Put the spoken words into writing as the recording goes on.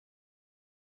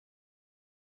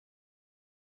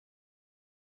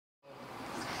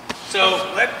So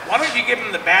why don't you give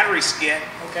them the battery skit?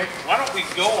 Okay. Why don't we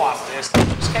go off this,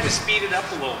 just kind of speed it up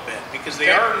a little bit, because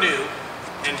they are new,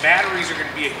 and batteries are going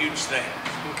to be a huge thing.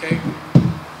 Okay.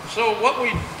 So what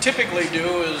we typically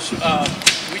do is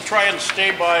we try and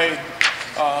stay by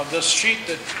this sheet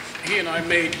that he and I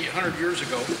made 100 years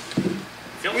ago.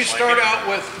 We start out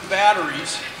with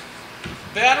batteries.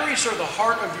 Batteries are the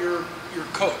heart of your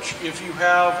coach. If you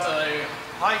have a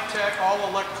high-tech,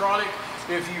 all-electronic,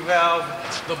 if you have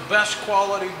the best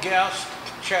quality gas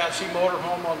chassis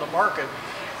motorhome on the market,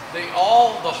 the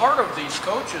heart of these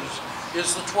coaches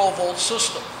is the 12-volt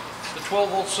system. The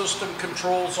 12-volt system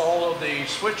controls all of the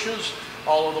switches,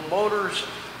 all of the motors,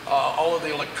 all of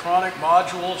the electronic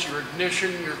modules, your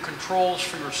ignition, your controls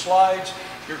for your slides,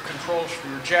 your controls for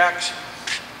your jacks.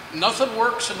 Nothing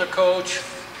works in the coach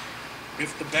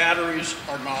if the batteries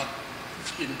are not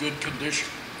in good condition.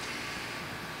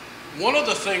 One of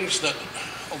the things that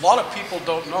a lot of people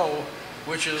don't know,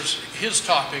 which is his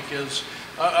topic, is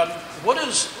what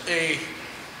is a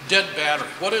dead battery?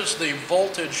 What is the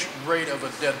voltage rate of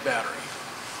a dead battery?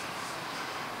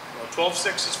 Well,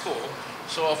 12.6 is full.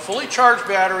 So a fully charged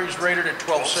battery is rated at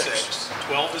 12.6.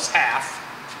 12 is half.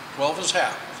 12 is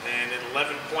half. And at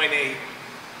 11.8,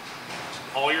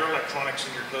 all your electronics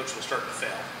in your coach will start to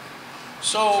fail.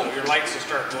 So your lights will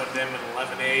start going dim at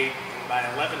 11.8, and by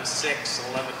 11.6,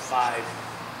 11.5,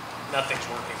 nothing's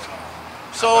working at all.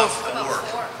 So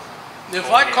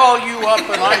if I call you up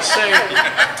and I say,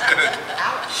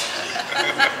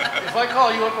 if I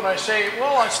call you up and I say,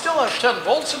 well, I still have 10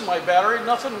 volts in my battery,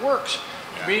 nothing works.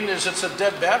 Yeah. Meaning is it's a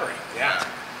dead battery. Yeah.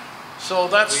 So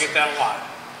that's... We get that a lot.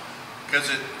 Because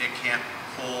it can't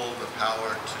pull the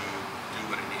power to do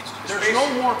what it needs to do. There's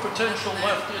no more potential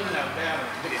left in that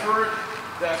battery. The current,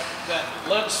 that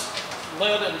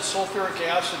lead and sulfuric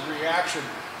acid reaction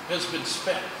has been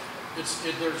spent.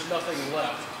 There's nothing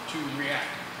left to react.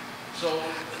 So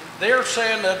they're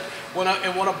saying that when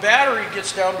a battery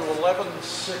gets down to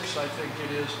 11.6, I think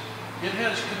it is, it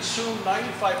has consumed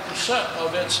 95%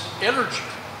 of its energy.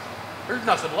 There's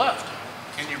nothing left.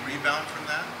 Can you rebound from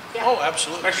that? Yeah. Oh,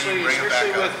 absolutely.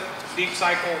 Especially with deep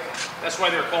cycle. That's why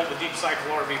they're called the deep cycle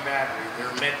RV battery.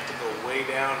 They're meant to go way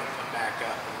down and come back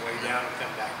up, and way down and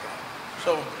come back up.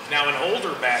 So now an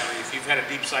older battery, if you've had a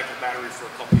deep cycle battery for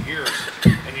a couple of years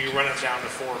and you run it down to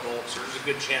 4 volts, there's a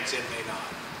good chance it may not.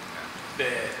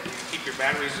 But you keep your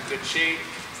batteries in good shape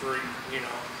for a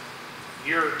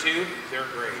year or two, they're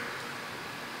great.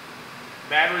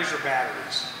 Batteries are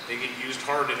batteries. They get used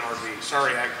hard in RVs.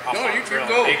 Sorry, no, you can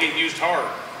go. They get used hard.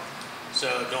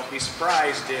 So don't be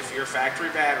surprised if your factory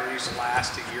batteries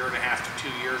last a year and a half to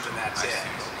 2 years and that's it.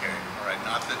 Okay, all right.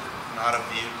 Not a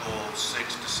vehicle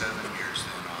 6 to 7 years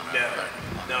then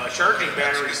on No, a charging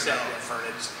battery is set different.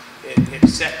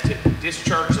 It's set to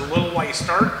discharge a little while you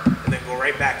start and then go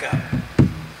right back up.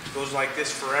 It goes like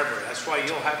this forever. That's why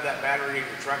you'll have that battery in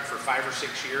your truck for 5 or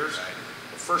 6 years. Right.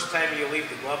 The first time you leave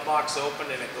the glove box open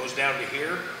and it goes down to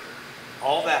here,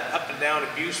 all that up and down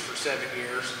abuse for 7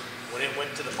 years, when it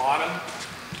went to the bottom,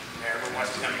 never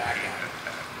wants to come back out.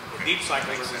 The deep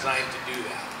cycles are designed to do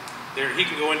that. He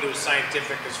can go into a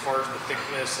scientific as far as the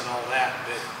thickness and all that,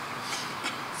 but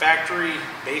factory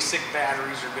basic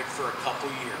batteries are good for a couple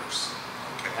years.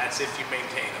 Okay. That's if you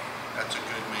maintain them. That's a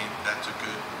good maintenance.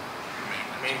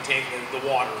 Maintain the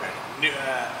water.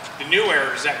 The new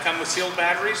era, does that come with sealed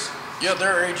batteries? Yeah,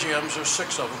 they're AGMs. There's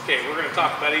 6 of them. Okay, we're going to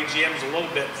talk about AGMs a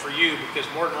little bit for you because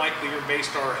more than likely your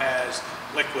Baystar has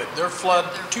liquid. They're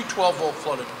flooded, 2 12-volt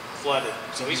flooded. Flooded.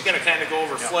 So he's going to kind of go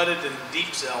over flooded and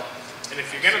deep cell. And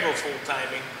if you're going to go full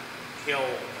timing,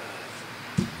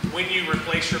 when you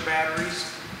replace your batteries,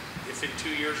 if in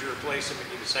 2 years you replace them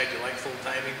and you decide you like full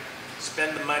timing,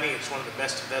 spend the money. It's one of the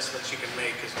best investments you can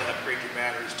make is to upgrade your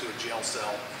batteries to a gel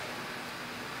cell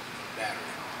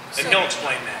battery. And he'll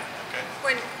explain that.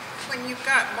 Okay. When you've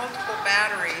got multiple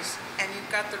batteries and you've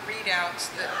got the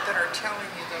readouts that are telling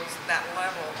you that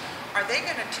level, are they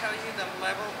going to tell you the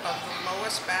level of the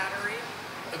lowest battery?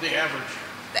 The average.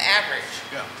 The average?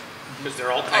 Yeah. Because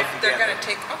they're all tied together. They're going to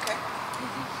take, okay.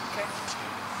 Okay.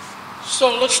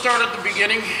 So let's start at the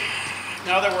beginning,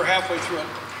 now that we're halfway through it.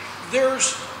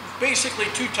 There's basically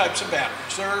 2 types of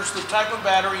batteries. There's the type of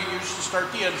battery you use to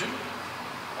start the engine.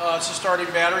 It's a starting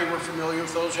battery. We're familiar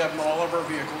with those, have them in all of our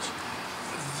vehicles.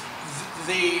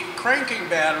 The cranking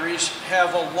batteries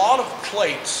have a lot of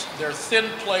plates. They're thin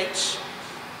plates,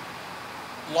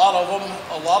 a lot of them,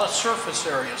 a lot of surface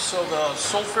areas. So the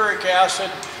sulfuric acid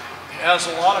has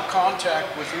a lot of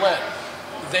contact with lead.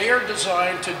 They are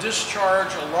designed to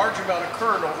discharge a large amount of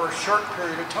current over a short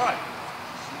period of time.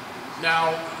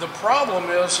 Now, the problem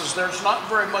is there's not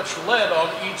very much lead on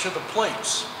each of the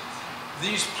plates.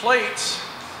 these plates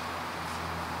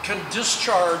can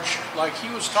discharge like he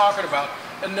was talking about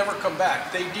and never come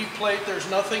back. They deplate, there's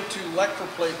nothing to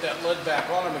electroplate that lead back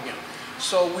on them again.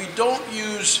 So we don't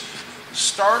use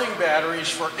starting batteries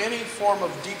for any form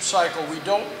of deep cycle.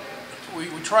 We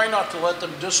try not to let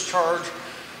them discharge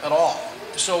at all.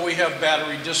 So we have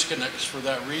battery disconnects for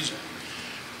that reason.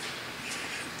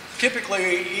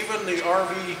 Typically, even the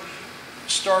RV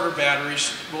starter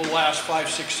batteries will last 5,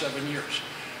 6, 7 years.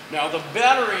 Now the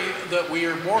battery that we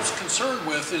are most concerned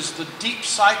with is the deep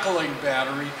cycling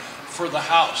battery for the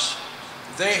house.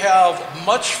 They have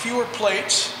much fewer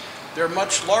plates, they're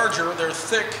much larger, they're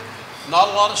thick, not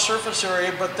a lot of surface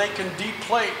area, but they can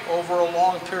deplate over a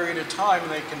long period of time.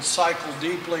 They can cycle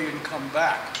deeply and come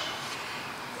back.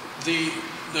 The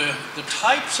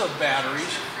types of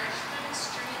batteries.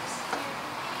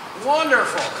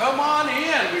 Wonderful, come on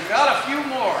in, we've got a few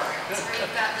more.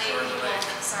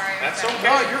 Sorry. That's okay.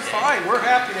 No, you're fine, we're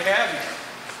happy to have you.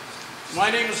 My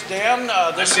name is Dan.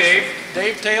 This is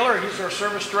Dave Taylor, he's our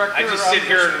service director. I just sit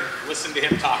here and listen to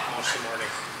him talk most of the morning.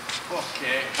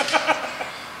 Okay.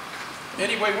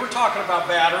 Anyway, we're talking about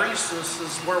batteries. This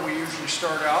is where we usually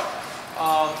start out.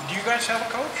 Do you guys have a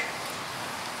coach?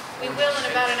 We will in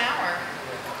about an hour.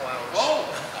 Oh,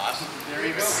 awesome. There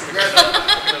you go. A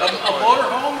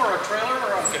motorhome or a trailer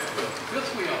or a fifth wheel?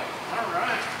 Fifth wheel. All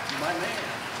right, my man.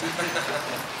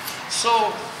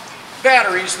 So,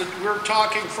 batteries, that we're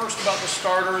talking first about the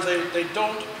starter. They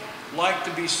don't like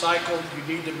to be cycled.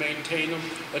 You need to maintain them.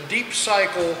 A deep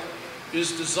cycle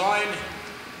is designed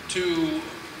to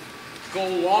go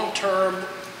long-term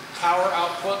power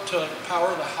output to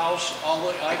power the house, all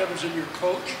the items in your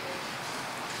coach.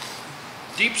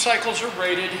 Deep cycles are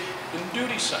rated in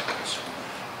duty cycles.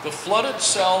 The flooded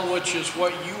cell, which is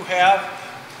what you have,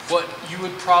 what you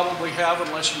would probably have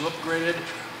unless you upgraded,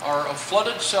 are a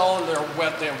flooded cell and they're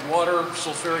wet. They have water,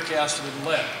 sulfuric acid, and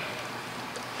lead.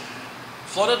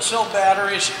 Flooded cell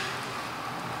batteries,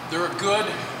 they're a good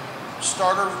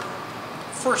starter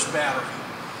first battery.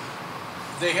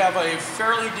 They have a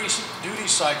fairly decent duty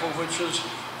cycle, which is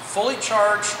fully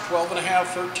charged, 12.5,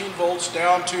 13 volts,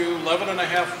 down to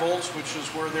 11.5 volts, which is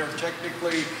where they're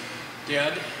technically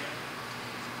dead.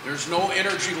 There's no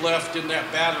energy left in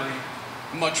that battery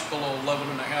much below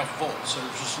 11.5 volts.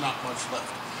 There's just not much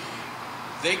left.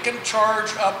 They can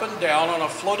charge up and down on a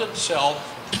flooded cell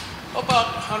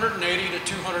about 180 to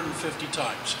 250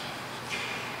 times.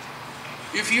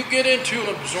 If you get into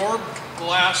an absorbed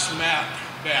glass mat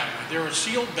battery, they're a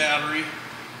sealed battery.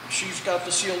 She's got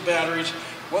the sealed batteries.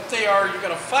 What they are, you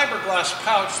got a fiberglass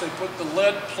pouch, they put the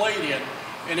lead plate in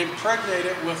and impregnate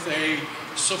it with a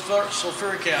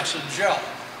sulfuric acid gel.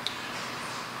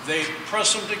 They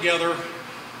press them together.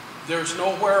 There's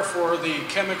nowhere for the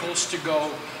chemicals to go,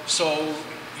 so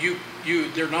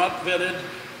they're not vented.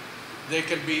 They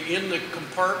can be in the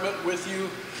compartment with you.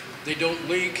 They don't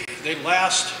leak. They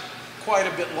last quite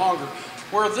a bit longer.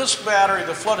 Where this battery,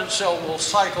 the flooded cell, will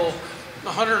cycle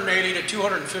 180 to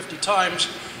 250 times,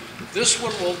 this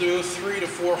one will do 300 to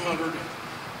 400,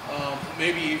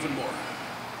 maybe even more.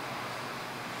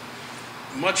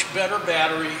 Much better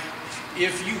battery.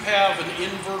 If you have an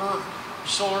inverter,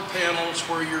 solar panels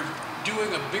where you're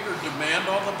doing a bigger demand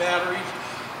on the batteries,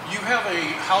 you have a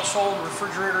household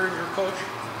refrigerator in your coach,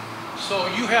 so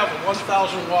you have a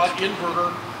 1,000 watt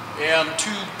inverter and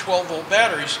two 12-volt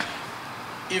batteries.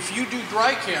 If you do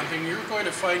dry camping, you're going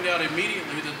to find out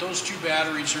immediately that those two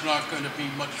batteries are not going to be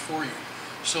much for you.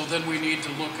 So then we need to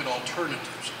look at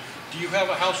alternatives. Do you have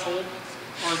a household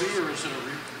RV or is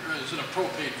it a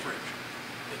propane fridge?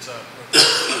 It's a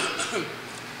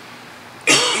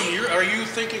Are you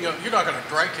thinking of, you're not going to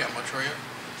dry camp much, are you?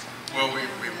 Well, we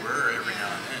were every now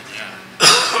and then, yeah.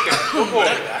 We'll go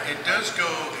over that. It does go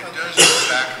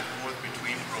back and forth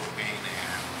between propane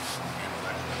and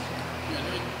electric.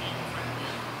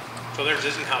 So theirs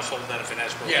isn't household then if it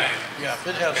has propane. Yeah, if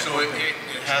it has. So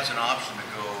it has an option to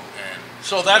go and.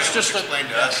 So that's what just it was explained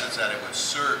to us is that it would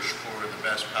search for the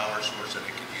best power source that it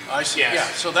could use. I see, Yes. yeah,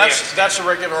 so that's a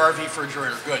regular RV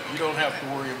refrigerator, good. You don't have to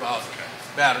worry about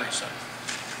battery side.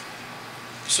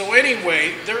 So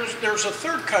anyway, there's a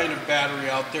third kind of battery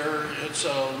out there. It's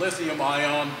a lithium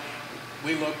ion.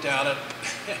 We looked at it,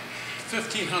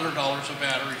 $1,500 a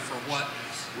battery for what?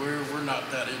 We're not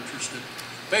that interested.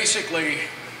 Basically,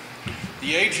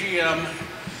 the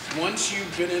AGM, once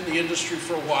you've been in the industry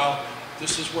for a while,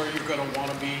 this is where you're going to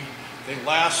want to be. They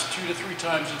last 2 to 3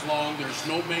 times as long. There's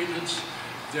no maintenance.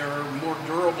 They're more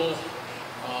durable,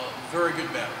 very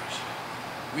good batteries.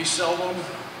 We sell them.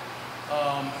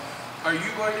 Are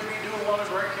you going to be doing a lot of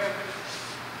dry camping?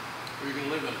 Or are you going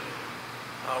to live in it?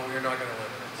 we're not going to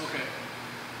live in it. Okay.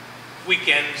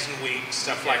 weekends and weeks,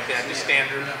 stuff like that, just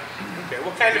standard. Okay,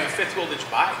 what kind of a fifth wheel did you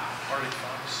buy? Harley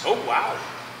Fox. Oh, wow.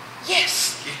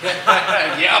 Yes.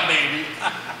 Yeah, baby.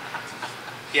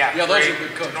 Yeah, Yeah, those great. are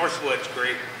good cookies. Northwood's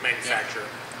great manufacturer.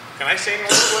 Can I say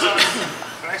Northwood on,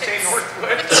 can I say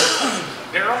Northwood?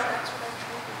 Daryl?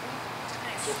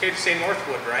 It's okay to say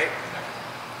Northwood, right?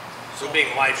 So being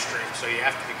live streamed, so you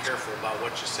have to be careful about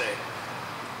what you say.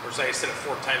 Or as I said it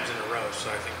 4 times in a row, so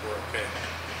I think we're okay.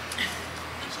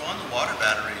 So on the water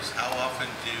batteries, how often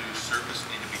do service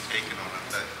need to be taken on it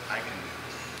that I can do?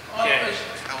 Okay.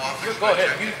 How often should Go I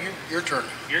ahead, check it? your turn.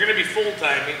 You're gonna be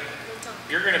full-timing,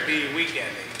 you're gonna be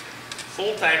weekending.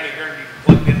 Full-time, you're gonna be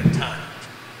plugged in a ton.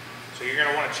 So you're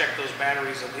gonna wanna check those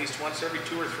batteries at least once every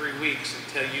 2 or 3 weeks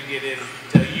until you get in,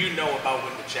 until you know about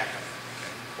when to check them.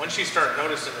 Once you start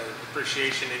noticing a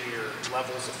depreciation in your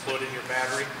levels of fluid in your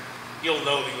battery, you'll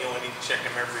know that you only need to check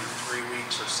them every 3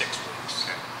 weeks or 6 weeks.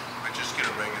 Okay, but just get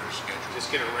a regular schedule.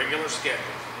 Just get a regular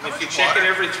schedule. How And if you much check it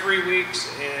water? every 3 weeks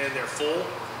and they're full,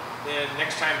 then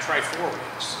next time try 4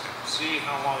 weeks. See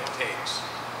how long it takes.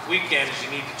 Weekends,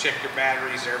 you need to check your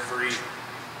batteries every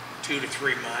 2 to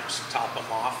 3 months, top them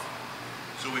off.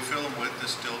 So we fill them with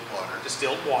distilled water.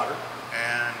 Distilled water,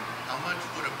 And how much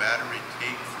would a battery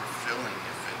take for filling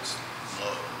if it's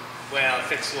low? well,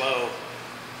 if it's low,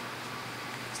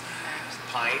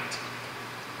 pint,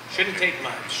 shouldn't take It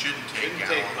much. shouldn't take Shouldn't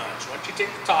take gallon. much. Once you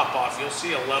take the top off, you'll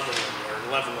see a level in there,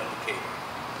 a level indicator.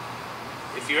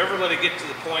 If you ever let it get to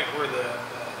the point where the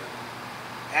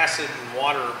acid and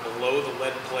water are below the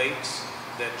lead plates,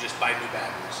 then just buy new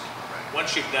batteries. Right.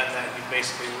 Once you've done that, you've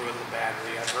basically ruined the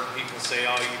battery. I've heard people say,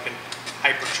 oh, you can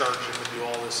hypercharge them and do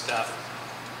all this stuff.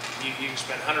 You can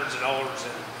spend hundreds of dollars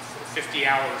in 50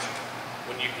 hours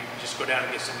when you can just go down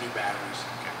and get some new batteries.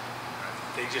 Okay,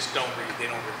 right. They just don't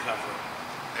recover.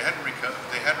 They had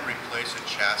to replace a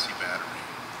chassis battery.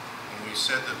 When we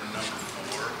said that the number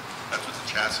 4, that's what the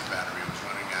chassis battery was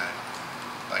running at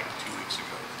like 2 weeks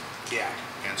ago. Yeah.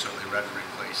 And so they had to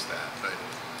replace that. But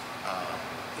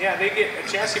Yeah,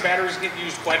 chassis batteries get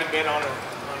used quite a bit on a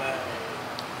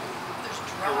There's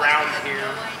draw. Around I had here.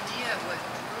 no idea what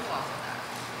drew off of that.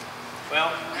 well,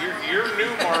 your new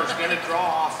bar is going to draw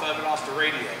off of it off the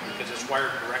radio because it's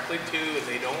wired directly to, and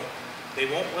they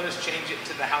won't let us change it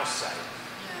to the house side.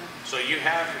 Yeah. So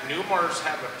Newmars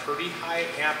have a pretty high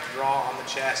amp draw on the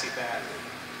chassis battery.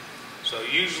 So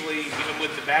usually, even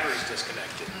with the batteries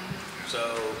disconnected.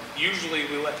 So usually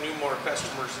we let Newmar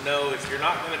customers know if you're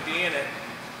not going to be in it,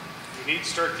 you need to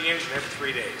start the engine every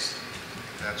 3 days.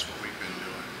 that's what we've been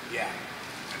doing. Yeah.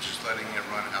 And just letting it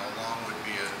run, how long would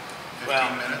be a 15 Well,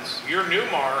 minutes? your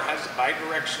Newmar has a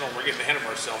bidirectional, we're getting ahead of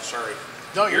ourselves, sorry.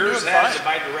 No, you're Yours doing has a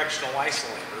fine. bidirectional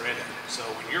isolator in it. So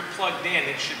when you're plugged in,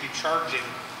 it should be charging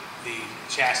the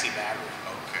chassis battery.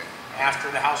 Okay, After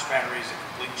the house battery is a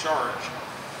complete charge,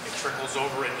 it trickles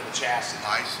over into the chassis.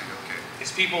 I see, okay.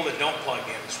 It's people that don't plug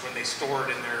in. It's when they store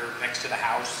it in there next to the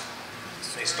house.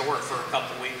 They store it for a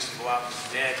couple weeks and go out and it's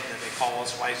dead, and then they call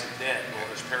us, why is it dead? Well,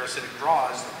 there's parasitic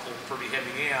draws that pull pretty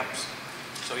heavy amps,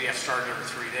 so you have to start it every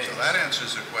 3 days. So that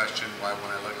answers the question why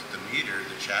when I looked at the meter,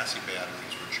 the chassis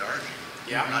batteries were charging.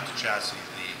 Yeah. Not the chassis,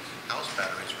 the house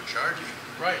batteries were charging.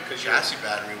 Right. The chassis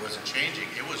battery wasn't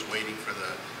changing, it was waiting for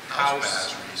the house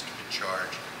batteries to be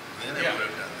charged. Then it Yeah. would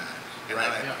have done that. And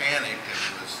Right. then I panicked and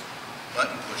it was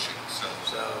button pushing, so,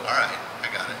 So- all right, I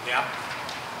got it. Yeah.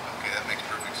 Okay, that makes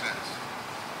perfect sense.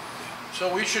 So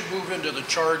we should move into the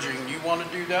charging. You want to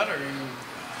do that, or you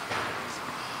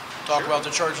talk about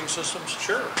the charging systems?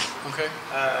 Sure. Okay.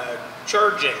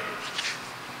 Charging.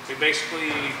 We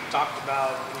basically talked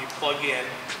about when you plug in,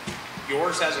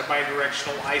 yours has a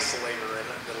bidirectional isolator in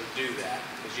it that'll do that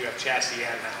because you have chassis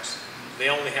and house. They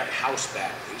only have house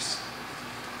batteries.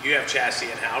 You have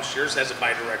chassis and house. Yours has a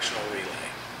bidirectional relay.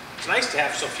 It's nice to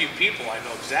have so few people. I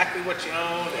know exactly what you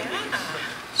own. And Yeah.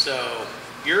 so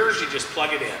yours, you just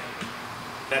plug it in.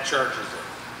 That charges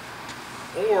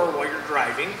it. Or while you're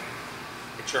driving,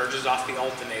 it charges off the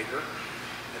alternator.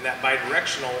 And that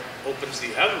bidirectional opens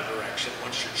the other direction.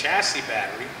 Once your chassis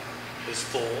battery is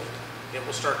full, it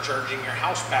will start charging your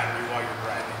house battery while you're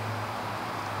driving.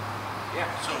 Yeah.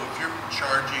 So if you're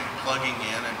plugging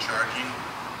in and charging,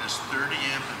 does 30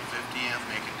 amp and 50 amp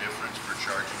make a difference for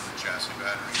charging the chassis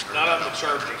battery? Or Not on the house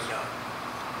charging, batteries?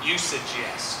 no. Usage,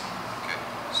 yes. Okay.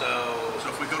 So, So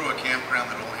if we go to a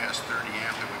campground that only has 30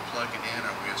 amp and we plug it in,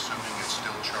 are we assuming it's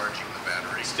still charging the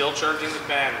battery? still charging the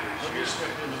batteries. Let me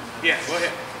step in there. Yeah, go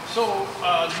ahead. So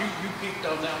you peeked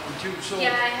on that one too. So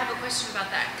Yeah, I have a question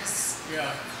about that, because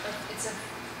yeah. it's a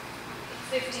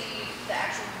 50, the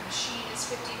actual machine is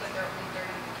 50, but they're only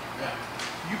 30 in the Yeah.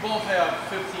 camera. you both have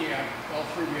 50 amp, all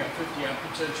three of you have 50 amp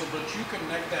potential, but you can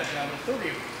neck that down to 30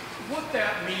 amp. What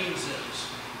that means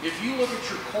is, if you look at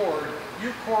your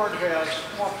cord has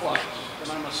 4 plugs,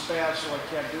 and I'm a spaz so I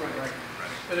can't do it right,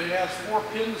 but it has 4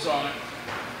 pins on it.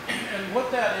 And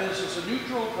what that is a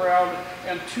neutral, ground,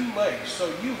 and 2 legs. So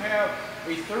you have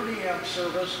a 30 amp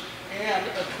service and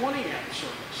a 20 amp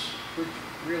service,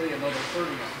 really another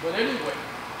 30 amp. But anyway,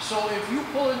 so if you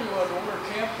pull into an older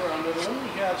campground that only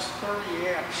has 30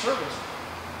 amp service,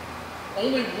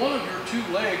 only one of your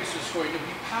 2 legs is going to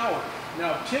be powered.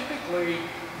 Now typically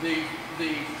the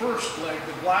first leg,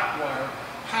 the black wire,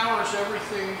 powers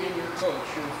everything in your coach,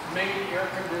 your main air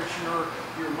conditioner,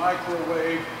 your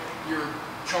microwave, your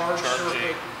charge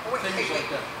circuit, things like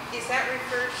that. Is that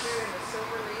referred to in the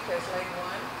silver leaf as leg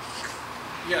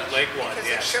 1? Yes. Leg 1, Because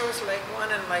yes. it shows leg 1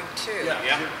 and leg 2. Yeah,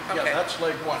 Yeah. yeah, Okay. that's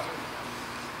leg 1.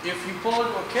 If you pull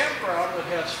into a campground that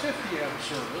has 50 amp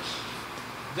service,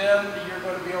 then you're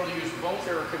going to be able to use both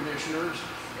air conditioners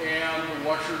and the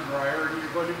washer and dryer, and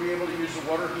you're going to be able to use the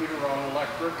water heater on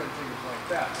electric and things like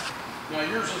that. Now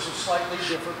yours is slightly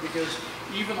different because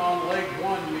even on leg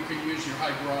 1 you can use your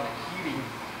hydronic heating,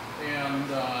 and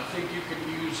I think you can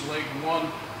use leg 1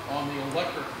 on the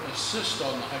electric assist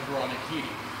on the hydronic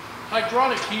heating.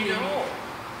 Hydronic heating. No.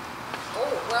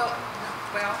 Oh,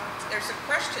 well, there's a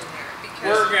question there because.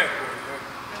 We're good.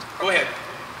 Go ahead.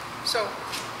 So,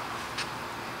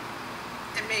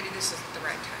 and maybe this isn't the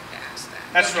right time to ask that.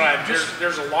 That's right.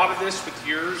 There's a lot of this with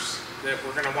yours that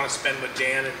we're going to want to spend with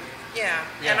Dan, and Yeah,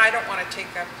 Yeah. and I don't want to take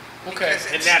up. Okay. because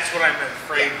and it's- that's what I'm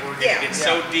afraid we're going to Yeah. get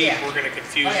so deep Yeah. we're going to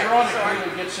confuse you. Hydronic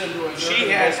really gets into it. She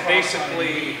has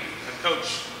basically a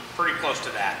coach pretty close to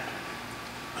that.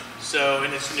 So,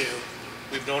 and it's new.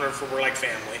 We've known her for we're like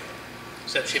family,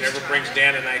 except she never brings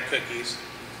Dan and I cookies.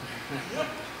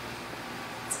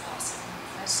 It's awesome.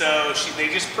 So they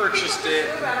just purchased it. People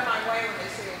just move out of my way when they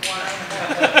say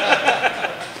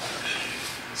wine.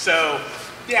 So,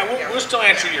 yeah, we'll still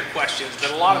answer your questions,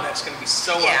 but a lot of that's going to be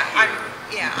so up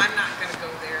here. I'm not going to go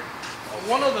there.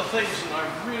 One of the things that I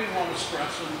really want to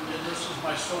stress, and this is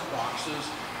my soapbox, is,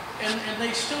 and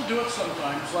they still do it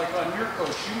sometimes, like on your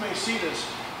coach, you may see this.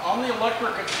 On the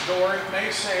electric door, it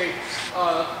may say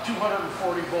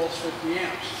 240 volts, 50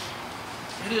 amps.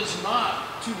 It is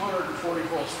not 240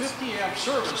 volts. 50 amp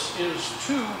service is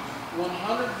 2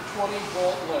 120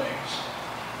 volt legs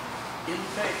in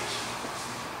phase.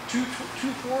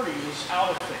 240 is out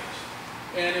of phase.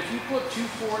 And if you put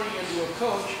 240 into a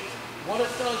coach, what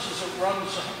it does is it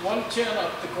runs 110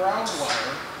 up the ground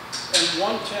wire and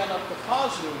 110 up the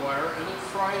positive wire, and it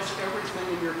fries everything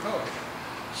in your coach.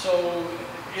 So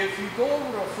if you go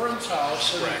over to a friend's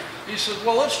house and he says,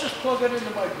 well, let's just plug it into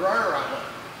my dryer outlet.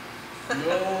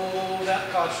 No,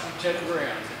 that costs you 10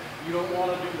 grand. You don't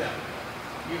want to do that.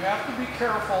 You have to be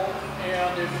careful,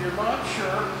 and if you're not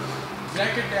sure,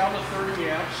 neck it down to 30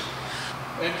 amps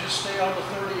and just stay on the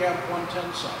 30 amp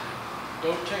 110 side.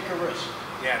 Don't take a risk.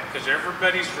 Yeah, because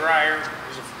everybody's dryer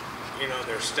is,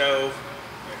 their stove.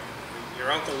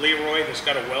 Your Uncle Leroy that's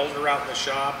got a welder out in the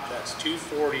shop, that's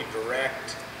 240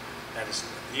 direct. That is,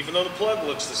 even though the plug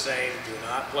looks the same, do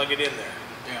not plug it in there.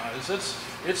 Yeah,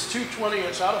 it's 220,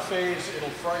 it's out of phase, it'll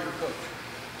fry your coach.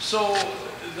 So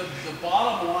the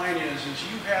bottom line is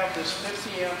you have this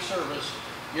 50 amp service.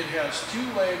 It has 2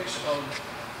 legs of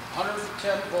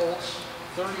 110 volts,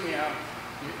 30 amp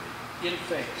in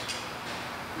phase.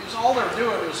 Because all they're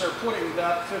doing is they're putting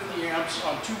that 50 amps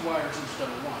on 2 wires instead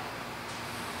of 1.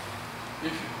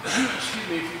 If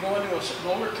you go into an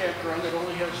older campground that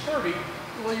only has 30,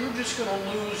 well, you're just going to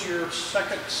lose your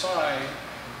second side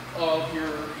of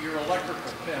your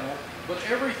electrical panel. But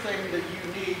everything that you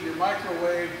need, your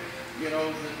microwave, the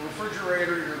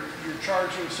refrigerator, your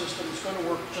charging system is going to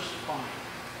work just fine.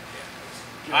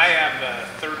 I have a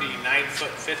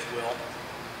 39-foot fifth wheel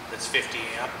that's 50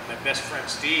 amp. My best friend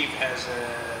Steve has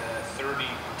a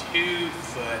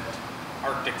 32-foot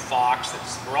Arctic Fox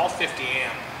we're all 50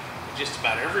 amp. And just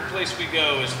about every place we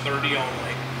go is 30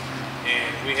 only.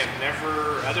 And we have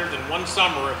never, other than one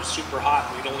summer, it was super hot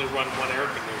and we'd only run 1 air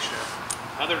conditioner.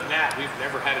 Other than that, we've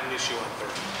never had an issue on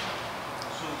 30.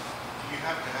 So you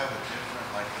have to have a different,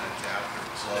 like an adapter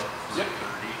plug for Yep.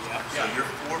 30. Yep. So your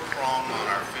 4-prong on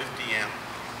our 50 amp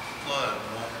plug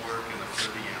won't work in the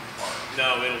 30 amp part.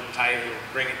 No, it'll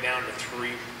bring it down to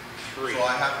 3. So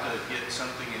I have to get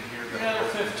something in here that Yeah, the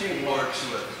 15 will works.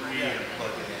 to a 3 and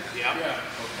plug it in. Yeah. Yeah,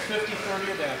 Okay.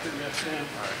 50-30 adapter, yes, ma'am.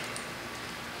 All right.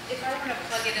 If I want to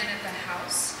plug it in at the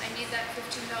house, I need that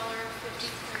 $15,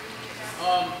 50-30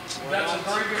 adapter? That's a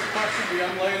very good question. The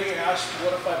young lady asked,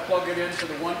 what if I plug it into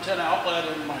the 110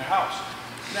 outlet in my house?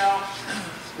 Now,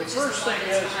 The Which first is the one thing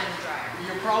that's is, behind the dryer.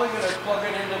 you're probably gonna plug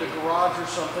it into the garage or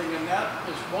something, and that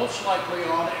is most likely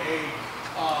on a,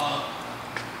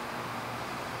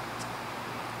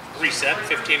 Reset,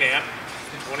 15 amp,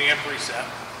 20 amp reset.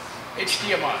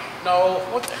 HDMI. No,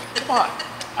 what the, come on.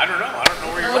 I don't know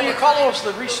where you're What do you going. call those,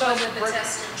 the The one resettable with the break?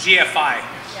 tester. GFI,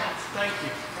 Yeah. Thank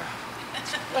you.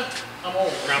 I'm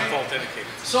old. ground okay? fault indicator.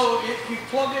 So if you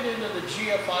plug it into the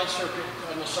GFI circuit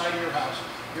on the side of your house,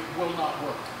 it will not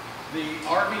work. The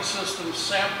RV systems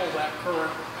sample that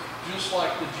current just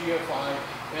like the GFI,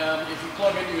 and if you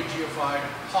plug into a GFI,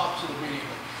 it pops it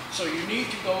immediately. So you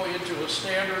need to go into a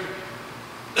standard,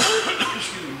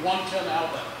 excuse me, 110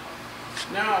 outlet.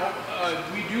 Now,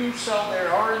 we do sell,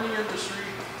 there are in the industry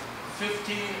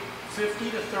 50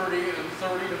 to 30 and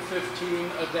 30 to 15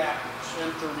 adapters,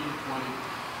 and 30 to 20.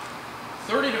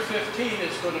 30 to 15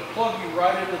 is going to plug you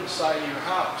right into the side of your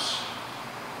house.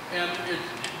 And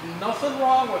nothing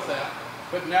wrong with that,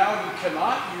 but now you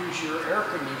cannot use your air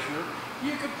conditioner.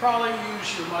 You could probably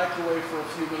use your microwave for a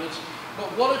few minutes, but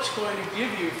what it's going to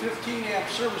give you, 15 amp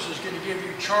service is going to give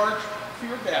you charge for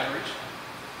your batteries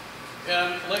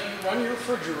and let you run your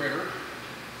refrigerator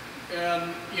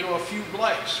and, you know, a few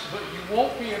lights, but you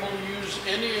won't be able to use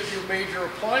any of your major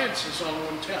appliances on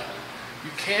 110.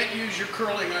 You can't use your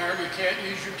curling iron, you can't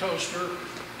use your toaster,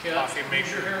 can't Coffee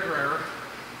use your hair dryer.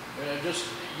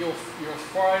 You'll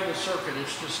fry the circuit.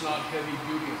 It's just not heavy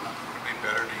duty enough. Would it be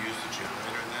better to use the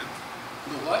generator then?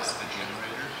 The what? The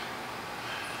generators?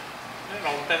 It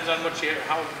all depends on what you,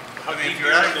 how I mean, deep if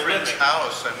you're you're at in a the friend's living.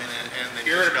 house, I mean, and they If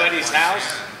you're just at a got buddy's one house,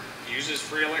 in. uses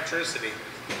free electricity.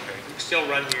 Okay. You can still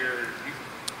run your,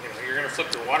 you know, you're gonna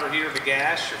flip your water heater to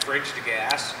gas, your fridge to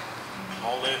gas.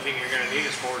 All the only thing you're gonna need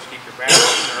is for is keep your battery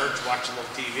charged, watch a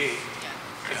little TV.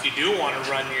 If you do wanna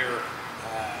run your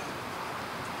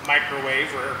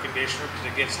microwave or air conditioner because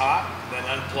it gets hot, then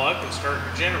unplug and start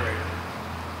your generator.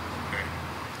 Okay.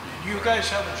 You guys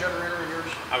have a generator in yours?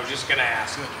 I was just gonna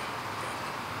ask.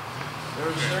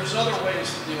 There's other ways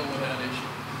to deal with that issue.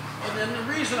 And then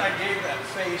the reason I gave that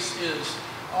face is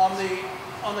on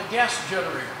the gas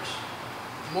generators,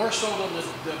 more so than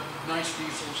the nice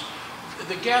diesels,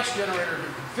 the gas generators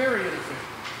are very inefficient.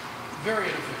 Very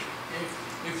inefficient.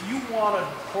 If you want a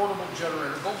portable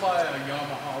generator, go buy a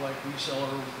Yamaha like we sell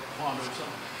or Honda or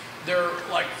something. They're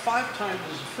like 5 times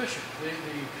as efficient.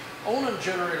 The Onan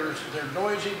generators, they're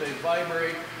noisy, they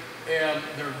vibrate, and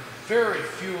they're very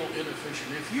fuel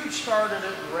inefficient. If you started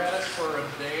it and ran it for a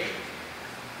day,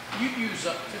 you'd use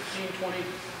up 15, 20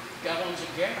 gallons of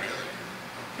gas.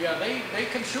 Yeah, they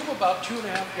consume about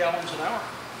 2.5 gallons an hour.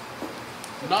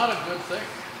 Not a good thing.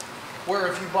 Where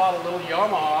if you bought a little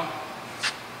Yamaha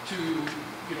to,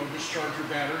 you know, discharge your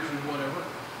batteries and whatever,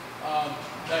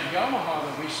 that Yamaha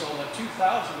that we sell, that 2000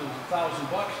 is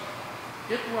 $1,000.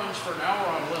 It runs for an hour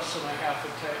on less than half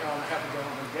a gallon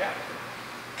of gas.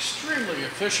 Extremely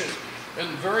efficient and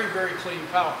very, very clean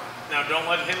power. Now, don't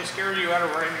let him scare you out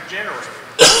of running your generator.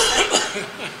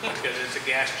 Because it's a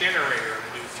gas generator.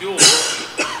 New fuels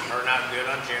are not good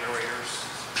on generators,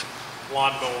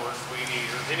 lawnmowers, weed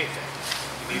eaters, anything.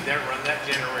 You need that, run that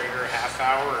generator a half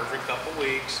hour every couple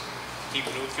weeks, keep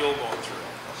new fuel going through.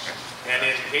 And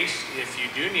in case, if you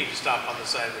do need to stop on the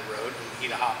side of the road and heat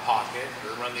a hot pocket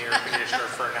or run the air conditioner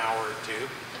for an hour or two,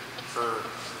 for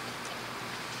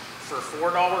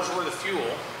 $4 worth of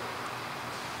fuel,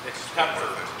 it's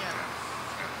comfort.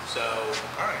 So,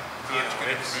 All right. you That's know,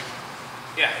 good it's,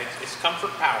 information. it's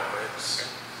comfort power. It's,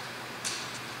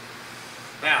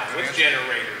 now, with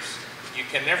generators, you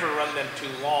can never run them too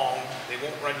long. They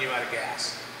won't run you out of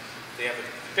gas. They have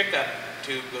a pickup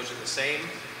tube goes in the same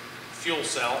fuel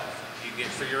cell you get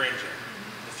for your engine.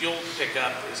 The fuel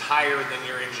pickup is higher than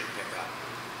your engine pickup.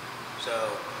 So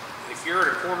if you're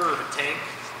at a quarter of a tank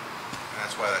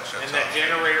That's why that shuts and off. that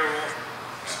generator won't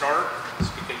start, it's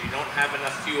because you don't have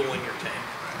enough fuel in your tank.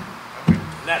 Okay.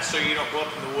 And that's so you don't go up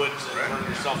in the woods and Right. run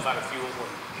yourself out of fuel when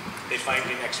they find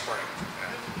you next spring.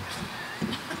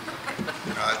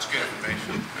 No, that's good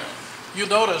information. You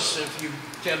notice if you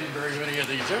attend very many of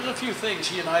these, there's a few things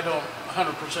he and I don't 100%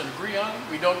 agree on.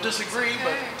 We don't disagree,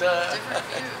 but Different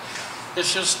view.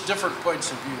 it's just different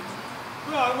points of view.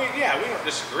 Well, I mean, yeah, we don't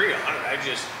disagree on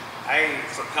it.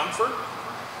 For comfort,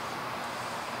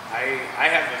 I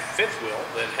have a fifth wheel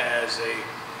that has a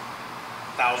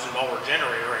 $1,000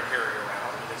 generator I carry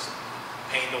around, and it's a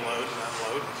pain to load and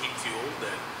unload and keep fueled.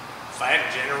 And if I had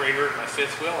a generator in my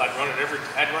fifth wheel, I'd run it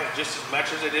just as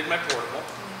much as I did my portable,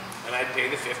 and I'd pay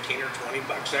the 15 or 20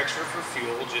 bucks extra for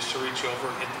fuel just to reach over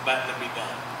and hit the button and be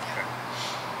done.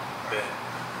 But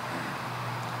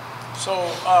So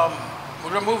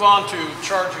we're going to move on to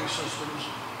charging systems,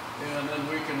 and then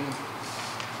we can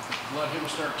let him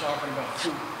start talking about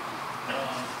food.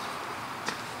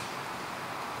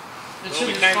 It's Well, in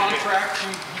we his kind of- contract,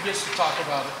 he gets to talk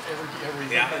about it every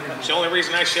Yeah, every that's month. the only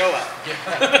reason I show up.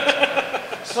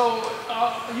 So,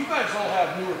 you guys all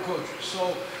have newer coaches,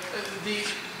 so the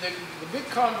big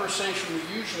conversation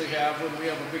we usually have when we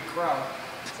have a big crowd,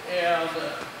 and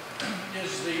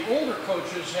is the older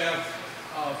coaches have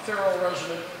ferro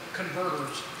resonant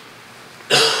converters,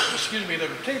 excuse me, that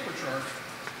are taper charged.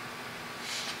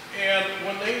 And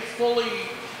when they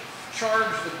fully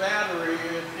charge the battery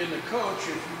in the coach,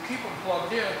 if you keep them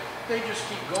plugged in, they just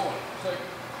keep going. Click,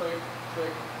 click,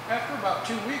 click. After about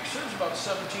 2 weeks, there's about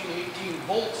 17, 18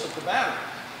 volts at the battery.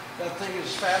 That thing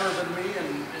is fatter than me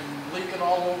and leaking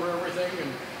all over everything,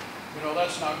 and you know,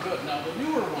 that's not good. Now the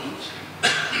newer ones,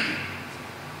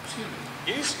 excuse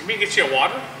me, You mean get you a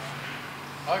water?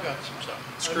 I got some stuff.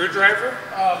 Screwdriver?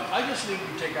 I just need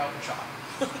to take out the chop.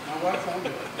 My wife won't do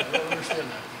it. I don't understand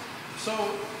that.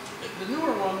 So the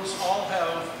newer ones all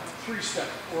have 3-step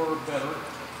or better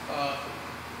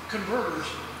converters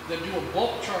that do a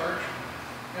bulk charge,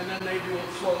 and then they do a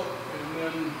float, and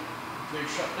then they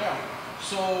shut down.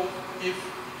 So if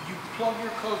you plug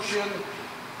your coach in,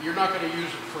 you're not going to use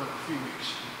it for a few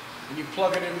weeks. And you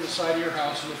plug it into the side of your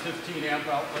house with a 15 amp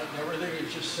outlet and everything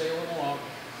is just sailing along.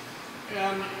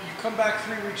 And you come back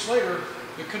 3 weeks later,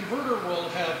 the converter will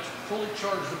have fully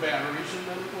charged the batteries, and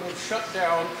then it will have shut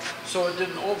down so it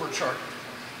didn't overcharge.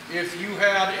 If you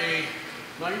had a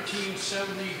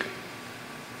 1970,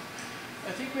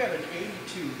 I think we had an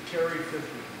 82 Terry 50.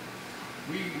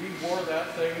 We wore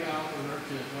that thing out with our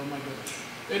kids, oh my goodness.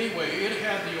 Anyway, it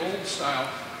had the old style,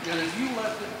 and if you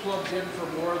left it plugged in for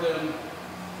more than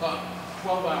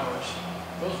 12 hours,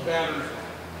 those batteries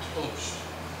were toast.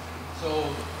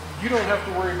 So you don't have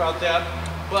to worry about that,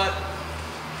 but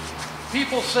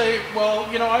people say,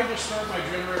 well, you know, I just start my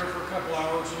generator for a couple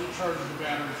hours and it charges the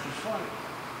batteries just fine.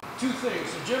 2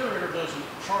 things, the generator doesn't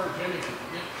charge anything,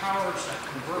 it powers that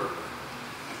converter.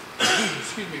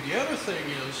 Excuse me, the other thing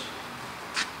is,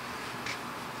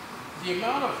 the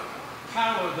amount of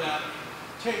power that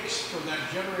takes for that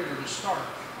generator to start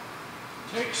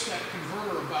takes that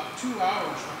converter about 2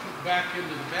 hours to put back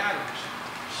into the batteries.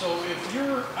 So if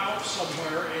you're out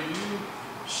somewhere and you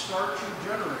start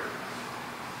your generator,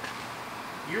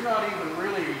 you're not even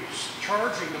really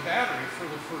charging the battery for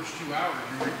the first 2 hours.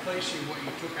 You're replacing what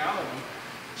you took out of it.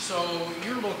 So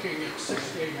you're looking at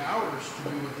 6 to 8 hours to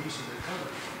do a decent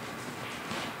recovery.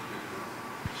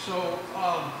 So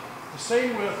the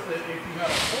same with if you had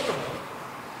a portable,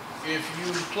 if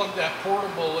you plug that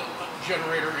portable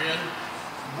generator in,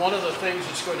 one of the things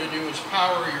it's going to do is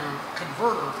power your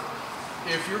converter.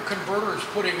 If your converter is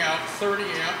putting out 30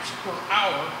 amps per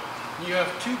hour, you have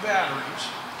 2 batteries,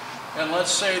 and let's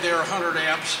say they're 100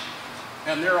 amps,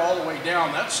 and they're all the way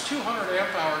down, that's 200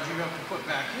 amp hours you have to put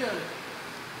back in.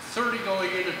 30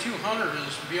 going into 200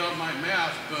 is beyond my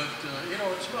math, but you know,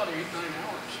 it's about 8-9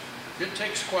 hours. It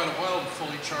takes quite a while to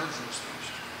fully charge those things.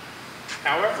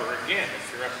 However, again,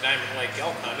 if you're up Diamond Lake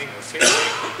elk hunting or fishing,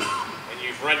 and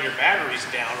you've run your batteries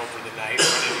down over the night,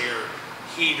 running your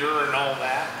heater and all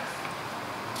that,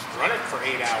 run it for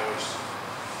 8 hours.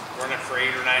 Run it for 8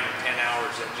 or 9 or 10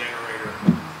 hours, that generator.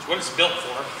 It's what it's built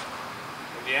for.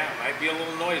 And yeah, it might be a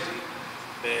little noisy,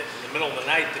 but in the middle of the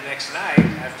night, the next night,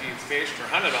 after you've fished or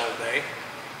hunted all day,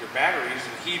 your batteries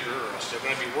and heater are still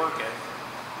going to be working.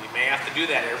 You may have to do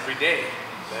that every day.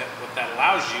 But what that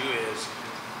allows you is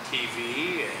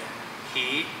TV and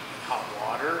heat and hot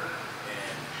water,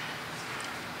 and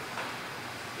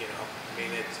you know, I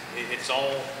mean, it's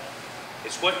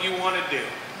what you want to do.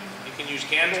 You can use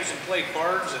candles and play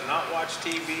cards and not watch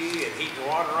TV and heat your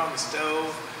water on the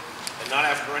stove and not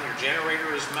have to run your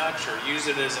generator as much, or use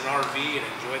it as an RV and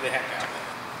enjoy the heck out of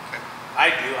it. Okay. I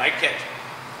do.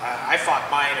 I fought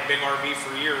buying a big RV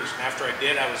for years, and after I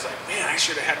did, I was like, man, I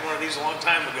should have had one of these a long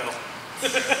time ago.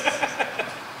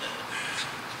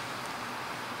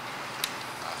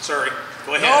 Sorry,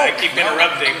 go ahead. I keep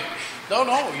interrupting. No,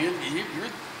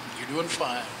 you're doing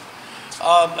fine.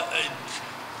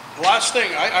 Last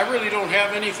thing, I really don't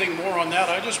have anything more on that.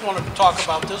 I just wanted to talk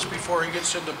about this before he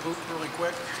gets into poop really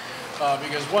quick,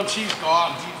 because once he's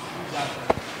gone, he's out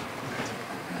there.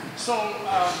 So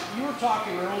you were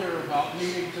talking earlier about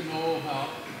needing to know about,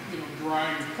 you know,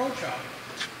 drying your coach out.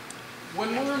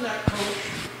 When we're in that coach,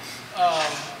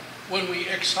 when we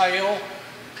exhale,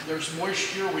 there's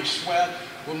moisture, we sweat.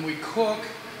 When we cook,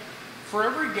 for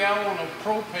every gallon of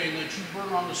propane that you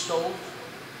burn on the stove,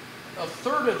 a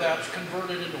third of that's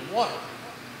converted into water.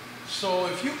 So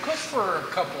if you cook for a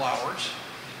couple hours,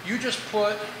 you just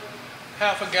put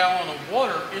half a gallon of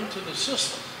water into the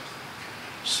system.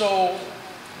 So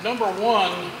number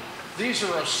one, these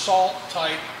are a salt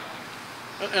type,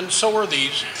 and so are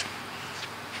these.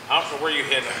 I don't know where you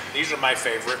hit them. These are my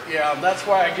favorite. Yeah, that's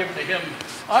why I give them to him.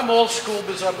 I'm old school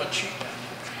because I'm a cheap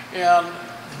man. And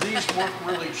these work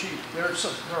really cheap. They're a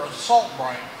salt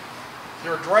brine.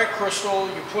 They're a dry crystal.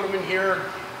 You put them in here,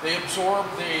 they absorb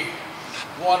the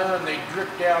water and they drip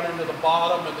down into the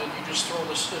bottom, and then you just throw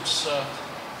this, it's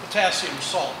potassium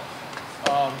salt.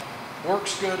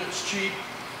 Works good, it's cheap.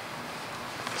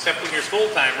 Except when you're full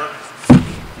timer,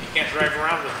 you can't drive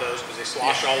around with those because they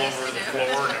slosh all over the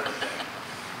floor and everything.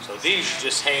 So these you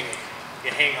just hang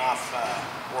off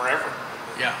wherever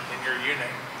in your unit.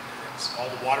 It's all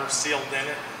the water's sealed in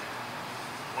it.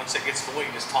 Once it gets full, you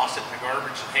just toss it in the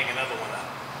garbage and hang another one up.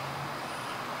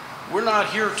 We're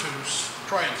not here to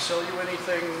try and sell you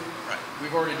anything. Right.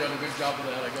 We've already done a good job of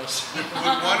that, I guess. Would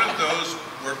one of those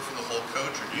work for the whole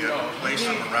coach, or do you have to No, place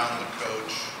them around the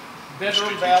coach?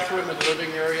 Bedroom, strategically? bathroom, and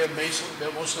living area,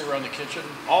 mostly around the kitchen.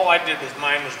 All I did with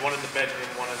mine was one in the bedroom,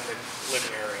 one in the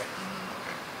living area.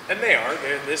 And they're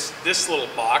this little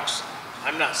box.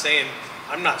 I'm not saying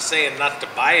not to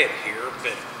buy it here,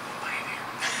 but buy it here.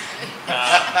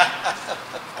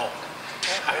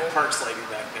 Parks lady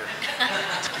back there.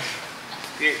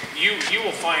 You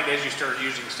will find as you start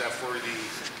using stuff where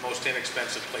the most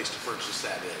inexpensive place to purchase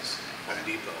that is, Home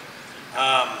Depot.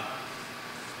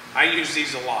 I use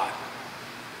these a lot,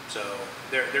 so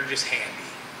they're just handy.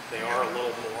 They are a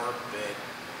little more, but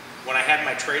when I had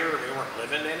my trailer and we weren't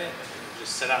living in it,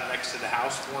 just sit out next to the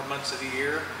house 4 months of the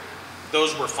year,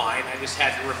 those were fine. I just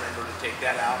had to remember to take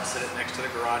that out and set it next to the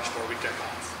garage before we took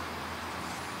off.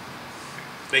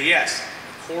 But yes,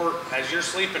 as you're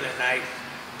sleeping at night,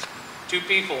 2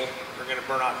 people are going to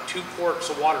burn out 2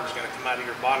 quarts of water is going to come out of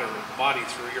your body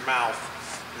through your mouth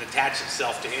and attach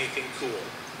itself to anything cool,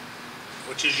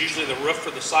 which is usually the roof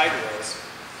or the sidewalls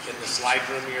in the slide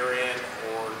room you're in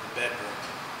or the bedroom.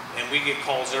 And we get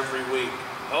calls every week.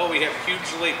 Oh, we have huge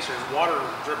leaks. There's water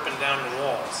dripping down the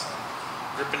walls.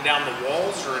 Dripping down the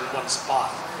walls or in one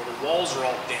spot? Well, the walls are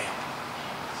all damp.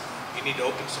 You need to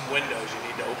open some windows. You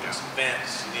need to open some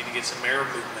vents. You need to get some air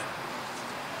movement.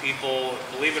 People,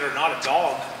 believe it or not, a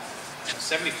dog, a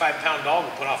 75-pound dog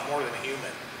will put off more than a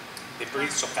human. They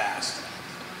breathe so fast.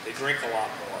 They drink a lot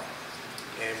more.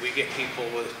 And we get people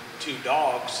with 2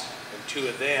 dogs and 2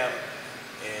 of them,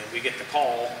 and we get the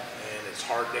call, and it's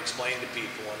hard to explain to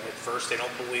people. And at first they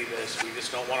don't believe us. We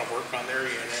just don't want to work on their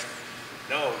unit.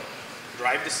 No,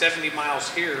 drive to 70 miles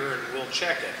here and we'll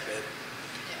check it. But,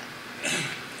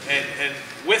 and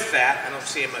with that, I don't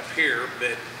see them up here,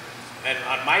 but and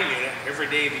on my unit, every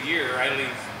day of the year, I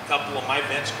leave a couple of my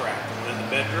vents cracked. One in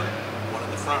the bedroom, one in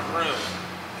the front room.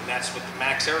 And that's with the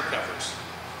Max Air covers.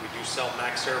 We do sell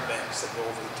Max Air vents that go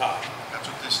over the top. That's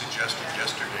what they suggested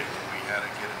yesterday when we had to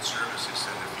get it serviced. They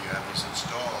said if you have this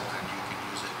installed, then you can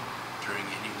use it during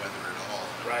any weather at all.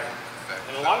 Right.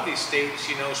 And a lot of these states,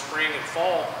 you know, spring and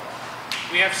fall,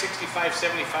 we have 65,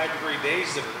 75-degree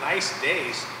days that are nice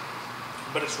days,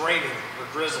 but it's raining or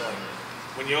drizzling.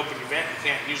 When you open your vent, you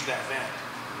can't use that vent.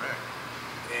 Correct.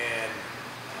 And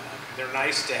they're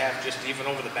nice to have just even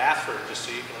over the bathroom, just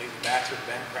so you can leave the bathroom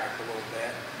vent cracked a little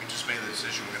bit. We just made the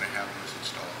decision we're going to have those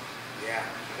installed. Yeah,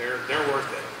 they're worth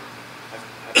it.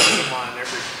 I put them on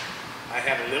I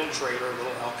had a little trailer, a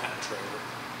little Elcon trailer,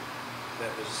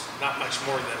 that was not much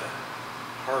more than a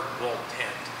hard wall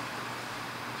tent.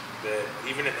 But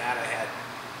even in that, I had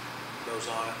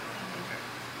those on it.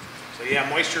 So yeah,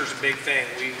 moisture is a big thing.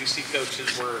 We see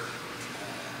coaches where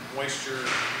moisture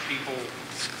people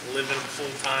live in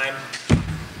full time,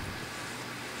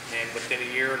 and within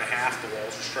a year and a half, the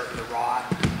walls are starting to rot.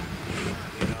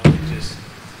 You know,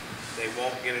 they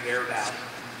won't get it aired out.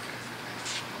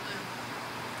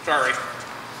 Sorry.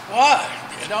 What?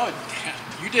 You know,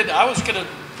 you did. I was going to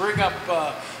bring up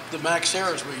the Max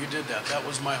Airs, but you did that. That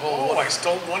was my whole. Oh, I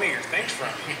stole one of your things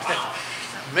from you. Wow.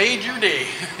 Made your day.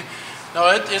 No,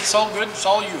 it's all good. It's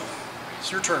all you. It's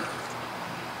your turn.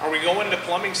 Are we going to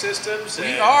plumbing systems?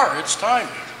 We are. It's time.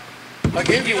 I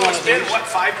gave you one It's of been, these. what,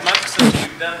 5 months since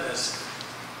we've done this?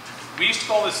 We used to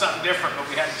call this something different, but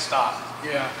we had to stop.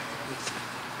 Yeah.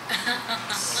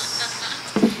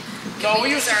 No, we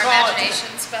used to Our call it.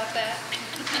 imaginations about that.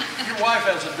 Your wife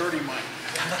has a dirty mind.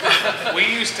 We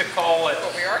used to call it.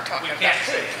 What we are talking We about. can't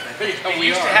say it. Yeah, It we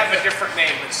used to are. have a different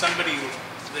name, but somebody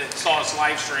that saw us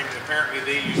live stream, apparently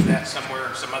they used that somewhere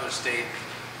in some other state.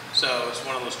 So it's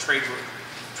one of those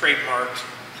trademarks.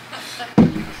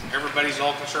 Everybody's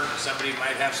all concerned that somebody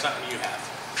might have something you have.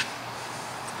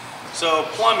 So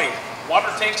plumbing, water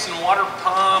tanks and water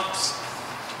pumps.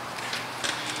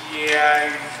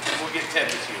 Yeah, we'll get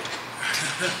Ted with you.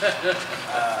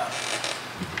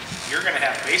 you're gonna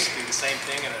have basically the same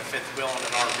thing in a fifth wheel in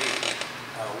an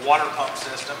RV. Water pump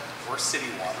system or city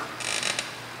water.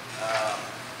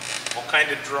 All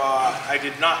kind of draw. I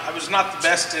was not the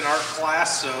best in art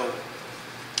class, so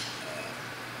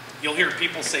you'll hear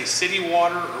people say city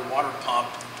water or water pump.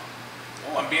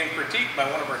 Oh, I'm being critiqued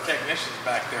by one of our technicians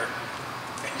back there.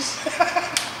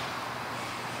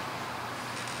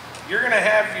 You're gonna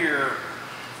have your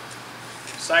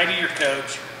side of your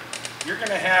coach. You're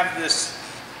gonna have this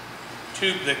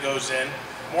tube that goes in,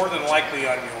 more than likely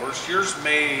on yours. Yours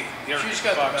may... She's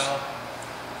got the valve.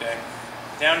 Okay.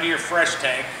 Down to your fresh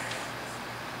tank.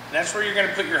 And that's where you're going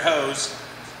to put your hose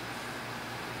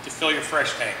to fill your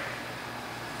fresh tank.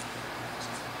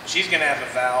 She's going to have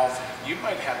a valve. You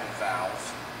might have a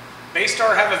valve.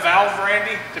 Baystar have a valve,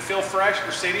 Randy, to fill fresh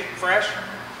or city fresh?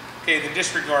 Okay, then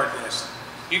disregard this.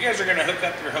 You guys are going to hook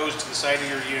up your hose to the side of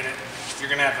your unit. You're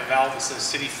going to have a valve that says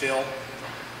city fill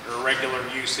or regular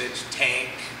usage tank.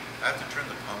 I have to turn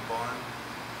the pump on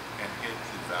and hit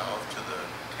the valve to the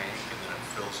tank, and then it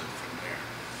fills it from there.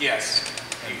 Yes.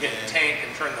 You hit the tank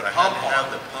and turn the But pump I on. had to have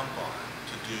the pump on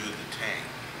to do the tank.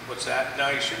 What's that?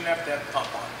 No, you shouldn't have to have the pump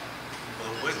on.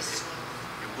 Well, it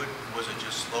would, was it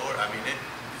just slower? I mean, it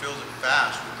fills it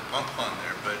fast with the pump on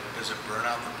there, but does it burn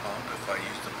out the pump if I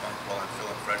use the pump while I'm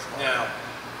filling fresh water?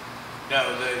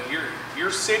 No, your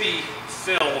city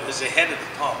fill is ahead of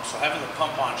the pump, so having the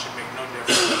pump on should make no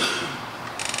difference.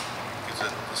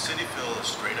 The city fill is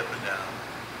straight up and down.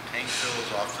 Tank fill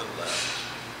is off to the left.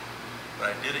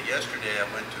 But I did it yesterday. I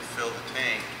went to fill the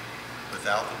tank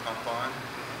without the pump on.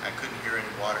 I couldn't hear any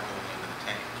water going into the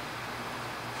tank.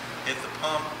 Hit the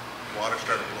pump, water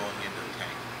started blowing into the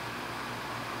tank.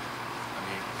 I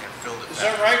mean, it filled it Is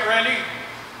fast. that right, Randy?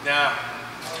 Now,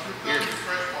 You're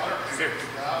fresh water tank, the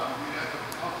valve, and you have to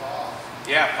pump off.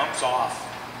 yeah, pump's off.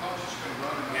 Pump's just gonna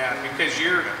run it. Yeah, because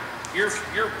you're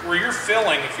where you're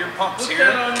filling. If your pump's Put here,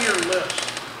 that on your list,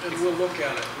 and we'll look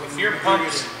at it. if when your we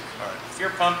pump's bring it in. All right. if your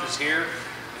pump is here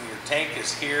and your tank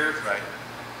is here, Right.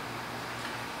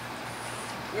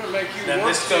 We're gonna make you Then work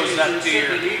this so goes you're up to sitting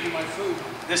your- and eating my food.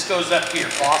 this goes up to your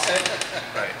faucet.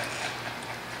 Right.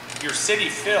 Your city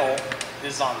fill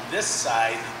is on this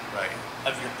side Right.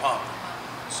 of your pump,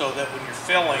 so that when you're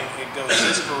filling, it goes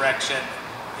this direction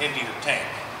into your tank.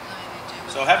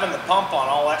 So having the pump on,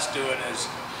 all that's doing is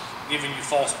giving you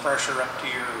false pressure up to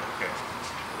your Okay.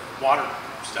 water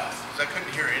stuff. Because I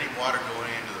couldn't hear any water going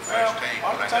into the fresh Well, tank. a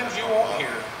lot when of I had times the you pump won't on.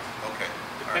 hear. Okay.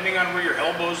 All Depending on where your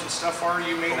elbows and stuff are,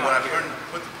 you may But when I not hear.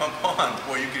 put the pump on,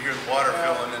 boy, you could hear the water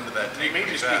Well, filling into that tank. You may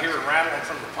pretty just be fast. hearing rattling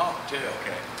from the pump too.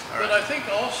 Okay. All But right. I think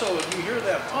also, if you hear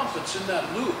that pump, it's in that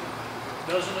loop,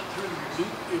 doesn't it, through the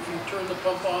loop, if you turn the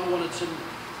pump on when it's in,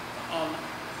 on,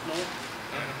 no?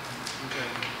 Okay.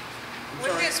 I'm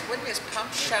sorry. Wouldn't his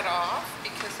pump shut off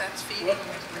because that's feeding? What?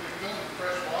 When you're doing the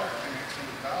fresh water tank, it's in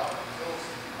the valve, it fills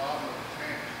the bottom of the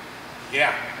tank,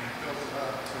 Yeah, and it fills it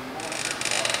up, so you won't hear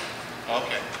water.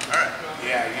 Okay. All right.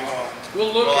 yeah, you won't.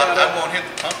 We'll look Well, at I it. won't hit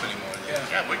the pump anymore then.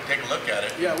 Yeah. Yeah, we can take a look at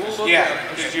it. Yeah, we'll look Yeah, at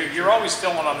it. because you're always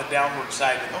filling on the downward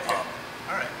side of the Okay. pump.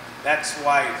 All right. That's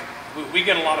why we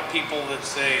get a lot of people that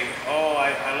say, oh,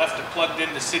 I left it plugged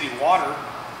into city water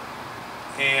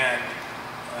and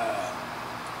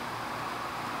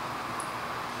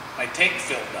my tank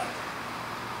filled up.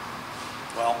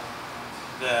 Well,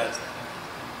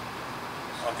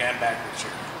 okay, I'm backwards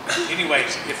here.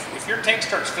 Anyways, if your tank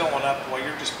starts filling up while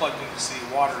you're just plugged into city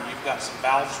water, you've got some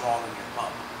valves wrong in your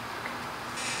pump.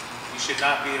 You should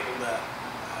not be able to,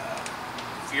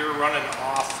 if you're running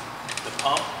off the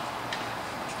pump,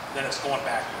 then it's going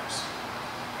backwards.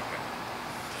 Okay.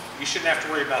 You shouldn't have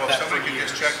to worry about Well, if that for somebody could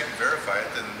years. just check it and verify it,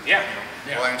 then Yeah.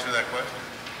 you know, we'll answer that question.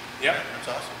 Yep, That's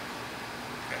awesome.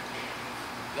 Okay.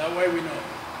 That way we know.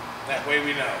 that way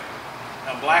we know.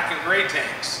 Now, black and gray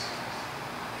tanks,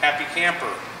 Happy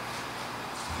Camper.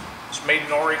 It's made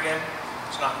in Oregon.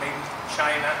 It's not made in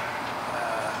China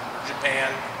or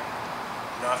Japan.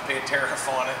 You don't have to pay a tariff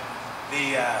on it.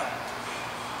 The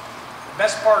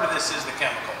best part of this is the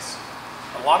chemicals.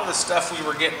 A lot of the stuff we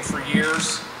were getting for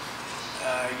years,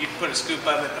 you'd put a scoop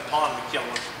of it in a pond to kill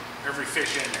every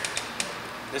fish in there.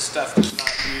 This stuff does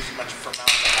not use much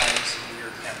formaldehydes and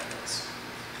weird chemicals.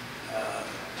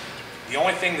 The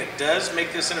only thing that does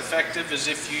make this ineffective is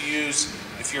if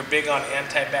you're big on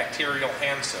antibacterial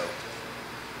hand soap.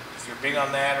 If you're big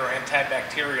on that or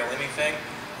antibacterial anything,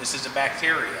 this is a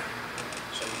bacteria.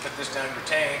 So you put this down your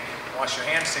tank, wash your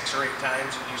hands 6 or 8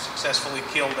 times, and you successfully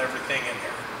killed everything in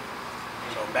there.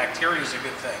 So bacteria is a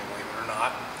good thing, believe it or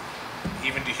not,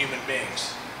 even to human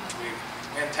beings. We've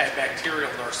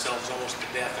antibacterial ourselves almost to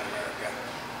death in America.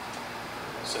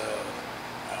 So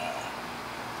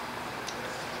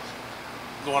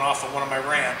going off of one of my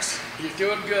rants. You're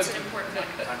doing good. It's an important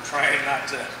one. I'm trying not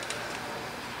to,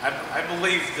 I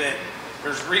believe that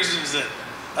there's reasons that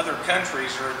other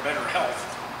countries are in better health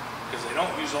because they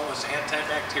don't use all this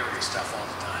antibacterial stuff all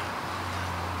the time.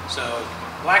 So,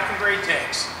 black and gray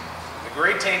tanks. The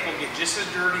gray tank will get just as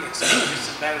dirty and stink just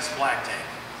as bad as the black tank.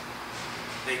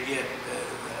 They get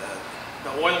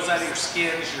the oils out of your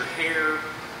skins, your hair,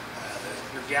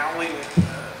 your galley,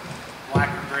 black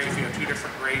or gray. If you have two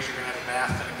different grays, you're going to have a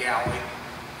bath and a galley.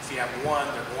 If you have one,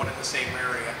 they're going in the same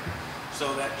area.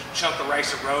 So that chunk of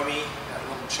rice-a-roni, that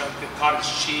little chunk of cottage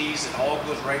cheese, it all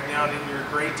goes right down into your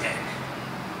gray tank.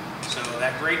 So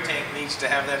that gray tank needs to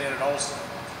have that in it also.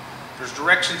 There's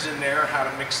directions in there how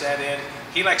to mix that in.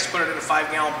 He likes to put it in a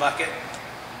 5-gallon bucket,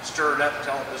 stir it up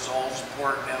until it dissolves,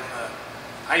 pour it down the,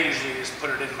 I usually just put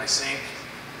it in my sink,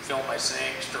 fill my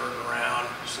sink, stir it around,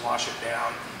 slosh it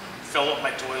down, fill up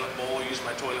my toilet bowl, use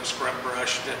my toilet scrub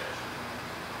brush to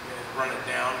run it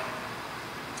down.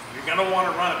 You're gonna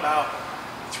wanna run about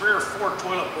 3 or 4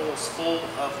 toilet bowls full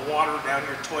of water down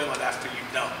your toilet after you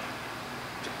dump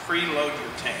to preload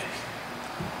your tank.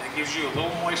 That gives you a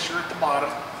little moisture at the bottom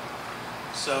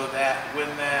so that when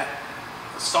that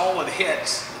solid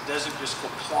hits, it doesn't just go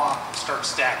plop and start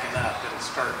stacking up. It'll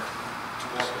start to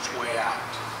work its way out.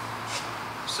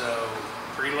 So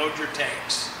preload your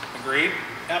tanks. Agreed?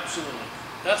 Absolutely.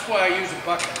 That's why I use a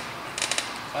bucket.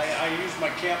 I use my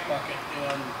camp bucket,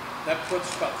 and that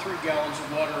puts about 3 gallons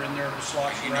of water in there to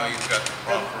slosh You know around. you've got the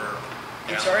proper.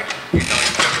 I'm sorry? You know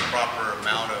you've got the proper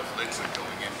amount of liquid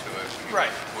going into it. So you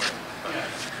Right. Put it, Yeah.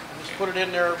 Just put it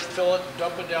in there, fill it,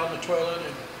 dump it down the toilet,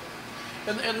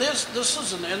 and this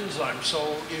is an enzyme.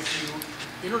 So if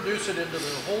you introduce it into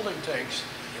the holding tanks,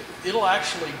 it'll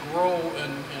actually grow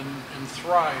and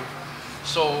thrive.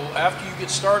 So after you get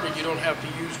started, you don't have to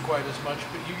use quite as much,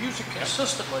 but you use it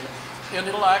consistently, and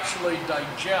it'll actually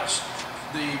digest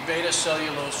the beta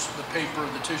cellulose, the paper,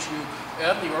 the tissue,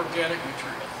 and the organic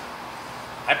material.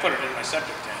 I put it in my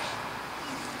septic tank.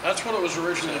 That's what it was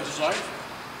originally designed for.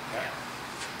 Yeah.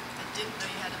 I didn't know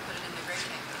you had to put it in the gray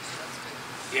tank though, so that's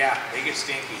good. Yeah, they get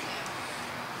stinky.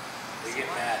 They get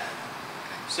mad.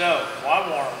 Okay. So, while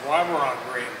we're on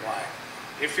gray and black,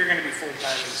 if you're going to be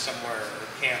full-timing somewhere or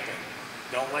camping,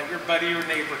 don't let your buddy or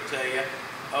neighbor tell you,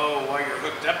 oh, while you're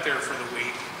hooked up there for the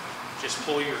week, just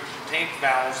pull your tank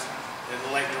valves and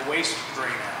let your waste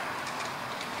drain out.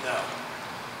 No.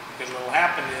 Because what will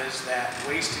happen is that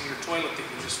waste in your toilet that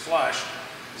you just flushed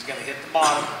is going to hit the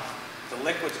bottom. The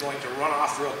liquid's going to run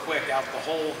off real quick out the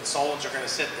hole, and solids are going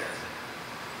to sit there.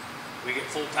 We get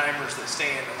full-timers that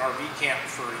stay in an RV camp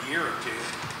for a year or two.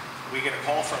 We get a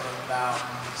call from them about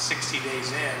 60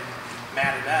 days in,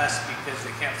 mad at us because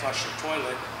they can't flush their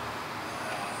toilet.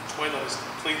 The toilet is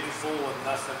completely full of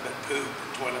nothing but poop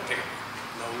and toilet paper,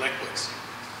 no liquids.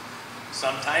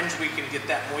 Sometimes we can get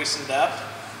that moistened up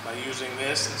by using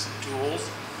this and some tools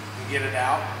and get it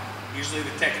out. Usually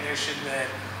the technician that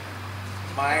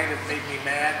might have made me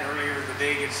mad earlier in the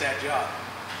day gets that job.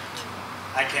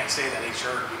 I can't say that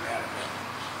HR would be mad at me.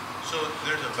 So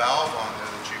there's a valve on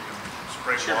there that you can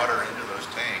spray Sure. water into those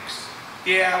tanks.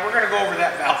 Yeah, we're gonna go over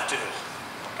that valve too.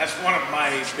 That's one of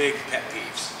my big pet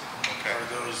peeves, Okay.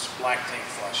 are those black tank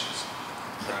flushes.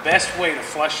 The Right. best way to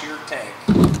flush your tank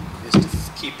is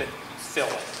to keep it,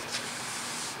 fill it.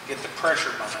 Get the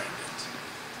pressure behind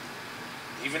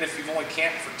it. Even if you've only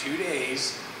camped for 2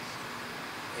 days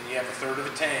and you have a third of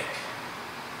the tank,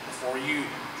 before you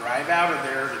drive out of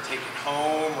there to take it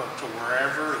home or to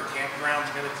wherever the campground's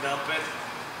gonna dump it,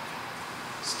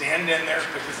 stand in there,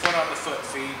 put your foot on the foot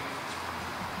feed,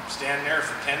 stand there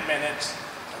for 10 minutes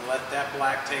and let that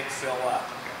black tank fill up.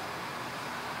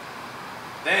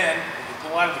 Then, when you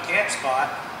pull out of the camp spot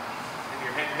and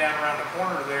you're heading down around the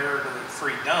corner there to the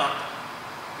free dump,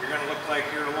 you're gonna look like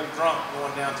you're a little drunk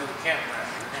going down through the campground.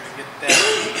 You're gonna get that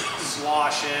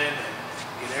sloshing and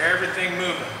get everything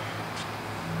moving.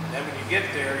 Then when you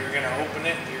get there, you're gonna open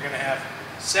it and you're gonna have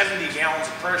 70 gallons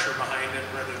of pressure behind it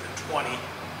rather than 20,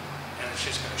 and it's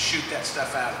just gonna shoot that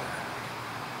stuff out of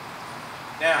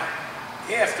there. Now,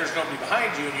 if there's nobody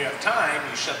behind you and you have time,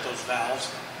 you shut those valves,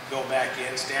 go back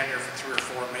in, stand there for 3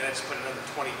 or 4 minutes, put another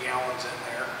 20 gallons in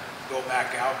there, go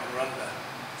back out and run the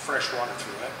fresh water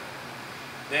through it.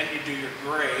 Then you do your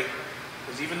gray,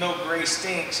 because even though gray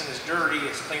stinks and is dirty,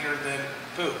 it's cleaner than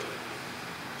poop.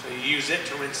 So you use it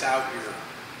to rinse out your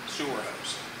sewer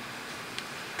hose.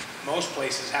 Most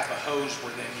places have a hose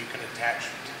where then you can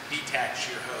detach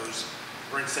your hose,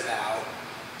 rinse it out,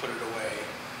 put it away.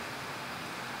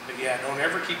 But yeah, don't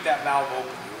ever keep that valve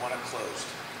open. You want it closed.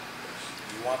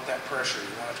 You want that pressure.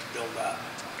 You want it to build up.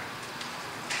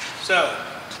 So,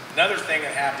 Another thing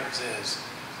that happens is,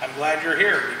 I'm glad you're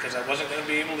here because I wasn't going to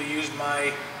be able to use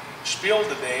my spiel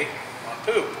today on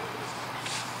poop.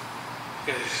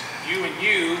 Because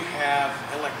you have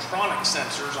electronic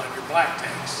sensors on your black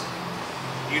tanks.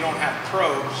 You don't have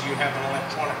probes, you have an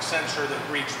electronic sensor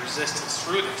that reads resistance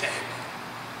through the tank.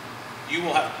 You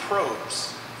will have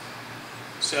probes.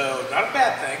 So, not a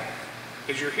bad thing,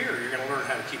 because you're here, you're going to learn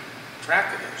how to keep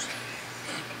track of those.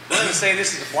 We're going to say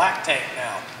this is a black tank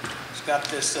now. It's got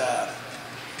this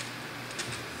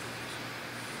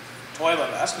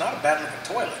toilet. That's not a bad looking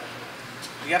toilet.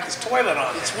 You got this toilet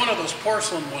on It's there. one of those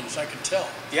porcelain ones, I can tell.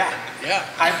 Yeah. Yeah.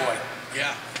 Hi, boy.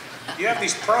 Yeah. You have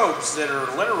these probes that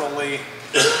are literally,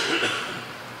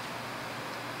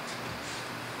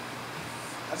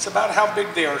 that's about how big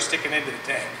they are sticking into the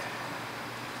tank.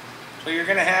 So you're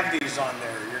going to have these on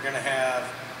there. You're going to have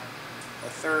a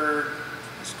third.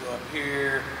 Let's go up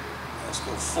here. Let's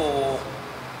go full.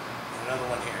 And another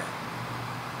one here.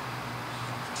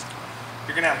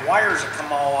 You're going to have wires that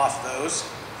come all off those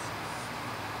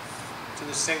to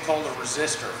this thing called a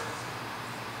resistor.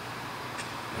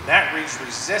 And that reads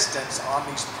resistance on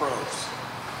these probes.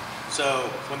 So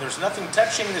when there's nothing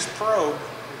touching this probe,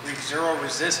 it reads 0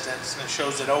 resistance and it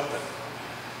shows it open.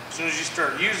 As soon as you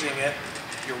start using it,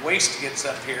 your waste gets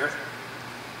up here.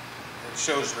 It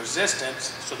shows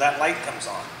resistance, so that light comes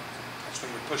on. That's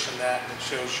when you're pushing that and it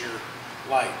shows your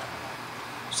light.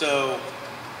 So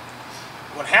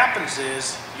what happens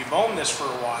is, you've owned this for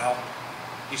a while,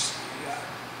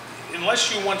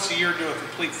 unless you once a year do a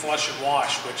complete flush and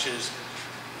wash, which is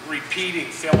repeating,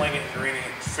 filling it and draining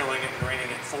it, filling it and draining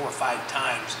it 4 or 5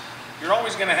 times, you're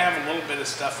always going to have a little bit of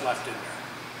stuff left in there.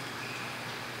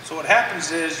 So what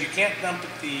happens is, you can't dump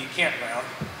at the campground.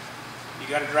 You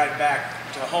got to drive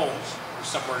back to homes or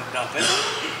somewhere to dump it.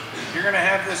 You're going to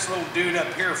have this little dude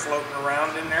up here floating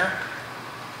around in there,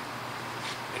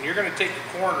 and you're going to take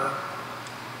a corner,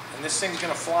 and this thing's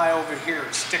going to fly over here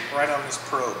and stick right on this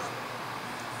probe.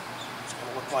 It's going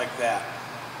to look like that.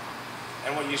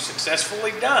 And what you've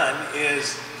successfully done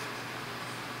is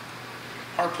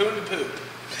harpoon the poop.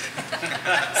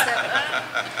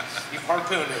 You've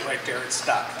harpooned it right there, it's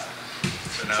stuck.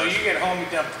 So you get home, you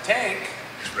dump the tank.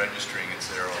 It's registering, it's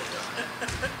there all the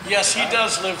time. Yes, he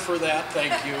does live for that,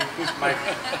 thank you.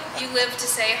 You live to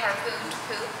say harpooned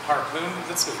poop? Harpooned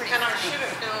the poop. And I should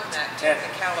have known that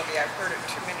technicality. I've heard it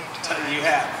too many times. You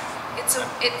have. It's I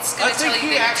gonna tell think you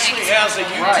he that your actually tank's has a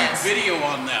full. YouTube video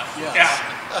on that, yes. Yeah.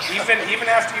 Even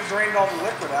after you've drained all the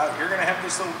liquid out, you're going to have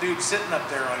this little dude sitting up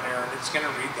there on there, and it's going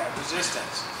to read that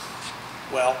resistance.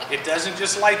 Well, it doesn't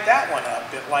just light that one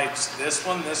up. It lights this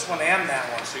one, and that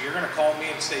one. So you're going to call me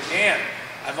and say, Dan,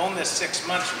 I've owned this 6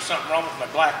 months. There's something wrong with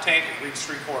my black tank. It reads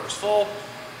 3/4 full.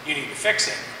 You need to fix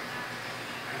it.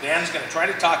 And Dan's going to try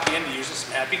to talk you into using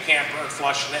some Happy Camper and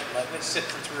flushing it and letting it sit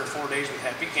for 3 or 4 days with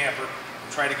Happy Camper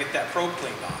and try to get that probe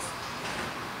cleaned off.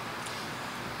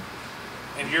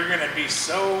 And you're going to be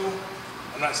so,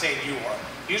 I'm not saying you are.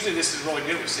 Usually this is really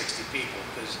good with 60 people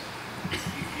because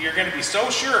you're going to be so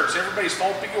sure it's everybody's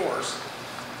fault but yours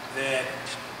that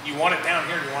you want it down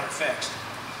here and you want it fixed.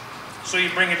 So you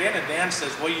bring it in and Dan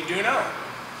says, well, you do know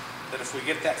that if we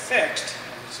get that fixed,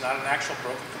 it's not an actual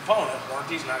broken component,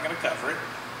 warranty's not going to cover it,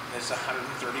 and it's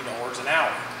 $130 an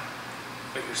hour.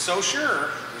 But you're so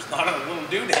sure there's not a little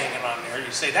dude hanging on there,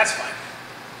 you say, that's fine.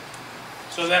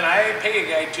 So then I pay a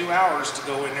guy 2 hours to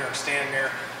go in there and stand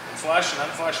there and flush and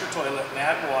unflush your toilet and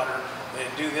add water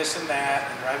and do this and that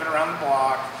and drive it around the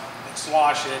block and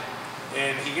slosh it.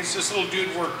 And he gets this little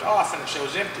dude worked off and it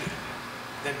shows empty.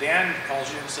 Then Dan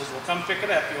calls you and says, well, come pick it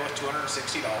up. You owe us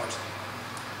 $260.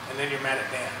 And then you're mad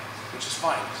at Dan, which is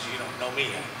fine because you don't know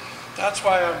me yet. That's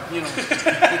why I'm, you know.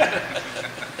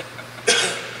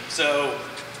 So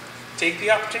take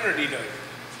the opportunity to,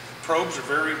 probes are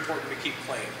very important to keep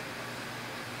clean.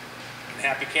 And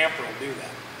Happy Camper will do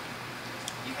that.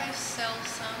 You guys sell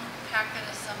some packet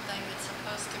of something that's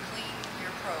supposed to clean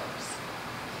your probes.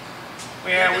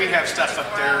 Yeah, we have stuff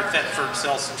up there. Thetford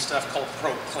sells some stuff called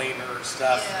Probe Cleaner and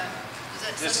stuff. Yeah. Is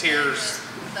that This something here's,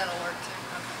 that'll work too?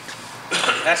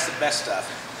 Okay. that's the best stuff.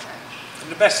 And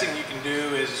the best thing you can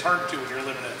do is, it's hard to when you're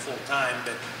living it full time,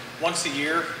 but once a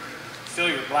year, fill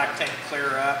your black tank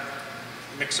clear up,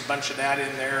 mix a bunch of that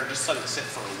in there, and just let it sit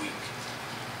for a week.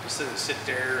 Just let it sit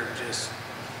there and just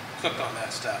cook on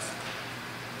that stuff.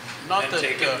 Not Then that,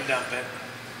 take it and dump it.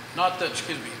 not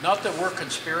that we're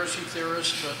conspiracy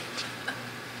theorists, but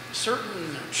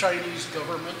certain Chinese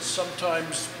governments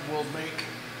sometimes will make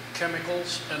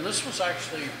chemicals, and this was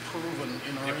actually proven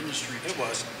in our industry. It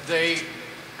was. They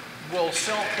will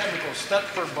sell chemicals.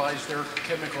 Thetford buys their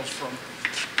chemicals from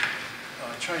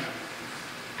China.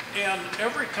 And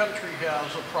every country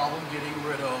has a problem getting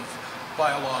rid of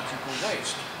biological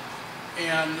waste.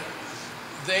 And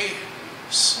they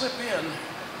slip in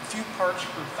a few parts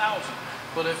per thousand.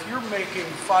 But if you're making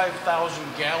 5,000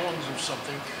 gallons of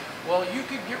something, well, you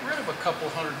could get rid of a couple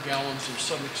hundred gallons of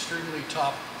some extremely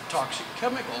toxic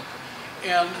chemical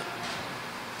and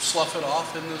slough it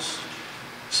off in this.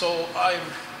 So I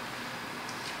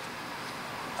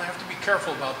have to be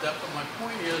careful about that, but my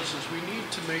point is we need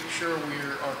to make sure we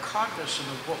are cognizant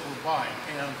of what we're buying.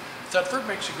 And Thetford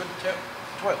makes a good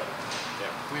toilet.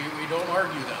 Yeah. We don't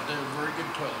argue that. They're very good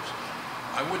toilets.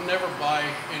 I would never buy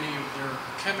any of their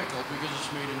chemical because it's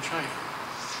made in China.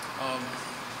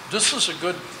 This is a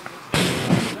good,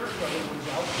 there's other ones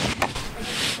out there.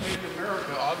 Made in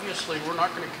America, obviously we're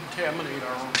not going to contaminate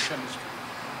our own chemistry.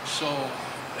 So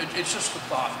it's just a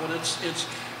thought, but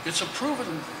it's a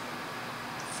proven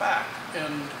fact,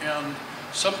 and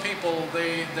some people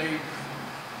they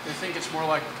think it's more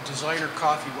like designer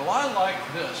coffee. Well, I like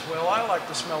this. Well, I like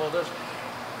the smell of this.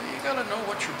 You got to know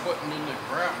what you're putting in the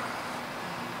ground.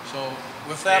 So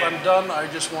with that, I'm done. I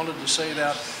just wanted to say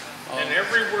that. And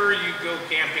everywhere you go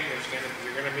camping,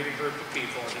 you're gonna meet a group of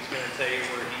people, and he's gonna tell you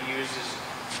where he uses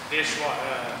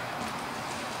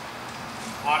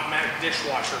automatic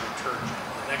dishwasher detergent.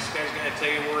 The next guy's gonna tell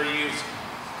you where he uses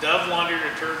Dove laundry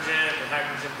detergent and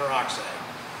hydrogen peroxide.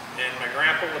 And my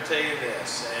grandpa will tell you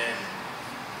this, and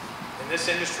in this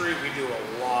industry we do a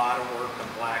lot of work on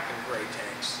black and gray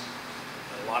tanks,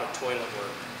 and a lot of toilet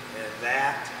work, and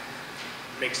that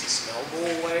makes the smell go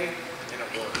away, and it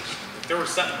works. If there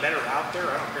was something better out there,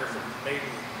 I don't care if it was made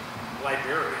in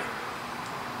Liberia.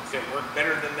 If it worked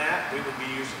better than that, we would be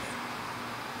using it.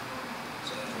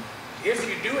 So, if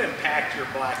you do impact your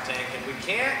black tank and we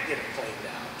can't get it cleaned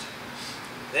out,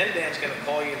 then Dan's going to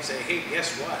call you and say, hey,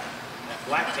 guess what? That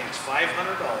black tank's $500.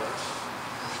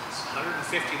 It's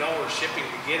 $150 shipping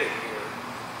to get it here.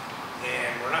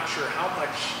 And we're not sure how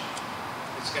much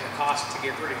it's going to cost to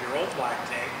get rid of your old black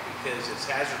tank because it's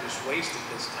hazardous waste at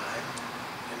this time.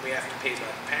 And we have to pay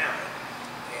by the pound.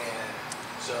 And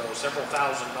so several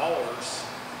 $1,000s,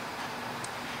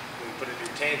 we put a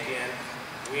new tank in,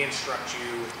 we instruct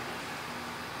you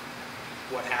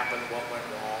what happened, what went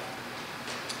wrong.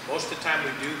 Most of the time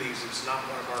we do these, it's not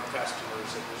one of our customers.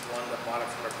 It was one that bought it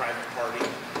from a private party,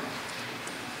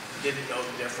 didn't know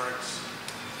the difference.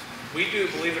 We do,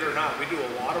 believe it or not, we do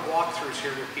a lot of walkthroughs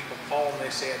here where people call and they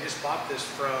say, I just bought this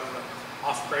from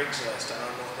off Craigslist. I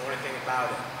don't know anything about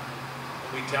it.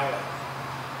 And we tell them,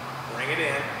 bring it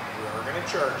in. We are going to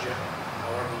charge you.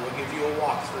 However, we'll give you a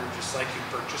walkthrough just like you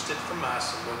purchased it from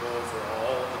us, and we'll go over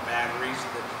all the batteries,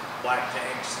 the black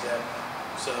tanks,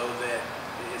 so that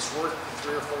it's worth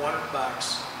 $300 or $400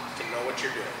 to know what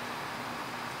you're doing.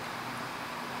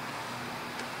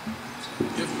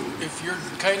 If you're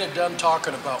kind of done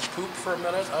talking about poop for a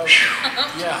minute,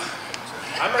 yeah.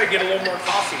 I'm going to get a little more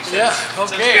coffee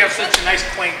since we have such a nice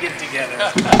quaint get together.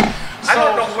 I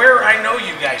don't know where I know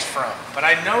you guys from, but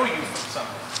I know you from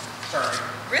somewhere. Sorry.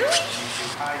 Really?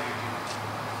 YouTube. Hi, YouTube.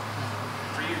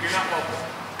 For you, you're not local.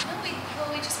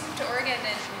 No, we just moved to Oregon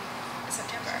in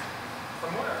September.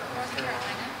 From where? North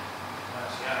Carolina.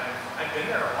 Yeah, I've been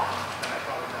there a lot, but I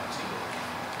probably not seen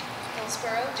it.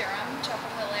 Hillsboro, Durham, Chapel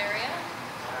Hill area.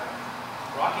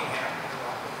 Rockingham.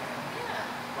 Yeah.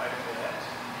 Quite a bit.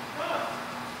 Huh.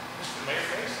 Just a familiar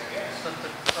face, I guess.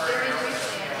 Very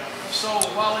briefly. So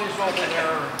while he's over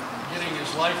there getting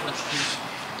his lifeless piece,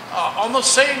 on the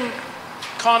same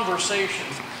conversation,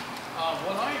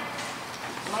 when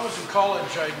I was in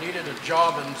college, I needed a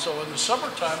job, and so in the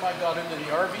summertime, I got into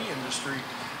the RV industry,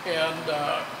 and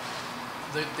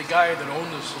the guy that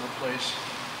owned this little place,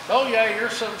 oh yeah, you're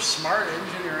some smart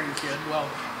engineering kid. Well,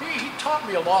 he taught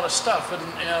me a lot of stuff,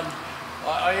 and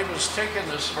I was taking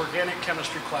this organic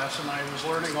chemistry class, and I was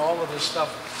learning all of this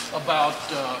stuff about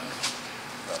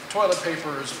toilet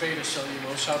paper is beta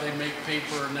cellulose, how they make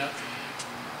paper and that.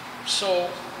 So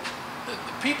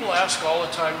people ask all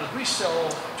the time, we sell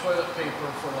toilet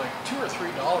paper for like $2 or $3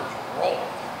 a roll.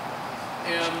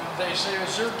 And they say,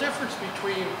 is there a difference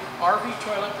between RV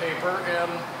toilet paper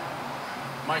and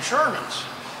my Charmin's?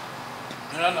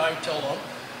 And I tell them,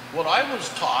 what I was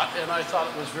taught, and I thought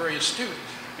it was very astute,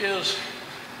 is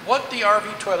what the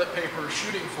RV toilet paper is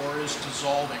shooting for is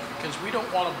dissolving, because we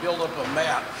don't want to build up a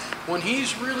mat. When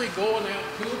he's really going at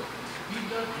poop, he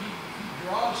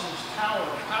draws his tower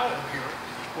of powder here,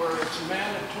 where it's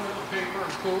matted toilet paper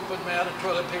and poop, and matted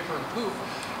toilet paper and poop,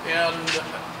 and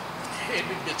it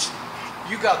gets,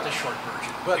 you got the short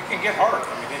version. But it can get hard.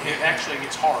 I mean, it actually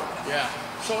gets hard. Yeah.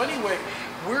 So anyway,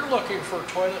 we're looking for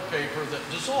toilet paper that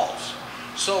dissolves.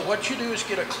 So what you do is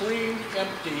get a clean,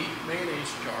 empty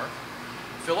mayonnaise jar,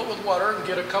 fill it with water, and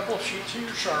get a couple of sheets of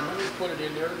your Charmin and put it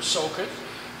in there and soak it.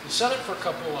 And set it for a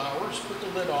couple of hours, put the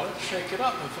lid on it, shake it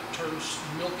up. If it turns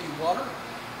milky water,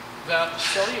 that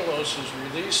cellulose is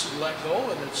released and let go,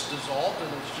 and it's dissolved,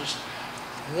 and it's just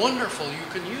wonderful. You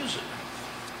can use it.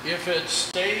 If it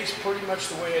stays pretty much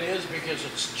the way it is because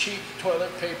it's cheap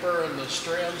toilet paper and the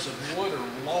strands of wood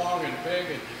are long and big,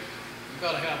 and you've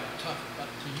got to have it tough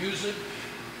to use it,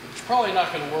 it's probably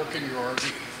not going to work in your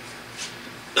RV.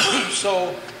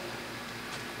 So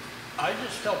I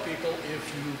just tell people,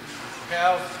 if you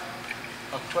have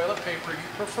a toilet paper you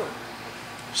prefer,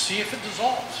 see if it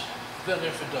dissolves. Then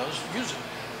if it does, use it.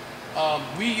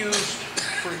 We used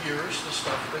for years the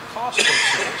stuff that Costco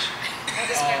sells.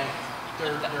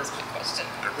 That was my question.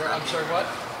 I'm sorry, what?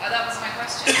 That was my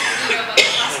question. What do you know about the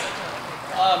Costco toilet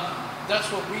paper? That's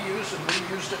what we used, and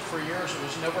we used it for years. It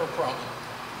was never a problem.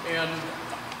 And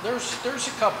there's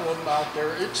a couple of them out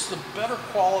there. It's the better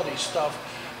quality stuff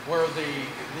where the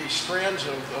strands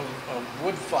of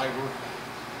wood fiber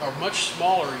are much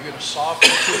smaller. You get a softer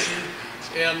tissue,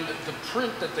 and the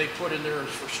print that they put in there is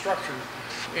for structure.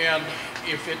 And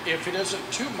if it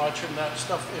isn't too much in that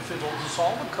stuff, if it'll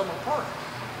dissolve and come apart,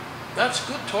 that's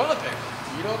good toilet paper.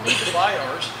 You don't need to buy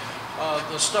ours.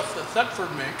 The stuff that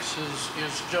Thetford makes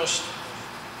is just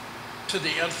to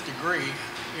the nth degree.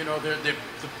 You know, the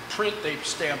print they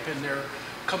stamp in there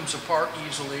comes apart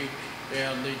easily,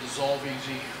 and they dissolve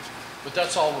easy. But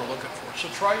that's all we're looking for. So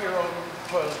try your own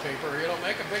toilet paper. You know,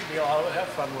 make a big deal out of it. Have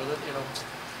fun with it. You know.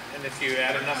 And if you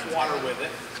add enough water with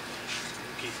it,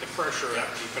 keep the pressure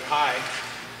up, keep it high,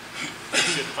 it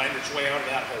should find its way out of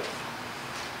that hole.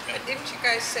 But didn't you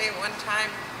guys say one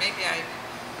time, maybe I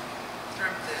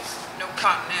dreamt this, no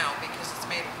cotton now because it's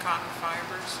made of cotton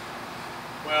fibers?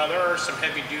 Well, there are some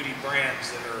heavy duty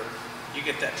brands that are, you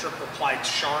get that triple plied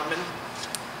Charmin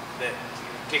that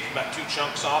you take about 2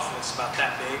 chunks off and it's about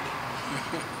that big.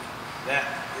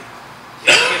 It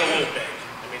can get a little big.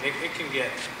 I mean, it can get,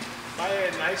 buy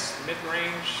a nice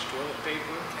mid-range toilet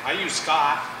paper. I use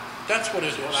Scott. That's what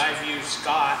it is. What I've used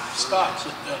Scott. Scott's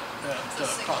at It's a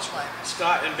single Costco. player.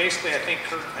 Scott, and basically I think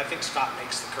Scott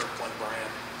makes the Kirkland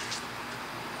brand.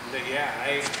 But yeah,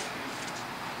 I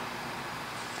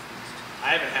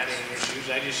haven't had any issues.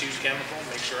 I just use chemical,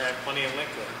 make sure I have plenty of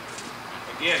liquid.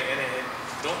 Again, and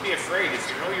don't be afraid. If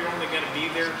you know you're only going to be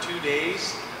there 2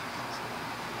 days,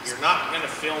 you're not going to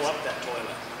fill up that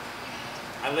toilet.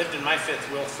 I lived in my fifth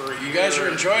wheel for a year. You guys are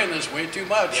enjoying this way too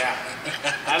much. Yeah.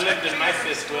 I lived in my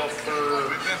fifth wheel for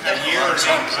a year and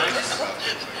 8 months.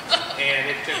 And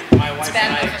it took my wife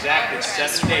and I exactly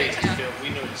 7 days to fill.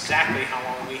 We knew exactly how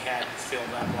long we had to fill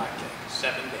that black tank.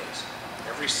 7 days.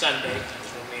 Every Sunday was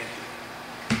when we emptied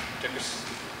it.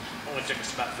 Only took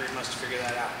us about 3 months to figure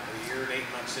that out. A year and 8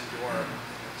 months into our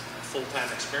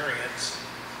full-time experience,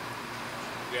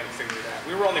 we had to figure it out.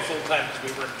 We were only full-time because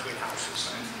we were in between houses.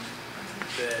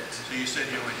 So you said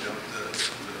you only dumped the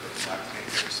black tank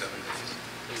every 7 days?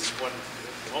 It was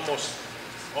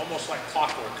almost like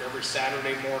clockwork. Every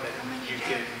Saturday morning, you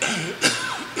could,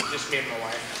 just me and my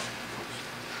wife.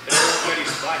 But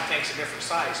everybody's black tank's a different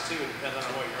size too, depending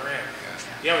on what you're in.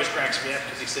 He always cracks me up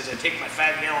because he says, I take my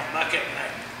 5-gallon bucket and I,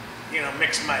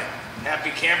 mix my happy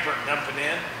camper and dump it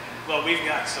in. Well, we've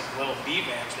got some little B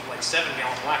vans with like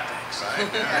 7-gallon black tanks.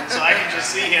 Right. Yeah. So I can just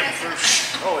see him through,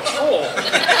 oh, it's full.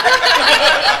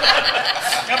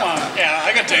 Come on, yeah,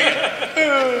 I can take it.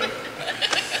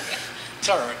 It's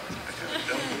all right.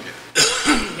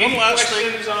 Any last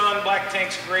thing. questions on black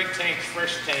tanks, gray tanks,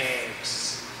 fresh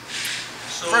tanks?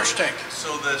 Fresh tank.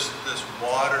 So this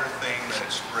water thing that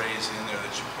sprays in there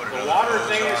that you put The another water hose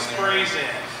thing on that sprays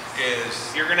in, there is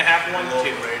you're gonna have one low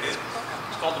too. rated,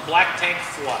 It's called the black tank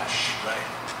flush. right?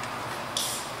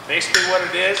 Basically what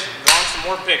it is, go on some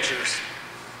more pictures.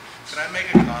 Can I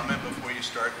make a comment before you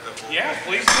start the whole Yeah,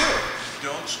 thing? please do.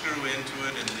 Don't screw into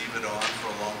it and leave it on for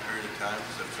a long period of time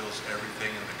because it fills everything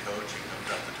in the coach and comes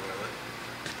out the toilet.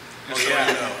 Just so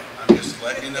you know. I'm just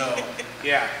letting you know.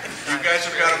 Yeah. You guys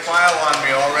have got a file on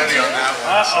me already on that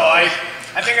one.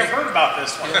 I think I've heard about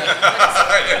this one.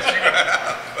 Yes, you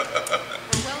have.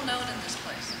 We're well known in this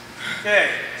place.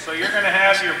 Okay, so you're gonna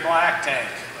have your black tank.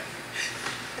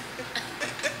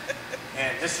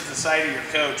 And this is the side of your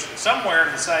coach. And somewhere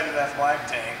in the side of that black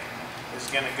tank is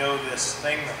gonna go this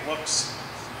thing that looks...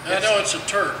 I know it's a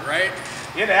turd, right?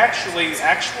 It actually,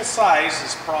 actual size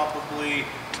is probably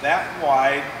that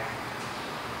wide.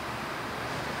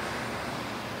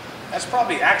 That's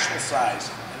probably actual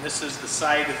size. And this is the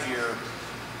side of your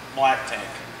black tank.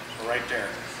 So right there.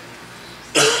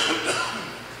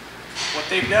 What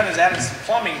they've done is added some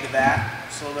plumbing to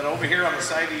that So that over here on the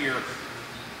side of your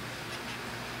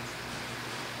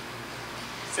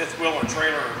fifth wheel or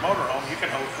trailer or motorhome, you can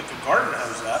hook a garden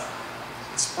hose up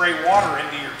and spray water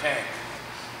into your tank.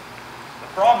 The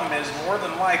problem is, more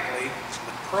than likely,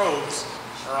 the probes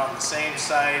are on the same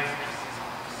side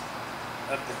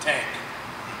of the tank.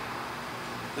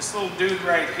 This little dude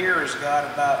right here has got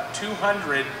about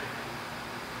 200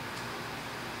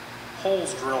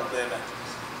 holes drilled in it.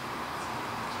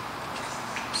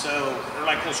 So they're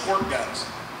like little squirt guns.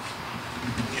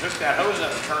 You hook that hose up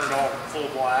and turn it all full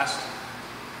blast.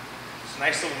 It's a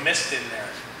nice little mist in there.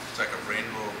 It's like a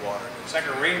rainbow of water. It's like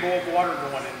a rainbow of water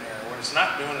going in there. What it's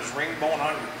not doing is rainbowing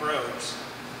on your probes.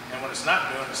 And what it's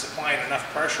not doing is supplying enough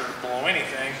pressure to blow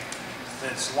anything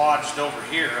that's lodged over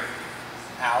here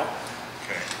out.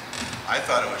 Okay. I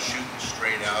thought it was shooting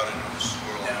straight out and it was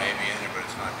swirling maybe in there, but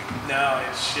it's not doing that. No,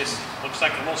 it's just, looks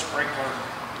like a little sprinkler.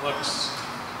 Looks.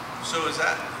 So is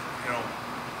that, you know,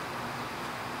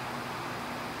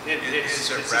 It's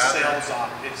it a rather- sales op.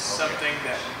 It's Okay. something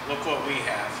that, look what we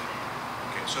have.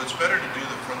 okay, so it's better to do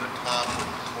the from the top with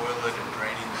the toilet and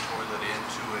draining the toilet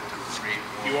into it to create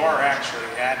more. You are actually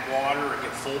add water and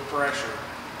get full pressure.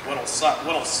 What'll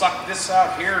suck this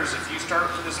out here is if you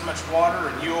start with this much water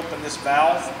and you open this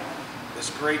valve, this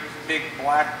great big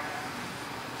black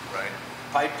Right.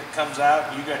 pipe that comes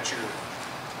out, you got your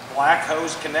black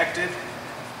hose connected.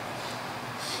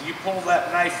 And you pull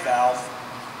that knife valve,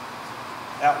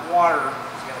 that water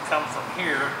is going to come from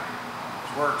here,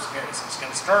 where it's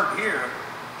going to start here.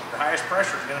 Your highest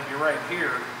pressure is going to be right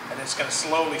here, and it's going to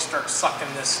slowly start sucking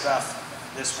this stuff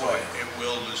this So way. it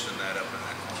will loosen that up in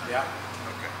that corner. Yeah.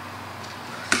 Okay.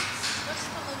 What's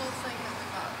the little thing that we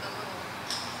got, the little,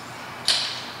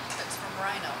 that's from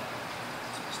Rhino?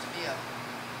 It's supposed to be a,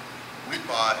 We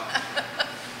bought,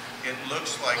 it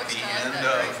looks like Looks the kind of end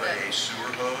that, of right? a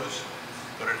sewer hose,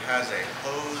 but it has a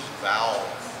hose valve,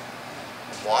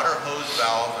 a water hose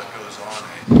valve that goes on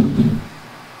it.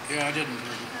 Yeah, I didn't.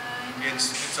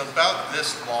 It's about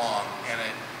this long, and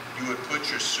you would put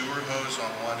your sewer hose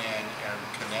on one end and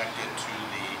connect it to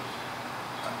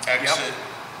the exit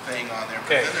thing on there.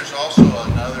 Okay. But then there's also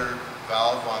another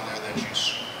valve on there that you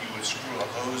would screw a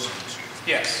hose into.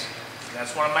 Yes,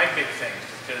 that's one of my big things,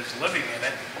 because living in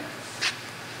it,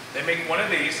 they make one of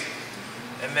these,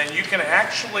 and then you can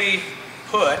actually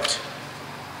put,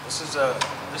 this is a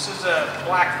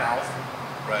black valve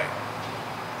Right.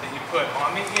 that you put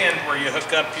on the end where you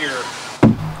hook up your,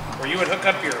 where you would hook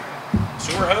up your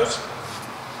sewer hose.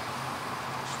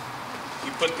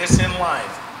 You put this in line.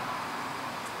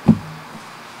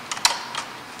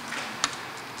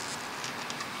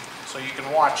 So you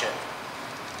can watch it.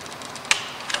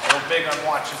 I'm real big on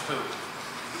watching poop.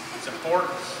 It's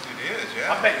important. It is,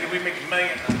 I yeah. bet you we make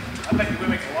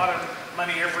a lot of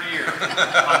money every year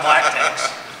on black tanks.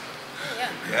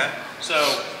 Yeah.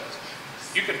 So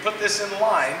you can put this in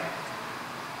line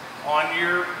on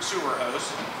your sewer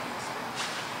hose.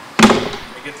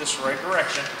 Let me get this the right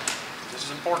direction. This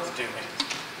is important to me.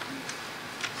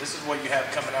 This is what you have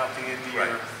coming out the end of your.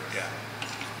 Right. Yeah.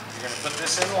 You're going to put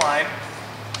this in line.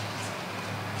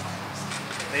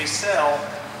 They sell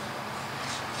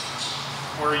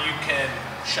where you can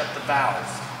shut the valve,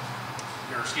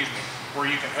 or excuse me, where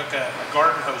you can hook a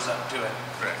garden hose up to it.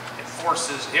 Correct. It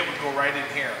forces, it would go right in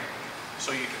here.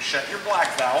 So you can shut your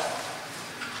black valve,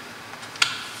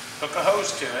 hook a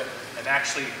hose to it, and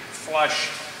actually flush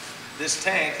this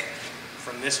tank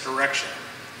from this direction,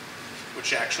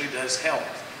 which actually does help.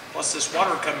 Plus this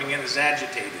water coming in is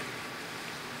agitated.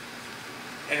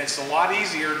 And it's a lot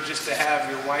easier just to have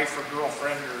your wife or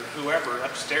girlfriend or whoever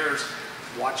upstairs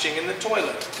watching in the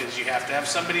toilet, because you have to have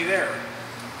somebody there.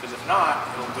 Because if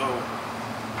not, it'll go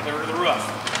clear to the roof.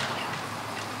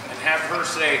 And have her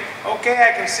say, okay,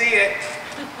 I can see it,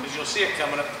 because you'll see it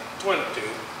coming up the toilet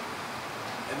tube.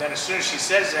 And then as soon as she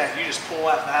says that, you just pull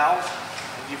that valve,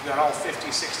 and you've got all 50,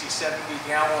 60, 70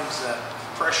 gallons of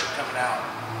pressure coming out.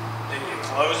 Then you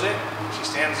close it, she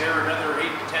stands there another 8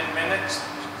 to 10 minutes.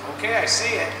 Okay, I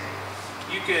see it.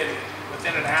 You can,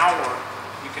 within an hour,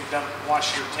 you can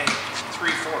wash your tank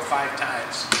 3, 4, 5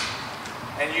 times.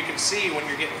 And you can see when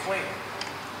you're getting clean.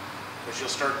 Because you'll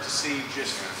start to see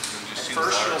just, You'll at just see the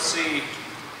first water you'll see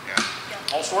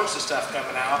Yeah. all sorts of stuff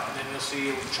coming out, and then you'll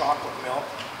see chocolate milk,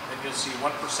 then you'll see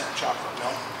 1% chocolate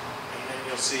milk, and then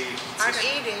you'll see. I'm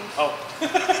eating. Oh,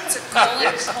 It's a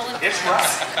colon, it's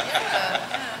rough.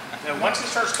 Now, once it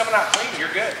starts coming out clean,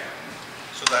 you're good.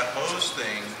 So that hose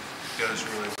thing does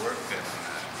really work then on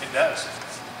that. It does.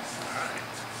 All right.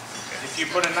 Okay. If you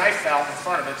put a knife valve in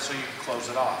front of it so you can close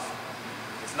it off.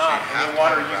 If not, So you have any to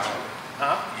water have a you, valve.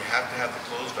 Huh? You have to have the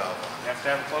closed valve on. You have to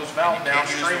have a closed And valve you can't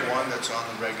use downstream. the one that's on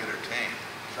the regular tank.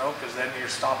 No, because then you're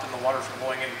stopping the water from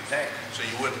going into the tank. So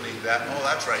you wouldn't leave that, oh,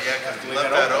 that's right, yeah, because Have if to you leave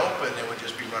left it that open, it would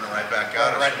just be running right back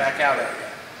out. Right back out at you.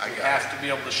 I You got have it. to be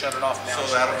able to shut it off So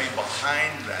downstream. that'll be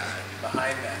behind that.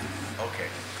 Behind that. Okay,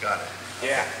 got it.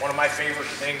 Yeah, one of my favorite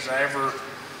things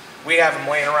we have them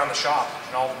laying around the shop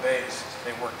in all the bays.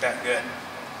 They work that good.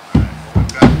 All right, well, we've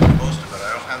got most of it.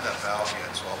 I don't have that valve yet,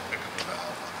 so I'll pick up the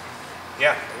valve.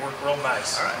 Yeah, they work real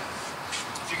nice. All right.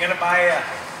 If you're gonna buy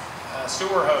a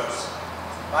sewer hose,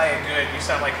 buy a good, you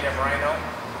sound like you have Rhino.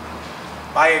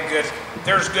 Buy a good,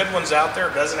 there's good ones out there.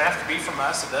 It doesn't have to be from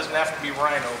us. It doesn't have to be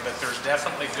Rhino, but there's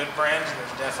definitely good brands and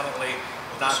there's definitely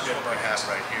not This is good what we brands. have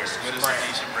right here. Is good this brand. a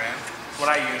decent brand? What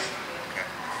I use. Okay.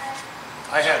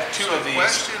 I have two So of these.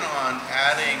 question on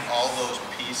adding all those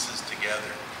pieces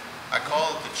together. I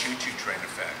call it the choo-choo train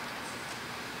effect.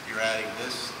 You're adding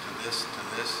this to this to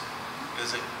this.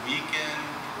 Does it weaken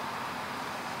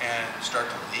and start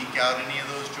to leak out any of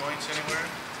those joints anywhere?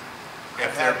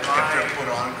 If they're put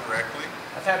on correctly?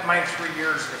 I've had mine 3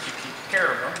 years, and if you keep care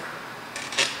of them,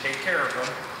 take care of them,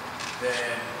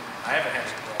 then I haven't had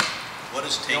any problem. What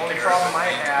is The take only care of problem it I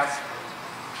mean? have,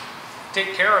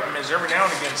 take care of them, is every now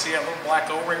and again, see that little black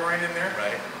O-ring right in there?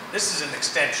 Right. This is an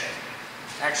extension.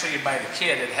 Actually, by the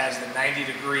kit, it has the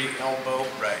 90-degree elbow,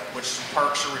 Right. which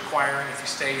parks are requiring if you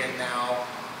stay in now.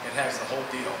 It has the whole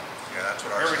deal. Yeah, that's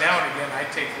what ours Every is. now and again, I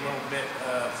take a little bit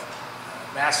of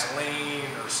Vaseline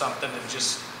or something and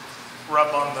just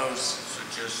rub on those, So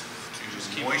just to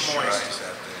keep it moisturize moist.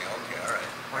 that thing. Okay, all right.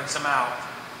 rinse them out.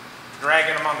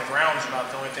 Dragging them on the ground is about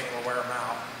the only thing that'll wear them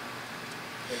out.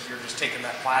 If you're just taking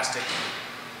that plastic,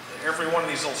 every one of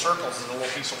these little circles is a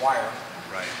little piece of wire,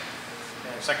 Right.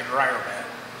 and it's like a dryer bed.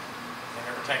 And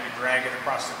every time you drag it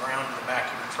across the ground to the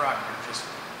back of your truck, you're just,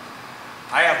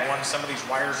 I have one, some of these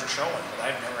wires are showing, but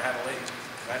I've never had a leak.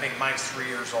 I think mine's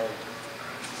 3 years old.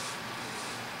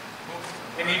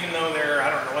 And even though I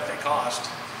don't know what they cost,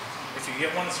 if you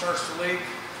get one that starts to leak,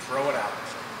 throw it out.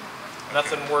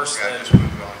 Nothing worse Yeah, than, just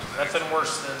move on to the next. nothing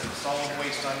worse than solid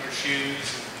waste on your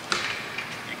shoes.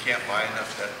 You can't buy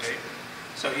enough duct tape?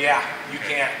 So yeah, you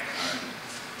Okay. can't. All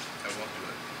right. I won't do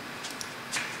it.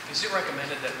 Is it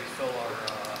recommended that we fill our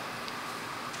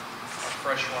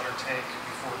freshwater tank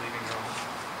before leaving home,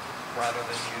 rather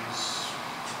than use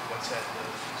what's at the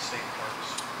state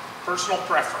parks? Personal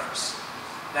preference.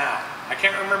 Now, I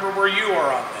can't remember where you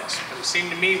are on this, but it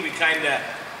seemed to me we kind of,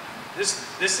 this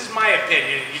is my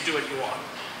opinion, you do what you want.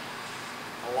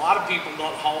 A lot of people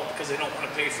don't haul it because they don't want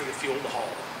to pay for the fuel to haul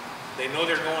it. They know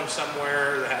they're going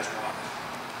somewhere that has water.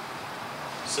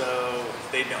 So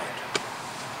they don't.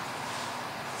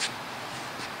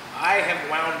 I have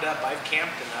wound up, I've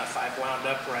camped enough, I've wound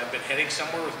up where I've been heading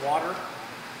somewhere with water.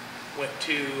 Went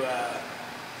to a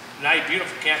nice,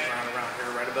 beautiful campground around here,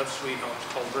 right above Sweet Home,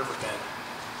 it's called Riverbend.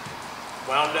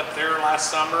 Wound up there last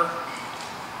summer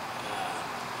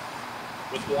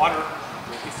with water,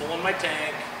 really full in my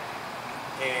tank,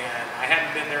 and I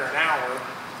hadn't been there an hour,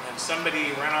 and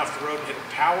somebody ran off the road and hit a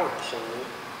power pole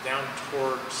down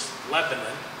towards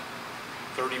Lebanon,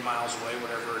 30 miles away,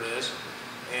 whatever it is,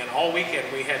 and all weekend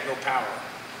we had no power.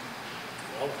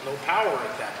 Well, no power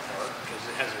at that park because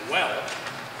it has a well.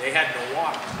 They had no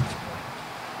water.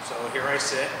 So here I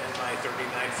sit in my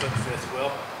 39-foot fifth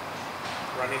wheel,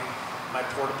 running my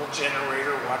portable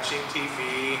generator, watching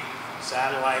TV,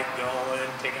 satellite going,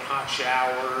 taking hot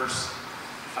showers.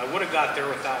 If I would have got there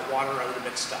without water, I would have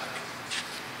been stuck.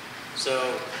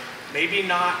 So maybe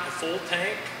not a full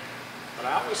tank, but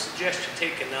I always suggest you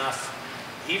take enough.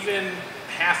 Even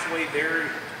halfway there,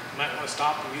 you might want to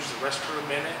stop and use the restroom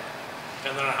in it,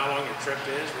 depending on how long your trip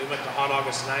is. We went to Hot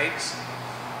August Nights,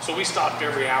 so we stopped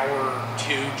every hour or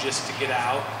two just to get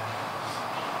out.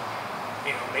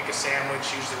 You know, make a sandwich,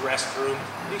 use the restroom.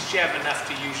 At least you have enough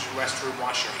to use your restroom,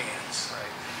 wash your hands.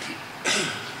 Right.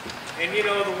 And you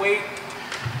know, the weight,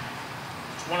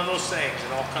 it's one of those things.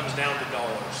 It all comes down to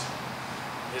dollars.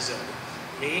 Is it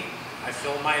me? I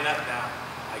fill mine up now.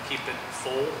 I keep it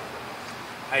full.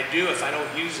 I do, if I don't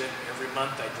use it, every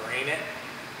month I drain it,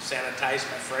 sanitize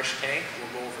my fresh tank.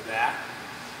 We'll go over that.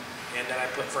 And then I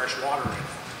put fresh water in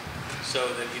it so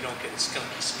that you don't get a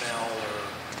skunky smell or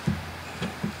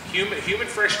Human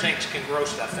fresh tanks can grow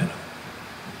stuff in them.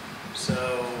 So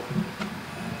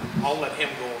I'll let him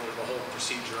go over the whole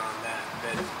procedure on that.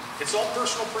 But it's all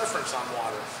personal preference on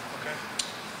water. Okay.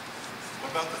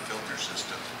 What about the filter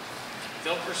system?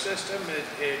 Filter system,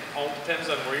 it all depends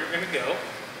on where you're going to go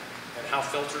and how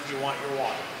filtered you want your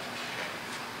water.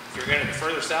 If you're going to, the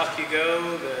further south you go,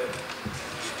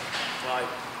 well, I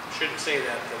shouldn't say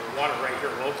that. The water right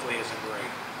here locally isn't great.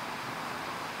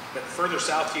 But further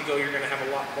south you go, you're gonna have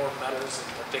a lot more metals and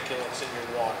particulates in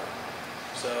your water.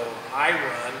 So I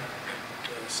run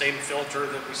the same filter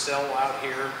that we sell out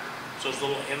here. So those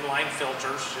little inline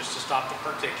filters just to stop the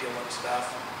particulate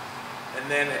stuff.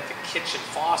 And then at the kitchen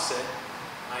faucet,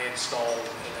 I installed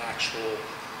an actual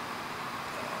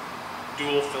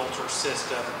dual filter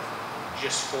system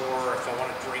just for if I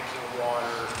want drinking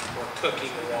water or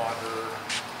cooking water,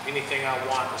 anything I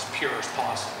want as pure as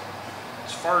possible.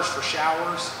 As far as for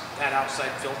showers, that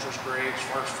outside filter's great. As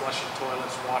far as flushing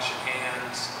toilets, washing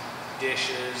hands,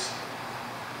 dishes,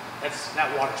 that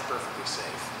water's perfectly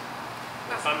safe.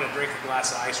 But if I'm gonna drink a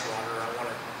glass of ice water, I want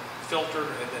it filtered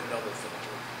and then double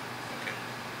filtered. Okay.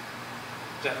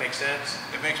 Does that make sense?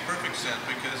 It makes perfect sense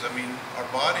because, I mean, our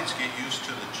bodies get used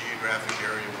to the geographic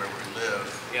area where we live.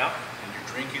 Yeah. And you're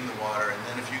drinking the water, and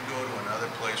then if you go to another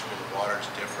place where the water's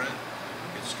different,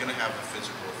 it's gonna have a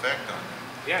physical effect on you.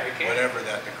 Yeah, it can. Whatever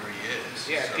that degree is.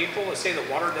 Yeah, So- people that say that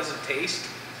water doesn't taste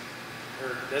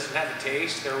or doesn't have a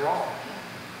taste, they're wrong.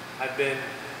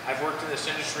 I've worked in this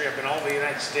industry, I've been all over the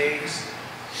United States.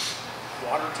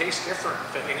 Water tastes different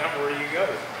depending on where you go.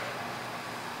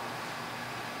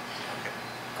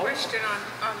 Question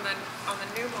on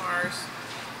the new Mars.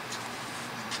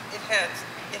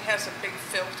 It has a big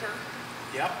filter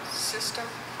Yep. system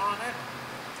on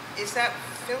it. Is that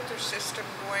filter system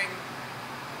going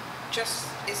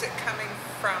is it coming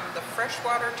from the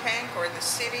freshwater tank or the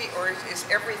city, or is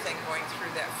everything going through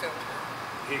that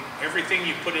filter? Everything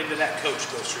you put into that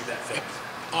coach goes through that filter.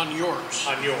 On yours.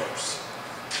 On yours.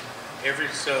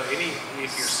 So if your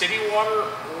city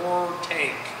water or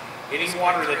tank, any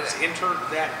water that's entered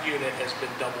that unit has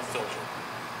been double filtered.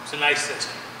 It's a nice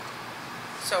system.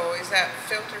 So is that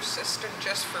filter system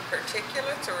just for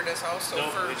particulates, or it is also No,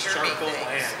 for it's dirty charcoal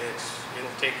things? and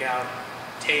it'll take out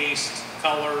taste,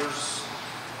 colors,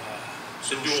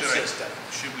 it's a dual system.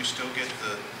 Should we still get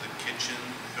the kitchen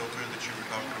filter that you were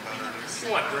talking about earlier? If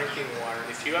you want drinking water,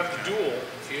 if you have the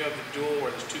dual where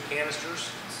there's two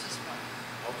canisters,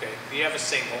 okay, if you have a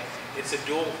single, it's a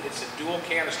dual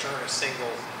canister and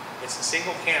it's a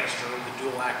single canister with a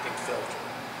dual acting filter.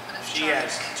 And it's She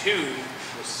has charged. two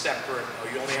with separate,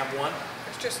 you only have one?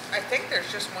 I think there's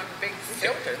just one big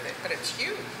filter, but it's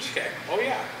huge. Okay, oh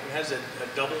yeah, it has a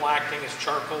double acting, it's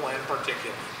charcoal and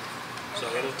particulate. So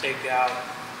Okay. it'll take out,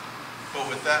 But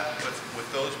with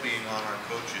those being on our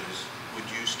coaches, would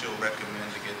you still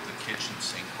recommend to get the kitchen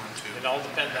sink one too? it all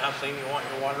depends on how clean you want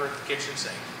your water at the kitchen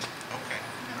sink. Okay.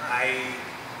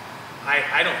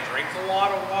 I don't drink a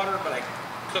lot of water, but I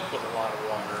cook with a lot of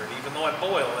water. And even though I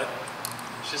boil it,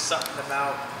 it's just something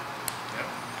about Yep.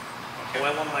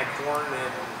 boiling my corn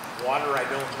in water I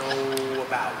don't know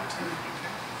about.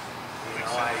 You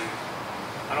know,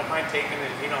 I don't mind taking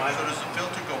it, you know, So does the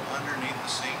filter go underneath the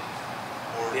sink?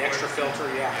 Or the extra filter,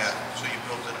 yes. Yeah, so you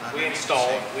built it We underneath the install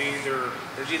it. sink?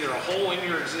 There's either a hole in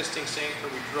your existing sink, or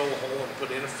we drill a hole and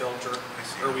put in a filter, I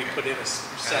see, or we okay. put in a And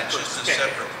separate it's just a spigot.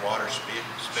 separate water It's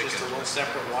spigot? just a little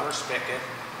separate water spigot,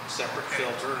 separate Okay.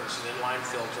 filter, and it's an inline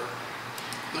filter.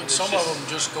 And it's some of just- them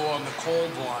just go on the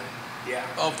cold line Yeah.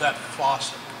 of that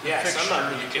faucet. The Yeah, some fixture of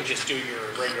them in you the can kitchen. just do your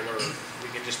regular, you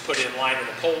can just put in line in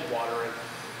the cold water, and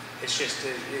it's just,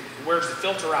 it wears the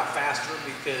filter out faster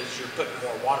because you're putting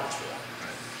more water through it.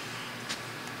 Right.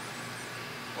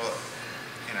 Well,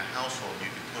 in a household, you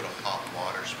could put a hot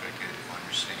water spigot on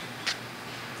your sink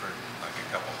for like a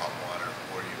cup of hot water,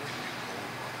 or you can do cold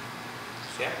water.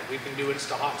 Yeah, we can do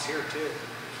instant hots here too.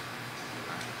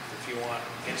 If you want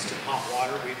instant hot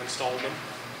water, we've installed them.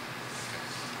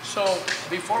 So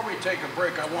before we take a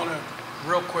break, I want to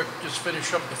real quick just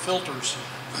finish up the filters.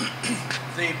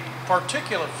 The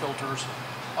particulate filters,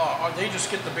 they just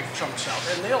get the big chunks out,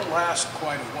 and they'll last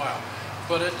quite a while.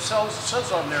 But it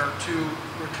says on there to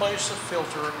replace the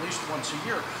filter at least once a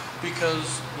year,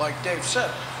 because like Dave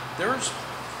said, there's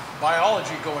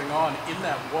biology going on in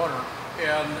that water,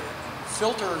 and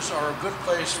filters are a good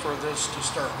place for this to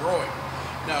start growing.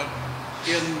 Now,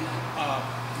 in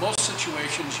most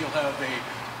situations, you'll have a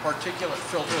particulate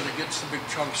filter that gets the big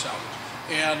chunks out.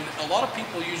 And a lot of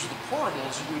people use the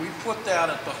portables, and we put that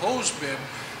at the hose bib,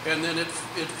 and then it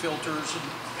filters and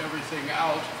everything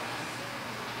out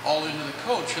all into the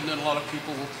coach. And then a lot of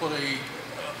people will put a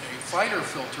finer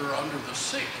filter under the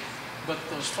sink. But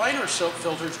those finer soap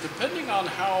filters, depending on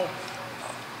how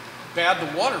bad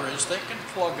the water is, they can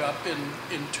plug up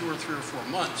in 2 or 3 or 4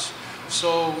 months.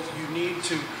 So you need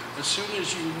to, as soon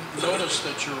as you notice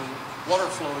that your water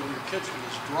flow in your kitchen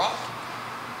is dropped,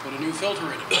 put a new filter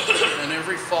in it. And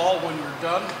every fall when you're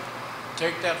done,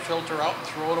 take that filter out and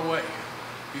throw it away.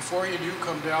 Before you do,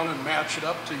 come down and match it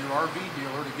up to your RV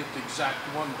dealer to get the exact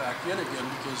one back in again,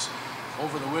 because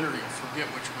over the winter you'll forget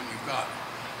which one you've got.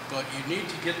 But you need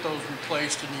to get those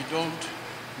replaced, and you don't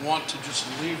want to just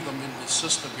leave them in the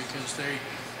system because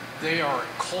they are a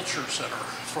culture center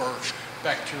for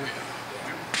bacteria.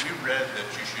 You read that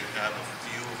you should have a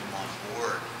few of them on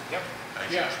board Yep.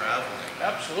 as you're traveling.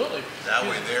 Absolutely. That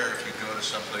way there, if you go to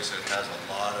someplace that has a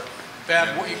lot of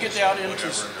Bad, you get down into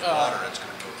whatever in the water, it's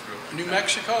going to go through. New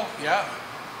Mexico, yeah,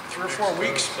 3 or 4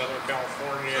 weeks. Southern So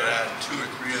California. add 2 or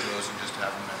 3 of those and just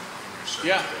have them in your service.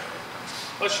 Yeah.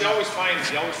 Plus, you always find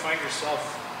yourself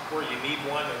where you need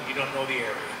one and you don't know the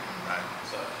area. Right.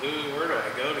 So where do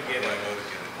I go to get Where it? do I go to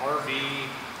get it? RV,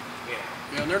 yeah.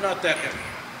 Yeah, and they're not that heavy.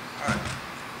 All right.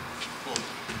 Cool.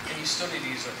 And you still need to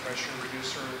use a pressure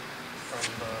reducer from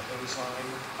the hose line.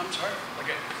 I'm sorry? Like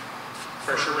a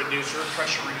Pressure reducer.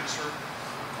 pressure reducer.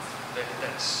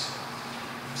 That's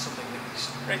something that you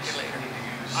still need to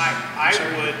use. I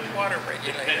would, Water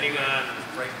regulator. depending on,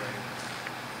 Right.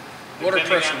 Water depending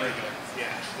pressure on- regulator. yeah,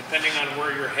 depending on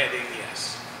where you're heading,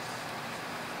 yes.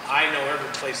 I know every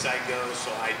place I go,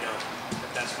 so I know. But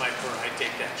that's my I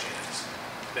take that chance.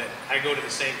 But I go to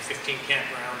the same 15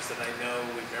 campgrounds that I know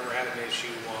we've never had an issue,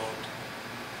 won't.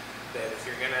 That if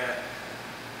you're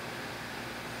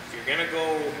gonna go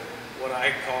what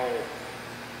I call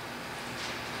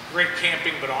grid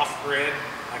camping but off grid,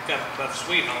 I've got enough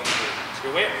Sweet Home to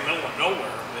go way up in the middle of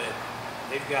nowhere, but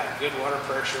they've got good water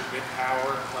pressure, good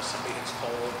power, unless somebody hits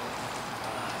cold.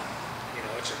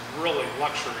 It's a really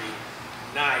luxury,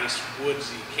 nice,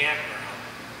 woodsy campground.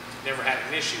 Never had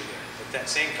an issue there. But that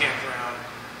same campground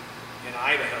in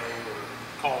Idaho or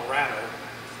Colorado,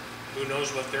 who knows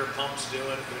what their pump's doing,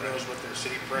 who knows what their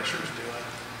city pressure's doing.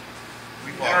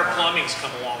 And our plumbing's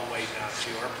come a long way now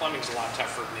too. Our plumbing's a lot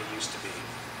tougher than it used to be.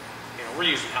 We're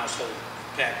using household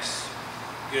PEX,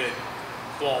 good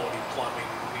quality plumbing.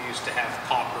 We used to have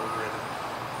copper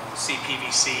and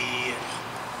CPVC,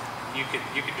 and you could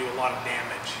do a lot of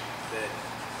damage. But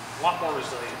a lot more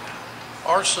resilient now.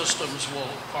 Our systems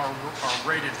are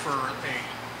rated for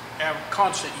a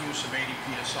constant use of 80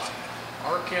 psi.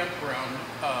 Our campground,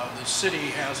 the city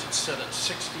has it set at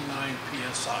 69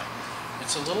 psi.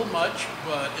 It's a little much,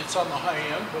 but it's on the high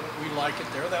end, but we like it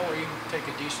there. That way you can take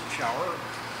a decent shower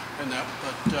and that.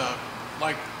 But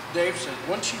like Dave said,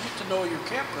 once you get to know your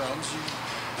campgrounds,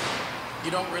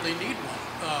 you don't really need one.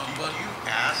 Do you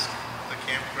ask the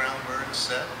campground where it's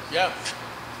set? Yeah,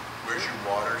 Where's your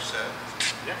water set?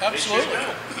 Yeah, absolutely. They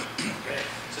should know. Okay.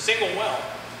 It's a single well.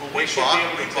 Well, They we should be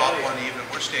able bought to tell you. one even,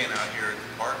 we're staying out here at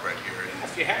the park right here.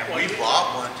 If you have and one, we you-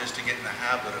 bought one just to get in the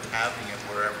habit of having it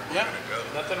wherever we're Yeah. gonna go.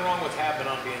 Nothing wrong with having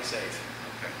on being safe.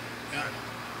 Okay. Yeah.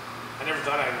 I never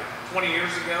thought I would. 20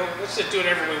 years ago, let's just do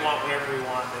whatever we want, whenever we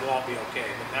want, and it'll all be okay.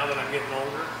 But now that I'm getting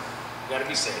older, we gotta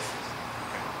be safe.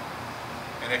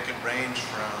 And it could range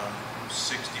from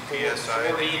 60 40 PSI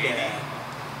to 80. to-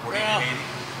 40 Well, to 80.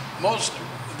 most,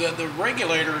 the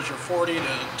regulators are 40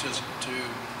 to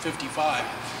 55.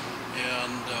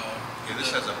 And Yeah,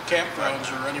 this has a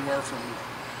campgrounds are anywhere from,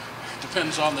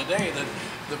 depends on the day.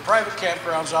 The private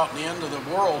campgrounds out in the end of the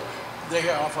world, they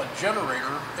have a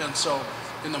generator, and so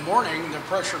in the morning the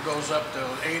pressure goes up to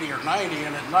 80 or 90,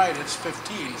 and at night it's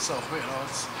 15. So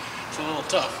it's a little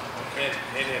tough. And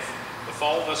if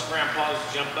all of us grandpas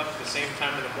jumped up at the same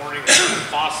time in the morning and turned the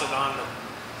faucet on to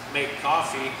make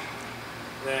coffee,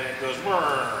 then it goes whirr.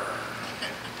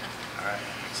 All right,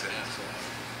 makes sense.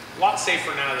 A lot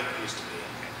safer now than it used to be.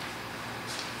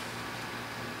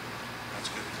 That's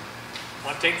good.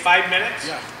 Want to take 5 minutes?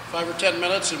 Yeah, 5 or 10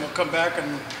 minutes, and we'll come back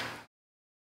and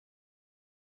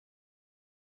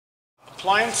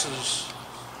appliances.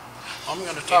 I'm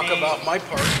going to talk about my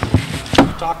part.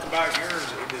 Talk about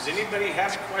yours. Does anybody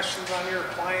have questions on your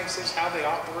appliances, how they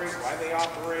operate, why they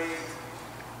operate?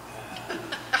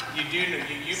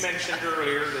 You mentioned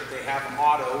earlier that they have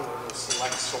auto or the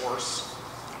select source.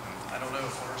 I don't know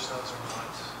if ours does or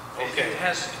not. Okay.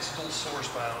 It's dual source,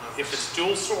 but I don't know If it's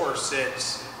dual source,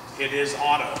 it is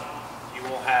auto. You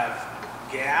will have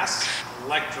gas,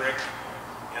 electric,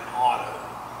 and auto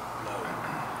mode.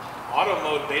 Auto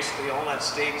mode, basically all that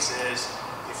states is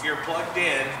if you're plugged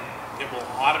in, it will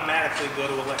automatically go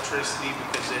to electricity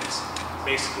because it's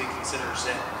basically considers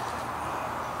it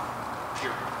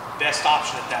your best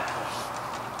option at that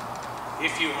point.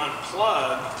 If you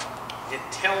unplug, it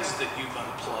tells that you've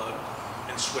unplugged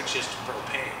and switches to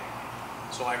propane.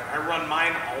 So I run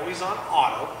mine always on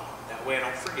auto, that way I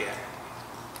don't forget.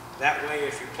 That way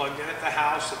if you're plugged in at the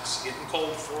house, it's getting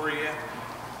cold for you,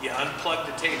 you unplug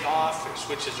to take off, it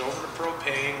switches over to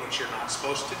propane, which you're not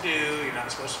supposed to do. You're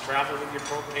not supposed to travel with your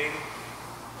propane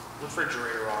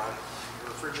refrigerator on. Your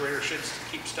refrigerator should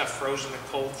keep stuff frozen and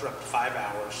cold for up to 5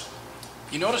 hours.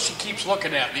 You notice he keeps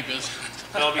looking at me, Biz.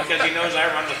 No, because he knows I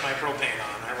run with my propane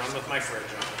on, I run with my fridge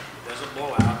on. It doesn't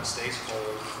blow out, it stays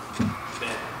cold.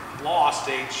 The law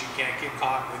states you can't get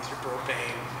caught with your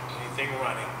propane, anything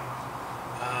running.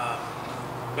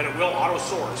 But it will auto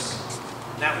source.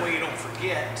 That way you don't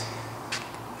forget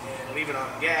and leave it on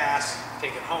gas,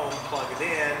 take it home, plug it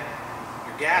in,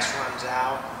 your gas runs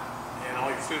out, and all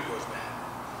your food goes bad.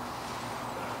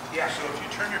 Yeah. So if you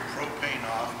turn your propane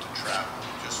off to travel,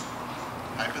 just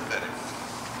hypothetically.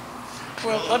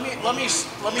 Well, let me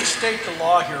state the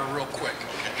law here real quick.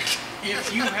 Okay.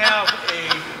 If you have a,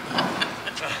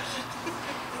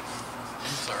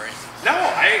 I'm sorry. No,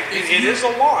 it is a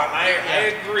law, and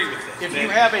I agree with it. If you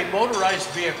have a motorized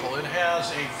vehicle, it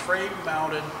has a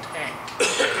frame-mounted tank.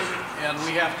 And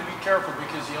we have to be careful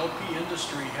because the LP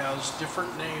industry has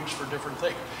different names for different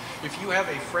things. If you have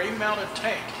a frame-mounted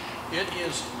tank, it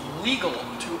is legal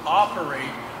to operate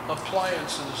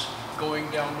appliances going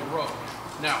down the road.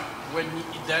 Now, when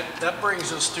that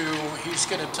brings us to, he's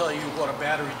going to tell you what a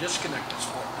battery disconnect is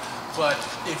for. But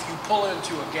if you pull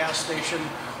into a gas station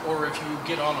or if you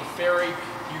get on a ferry,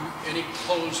 any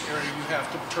closed area, you have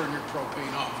to turn your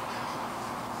propane off.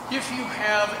 If you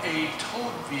have a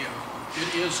towed vehicle,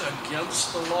 it is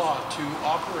against the law to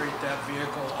operate that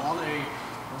vehicle on a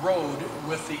road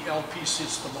with the LP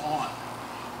system on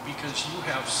because you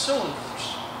have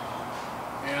cylinders,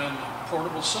 and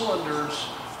portable cylinders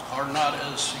are not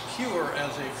as secure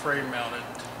as a frame-mounted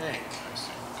tank.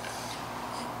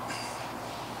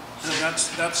 And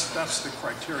that's the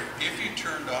criteria. If you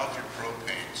turned off your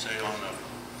propane, say on a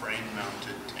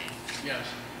frame-mounted tank, Yes.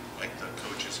 like the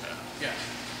coaches have, Yes.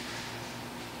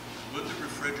 would the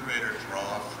refrigerator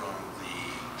draw from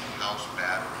the house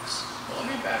batteries? Well, let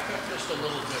me back up just a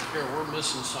little bit here. We're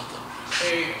missing something.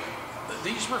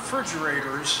 These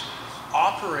refrigerators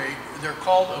operate, they're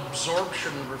called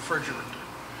absorption refrigerant.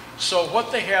 So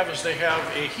what they have is they have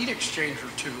a heat exchanger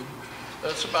tube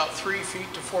that's about 3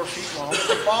 feet to 4 feet long. At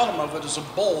the bottom of it is a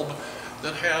bulb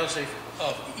that has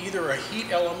either a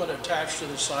heat element attached to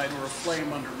the side or a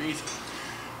flame underneath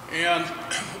it. And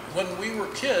when we were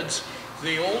kids,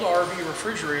 the old RV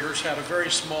refrigerators had a very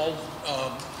small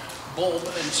bulb,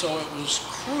 and so it was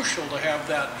crucial to have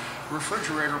that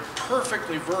refrigerator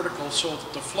perfectly vertical so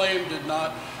that the flame did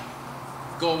not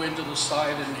go into the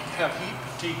side and have heat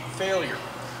fatigue failure.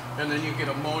 And then you get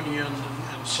ammonia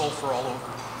and sulfur all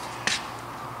over.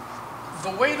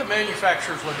 The way the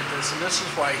manufacturers look at this, and this is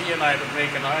why he and I have been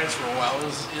making eyes for a while,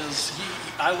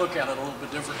 I look at it a little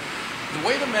bit different. The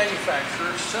way the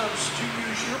manufacturer says to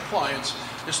use your appliance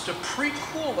is to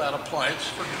pre-cool that appliance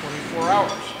for 24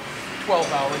 hours.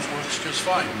 12 hours works just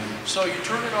fine. So you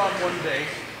turn it on one day,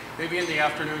 maybe in the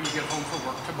afternoon you get home from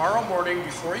work. Tomorrow morning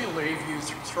before you leave, you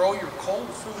throw your cold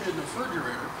food in the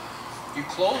refrigerator, you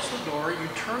close the door, you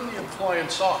turn the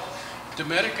appliance off.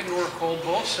 Dometic and Norcold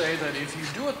both say that if you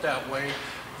do it that way,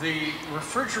 the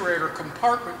refrigerator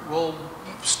compartment will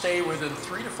stay within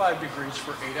 3 to 5 degrees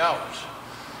for 8 hours.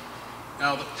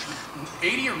 Now,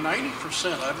 80 or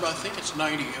 90%, I think it's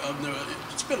 90,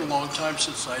 it's been a long time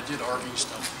since I did RV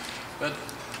stuff, but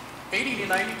 80 to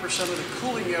 90% of the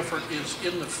cooling effort is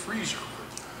in the freezer,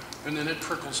 and then it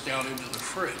trickles down into the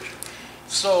fridge.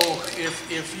 So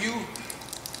if you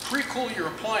pre-cool your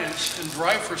appliance and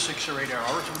drive for 6 or 8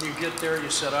 hours, when you get there, you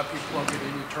set up, you plug it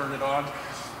in, you turn it on,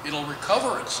 it'll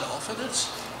recover itself, and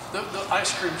the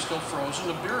ice cream's still frozen,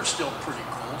 the beer is still pretty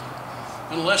cold.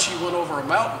 Unless you went over a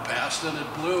mountain pass, then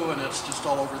it blew and it's just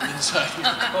all over the inside of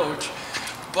your coach.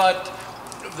 But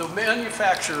the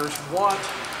manufacturers want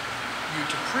you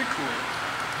to pre-cool it,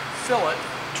 fill it,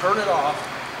 turn it off,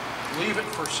 leave it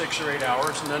for 6 or 8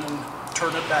 hours, and then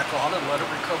turn it back on and let it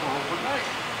recover overnight.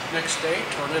 Next day,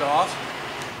 turn it off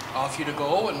you to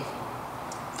go, and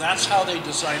that's how they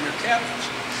design their cabinets.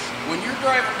 When you're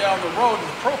driving down the road and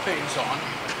the propane's on,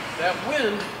 that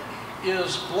wind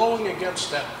is blowing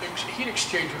against that heat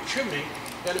exchanger chimney,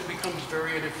 and it becomes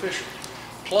very inefficient.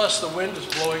 Plus, the wind is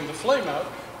blowing the flame out,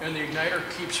 and the igniter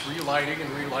keeps relighting and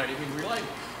relighting and relighting.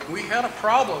 We had a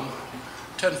problem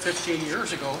 10, 15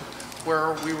 years ago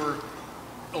where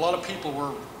a lot of people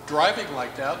were driving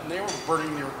like that, and they were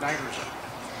burning their igniters out.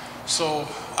 So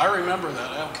I remember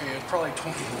that. Okay, it's probably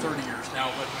 20, 30 years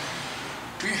now, but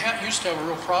we used to have a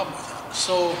real problem with that.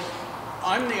 So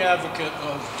I'm the advocate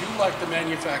of do like the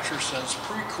manufacturer says,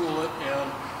 pre-cool it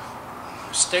and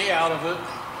stay out of it.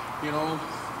 You know,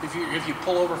 if you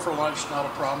pull over for lunch, not a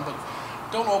problem, but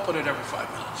don't open it every 5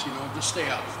 minutes, you know, just stay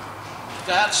out of it.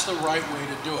 That's the right way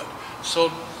to do it.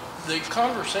 So the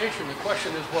conversation, the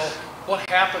question is, well, what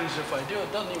happens if I do?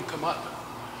 It doesn't even come up.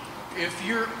 If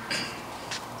you're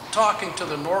talking to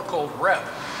the Norcold rep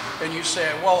and you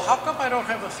say, well, how come I don't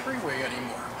have a three-way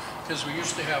anymore? Because we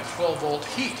used to have 12-volt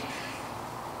heat.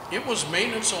 It was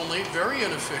maintenance only, very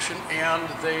inefficient, and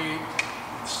they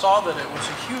saw that it was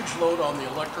a huge load on the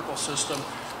electrical system,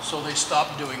 so they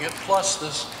stopped doing it. Plus,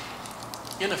 this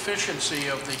inefficiency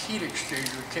of the heat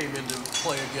exchanger came into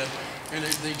play again, and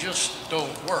they just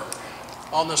don't work.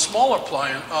 On the smaller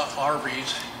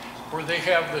RVs, where they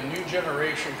have the new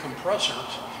generation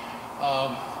compressors,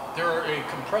 they're a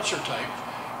compressor type,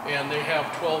 and they have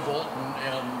 12-volt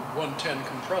and 110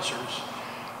 compressors.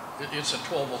 It's a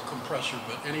 12-volt compressor,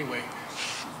 but anyway,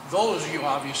 those you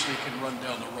obviously can run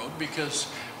down the road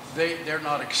because they're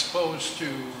not exposed to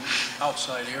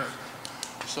outside air.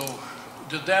 So,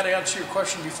 did that answer your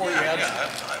question before you answered?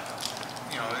 Yeah,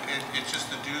 you know, it's just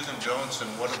the do's and don'ts and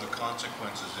what are the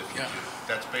consequences if you do.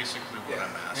 That's basically what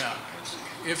I'm asking.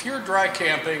 Yeah. If you're dry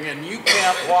camping and you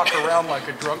can't walk around like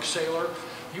a drunk sailor,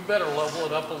 you better level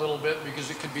it up a little bit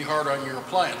because it could be hard on your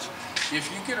appliance.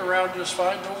 If you get around just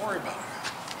fine, don't worry about it.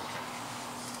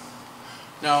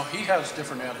 Now, he has a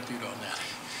different attitude on that.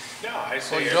 No, I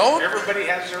say you don't? everybody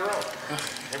has their own.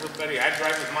 Everybody, I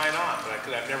drive with mine on, but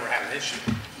I've never had an issue.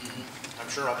 I'm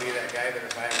sure I'll be that guy that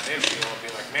if I have an issue, I'll be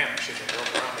like, man, I shouldn't have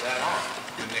drove around with that on.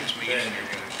 The next meeting, you're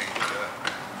going to change it up.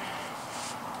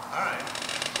 All right.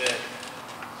 But,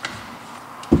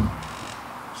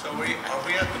 So are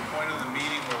we at the point of the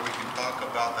meeting where we can talk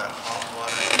about that hot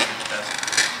water heater test?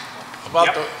 About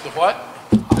Yep. the what?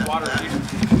 hot water heater,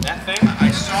 that thing?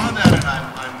 I saw that and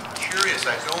I'm curious.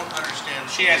 I don't understand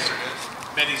She has, what it is.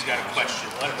 Betty's got a question,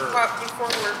 let her. But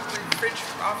before we're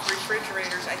off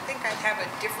refrigerators, I think I have a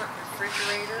different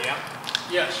refrigerator. Yeah,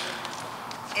 Yes.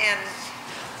 And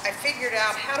I figured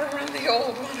out how to run the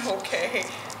old one okay.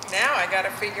 Now I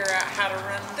gotta figure out how to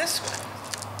run this one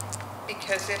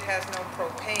because it has no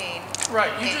propane.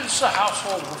 Right, you And just a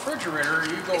household refrigerator,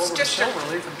 you go It's over to just a-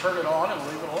 Silverleaf and turn it on and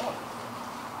leave it alone.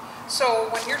 So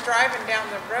when you're driving down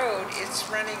the road, it's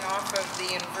running off of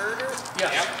the inverter,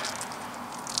 Yes.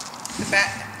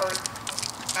 Yep. or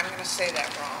I'm gonna say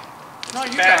that wrong. No,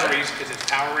 you got it. batteries, because it's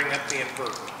powering up the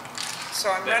inverter. So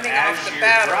I'm But running as off the you're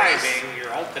batteries. driving,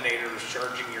 your alternator is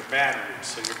charging your batteries,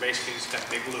 so you're basically just got a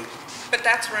big loop. But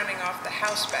that's running off the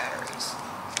house batteries.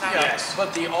 Not Yeah, Yes.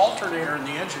 but the alternator in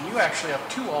the engine, you actually have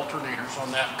two alternators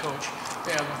on that coach,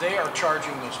 and they are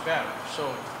charging those batteries.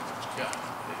 So, yeah,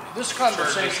 this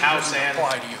conversation house doesn't and-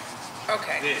 apply to you.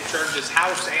 Okay, It charges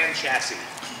house and chassis.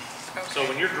 So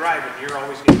when okay, you're driving, you're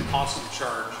always getting constant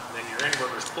charge, and then your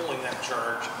inverter's pulling that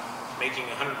charge, making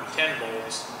 110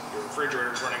 volts. Your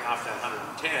refrigerator's running off that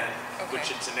 110, which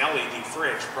Okay. it's an LED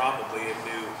fridge, probably a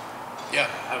new, Yeah.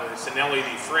 it's an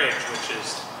LED fridge, which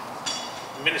is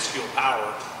minuscule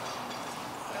power.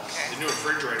 okay. The new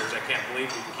refrigerators, I can't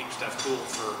believe you can keep stuff cool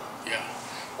for Yeah.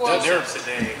 Well, cents a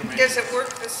day. does it work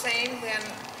the same then?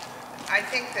 I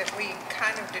think that we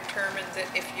kind of determined that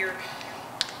if you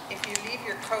leave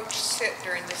your coach sit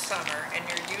during the summer and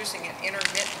you're using it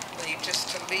intermittently just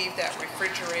to leave that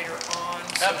refrigerator on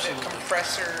so the Absolutely.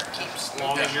 compressor keeps As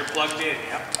long as you're plugged in,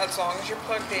 yep. as long as you're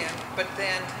plugged in. But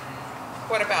then,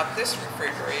 what about this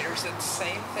refrigerator? Is it the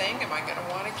same thing? Am I gonna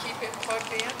wanna keep it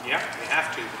plugged in? Yep, you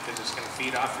have to, because it's gonna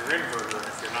feed off your inverter.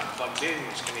 If you're not plugged in,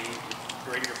 it's gonna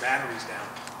drain your batteries down.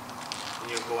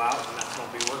 And you'll go out and that's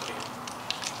gonna be working.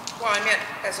 Well, I meant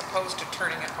as opposed to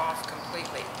turning it off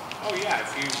completely. Oh yeah,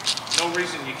 no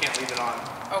reason you can't leave it on.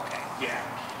 Okay, Yeah,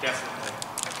 definitely.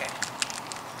 okay.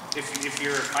 If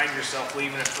you find yourself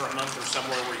leaving it for a month or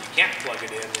somewhere where you can't plug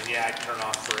it in, then yeah, I'd turn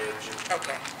off fridge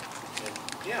Okay, and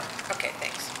yeah, okay,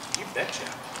 thanks. you betcha.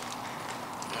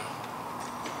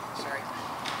 Sorry.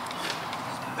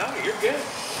 No, you're good.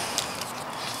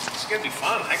 It's gonna be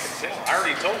fun, I can tell. I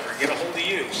already told her, get a hold of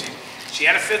you. She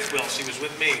had a fifth wheel, she was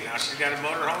with me. Now she's got a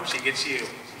motorhome, she gets you.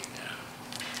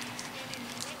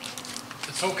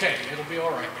 It's okay, it'll be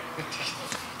all right.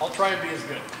 I'll try and be as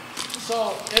good.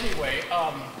 So anyway,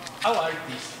 I like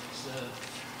these things.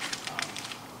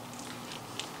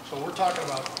 So we're talking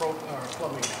about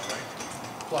plumbing now,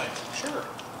 right? Appliance. Sure.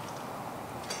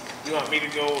 You want me to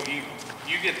go,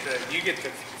 you get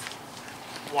the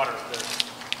water, the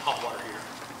hot water here.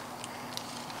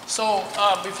 So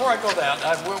before I go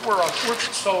that, we're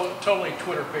so totally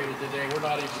Twitter pated today. We're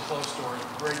not even close to our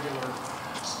regular.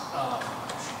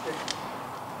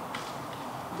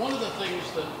 One of the things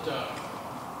that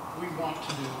we want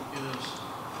to do is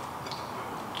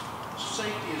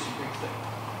safety is a big thing.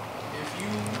 If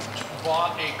you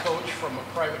bought a coach from a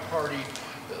private party,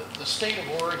 the state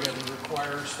of Oregon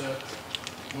requires that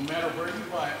no matter where you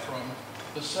buy it from,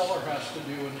 the seller has to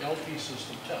do an LP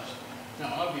system test.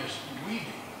 Now, obviously, we do,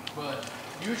 but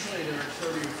Usually there are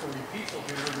 30 or 40 people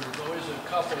here, and there's always a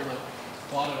couple that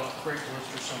bought it off Craigslist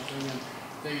or something, and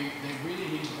they really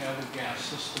need to have a gas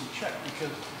system checked, because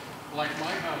like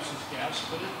my house is gas,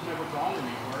 but it's never gone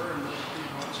anywhere, and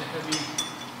it's a heavy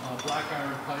black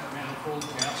iron pipe manifold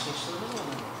gas system. It'll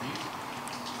never leak,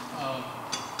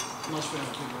 unless we have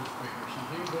a big earthquake or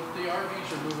something. But the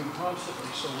RVs are moving constantly,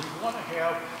 so we want to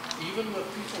have, even the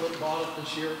people that bought it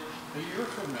this year, a year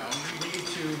from now, you need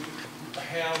to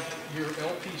have your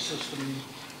LP system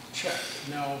checked.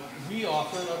 Now, we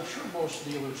offer, and I'm sure most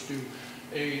dealers do,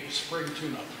 a spring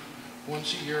tune-up.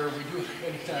 Once a year, we do it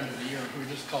any time of the year. We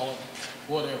just call it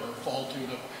whatever, fall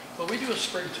tune-up. But we do a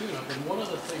spring tune-up, and one of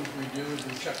the things we do is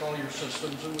we check all your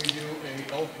systems, and we do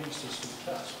a LP system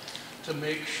test to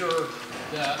make sure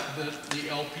that the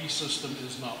LP system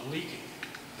is not leaking.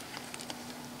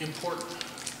 Important,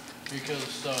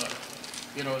 because that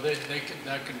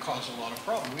can cause a lot of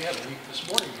problems. We had a leak this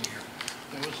morning in here.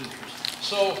 That was interesting.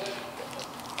 So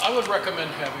I would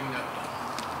recommend having that done.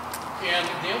 And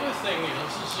the other thing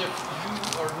is if you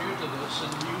are new to this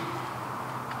and you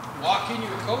walk in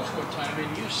your coach one time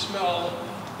and you smell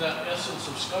that essence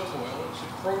of skunk oil, it's a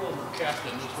Croton or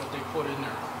Captain is what they put in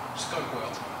there, skunk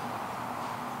oil.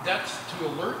 That's to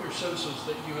alert your senses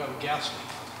that you have a gas leak.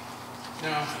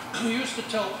 Now, we used to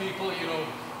tell people,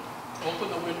 open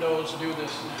the windows, do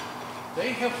this and that.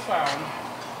 They have found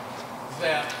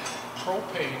that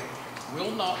propane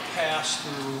will not pass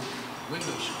through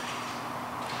window screen.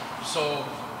 So,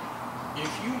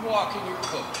 if you walk in your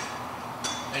coach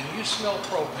and you smell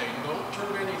propane, don't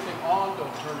turn anything on,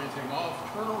 don't turn anything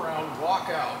off, turn around, walk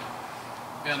out,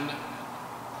 and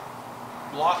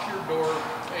lock your door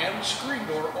and screen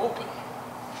door open.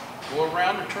 Go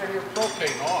around and turn your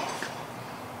propane off.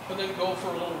 And then go for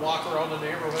a little walk around the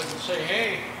neighborhood and say,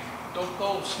 hey, don't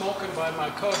go smoking by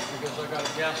my coach because I got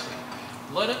a gas leak.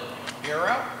 Let it air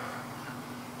out.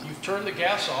 You've turned the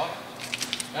gas off.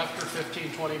 After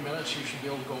 15, 20 minutes, you should be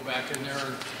able to go back in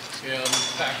there and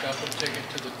pack up and take it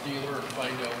to the dealer and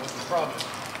find out what the problem is.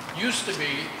 Used to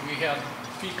be, we had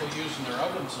people using their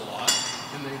ovens a lot,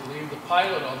 and they'd leave the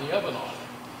pilot on the oven on.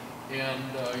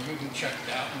 And you can check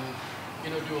that and,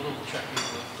 do a little checking.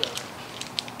 But,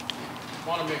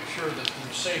 want to make sure that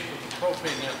you're safe with the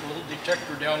propane. That little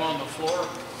detector down on the floor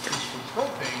is for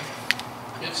propane.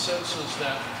 It senses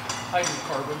that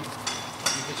hydrocarbon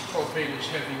because propane is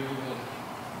heavier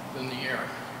than the air.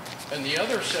 And the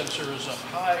other sensor is up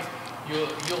high.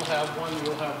 You'll have one.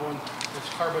 It's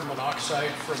carbon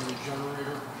monoxide from the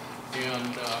generator.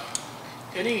 And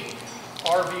any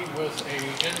RV with a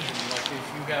engine, like if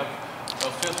you have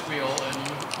a fifth wheel and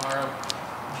you are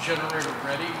generator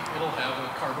ready, it'll have a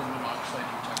carbon monoxide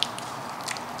detector.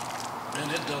 And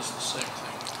it does the same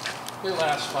thing. They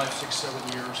last 5, 6, 7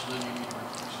 years, and then you need to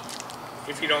replace them.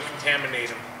 If you don't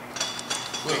contaminate them.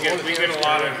 Well, we get a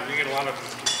lot of them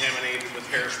contaminated with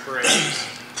hairsprays.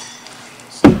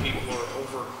 Some people are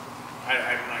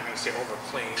I'm not going to say over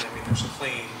clean. I mean, there's a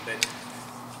clean, but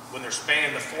when they're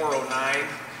spraying the 409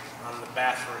 on the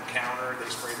bathroom counter, they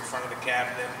spray the front of the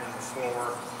cabinet and the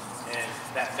floor. And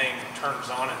that thing turns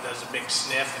on and does a big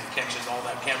sniff and catches all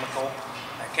that chemical.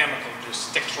 That chemical just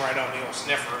sticks right on the old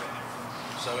sniffer.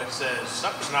 So it says,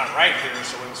 something's not right here,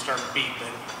 so we can start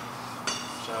beeping.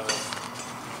 So.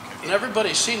 And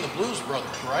everybody's seen the Blues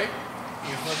Brothers, right?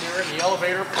 When they're in the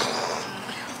elevator.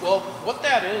 Well, what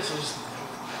that is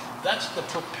that's the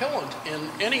propellant in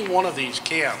any one of these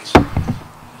cans.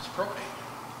 It's propane.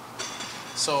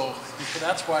 So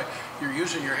that's why you're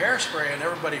using your hairspray and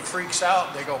everybody freaks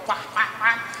out. They go, whack, whack,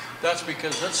 whack. That's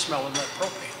because it's smelling that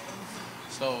propane.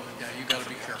 So yeah, you got to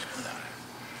be careful with that.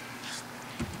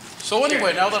 So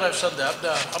anyway, now that I've said that,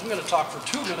 I'm going to talk for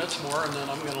 2 minutes more, and then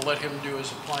I'm going to let him do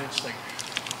his appliance thing.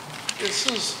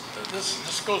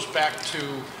 This goes back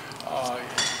to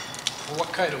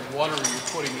what kind of water you're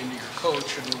putting into your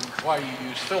coach and why you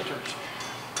use filters.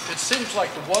 It seems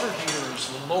like the water heater is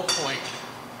the low point.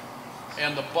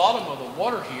 And the bottom of the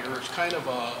water heater is kind of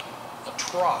a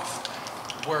trough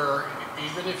where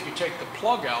even if you take the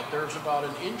plug out, there's about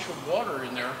an inch of water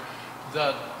in there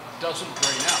that doesn't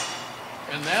drain out.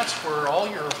 And that's where all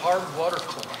your hard water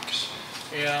collects.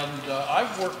 And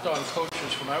I've worked on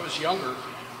coaches when I was younger,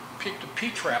 picked a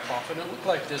P-trap off, and it looked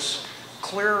like this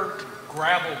clear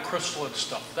gravel crystalline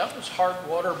stuff. That was hard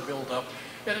water buildup,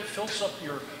 and it fills up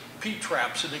your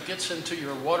P-traps and it gets into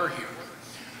your water heater.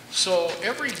 So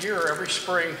every year, every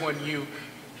spring, when you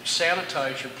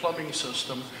sanitize your plumbing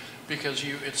system, because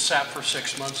it's sat for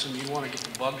 6 months and you want to get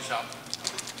the bugs out,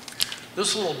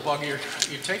 this little bug here,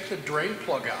 you take the drain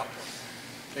plug out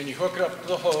and you hook it up to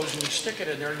the hose and you stick it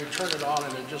in there and you turn it on,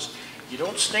 and You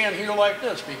don't stand here like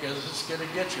this because it's gonna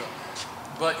get you.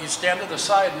 But you stand to the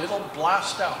side and it'll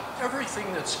blast out everything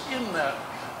that's in that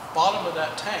bottom of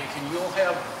that tank, and you'll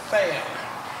have bam.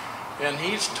 And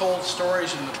he's told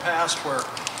stories in the past where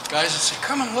guys would say,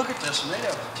 come and look at this, and they'd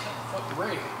have a 10-foot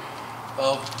ring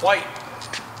of white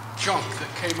junk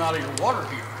that came out of your water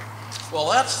heater. Well,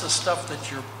 that's the stuff that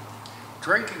you're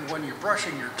drinking when you're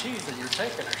brushing your teeth and you're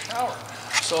taking a shower.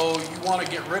 So you want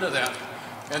to get rid of that.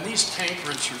 And these tank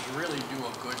rinsers really do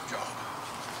a good job.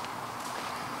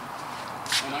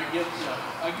 And I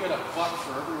get a buck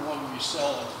for every one we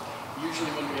sell.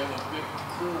 Usually when we have a big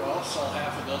crew, I'll sell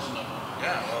half a dozen of them.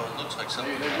 Yeah, well, it looks like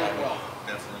something They I work would well.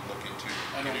 definitely look into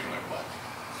I know getting my butt.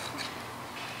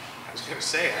 I was gonna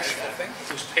say, I think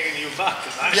who's paying you a buck?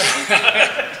 'Cause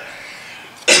I-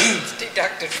 It's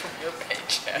deducted from your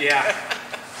paycheck. Yeah.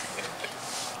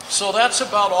 So that's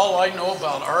about all I know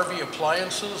about RV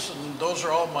appliances, and those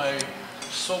are all my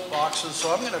soapboxes.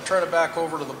 So I'm going to turn it back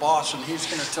over to the boss, and he's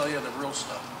going to tell you the real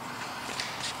stuff.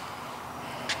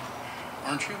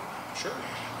 Aren't you? Sure.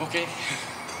 Okay.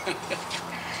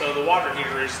 So the water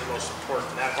heater is the most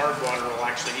important. That hard water will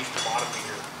actually heat the bottom of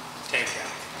your tank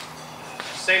out.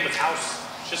 Same with house,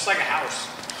 just like a house.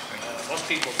 Most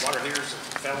people's water heaters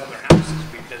fell in their houses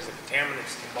because the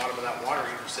contaminants at the bottom of that water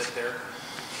heater sit there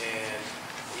and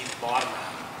heat the bottom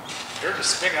out. They're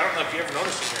just big. I don't know if you ever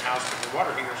noticed in your house, but your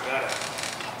water heater's got a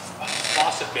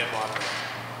faucet bib on it.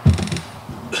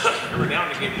 Every now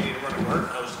and again, you need to run a garden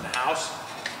hose in the house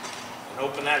and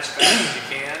open that as fast as you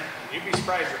can. You'd be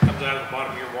surprised what comes out of the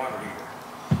bottom of your water heater.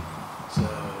 So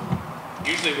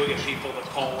usually we'll get people that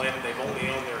call in, they've only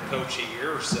owned their coach a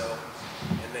year or so,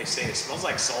 and they say it smells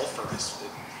like sulfur. It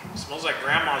smells like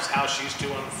grandma's house she used to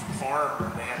on the farm,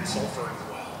 and they had sulfur in the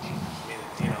well. I mean,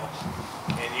 you know,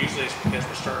 and usually it's because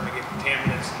we're starting to get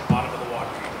contaminants in the bottom of the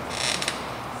water heater.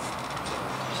 So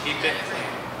keep it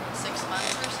clean. 6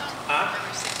 months or so? Huh?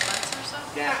 Every 6 months or so?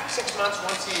 Yeah, 6 months,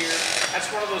 once a year. That's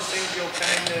one of those things you'll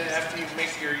kind of, after you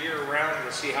make your year around,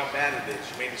 you'll see how bad it is.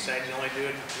 You may decide you only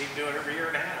need to do it every year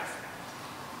and a half.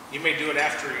 You may do it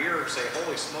after a year and say,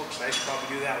 holy smokes, I should probably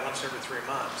do that once every 3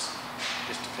 months,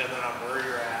 just depending on where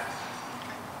you're at.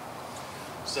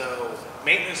 So,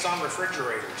 maintenance on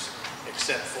refrigerators,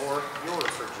 except for your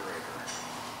refrigerator.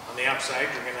 On the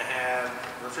outside, you're going to have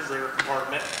a refrigerator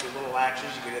compartment with little latches.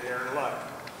 You get in there and look.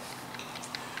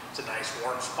 It's a nice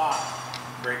warm spot.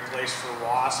 Great place for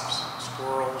wasps,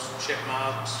 squirrels,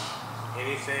 chipmunks,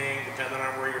 anything, depending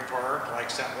on where you're parked,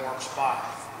 likes that warm spot.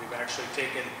 We've actually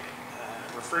taken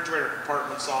refrigerator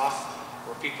compartments off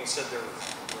where people said their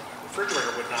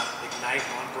refrigerator would not ignite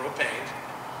on propane,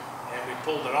 and we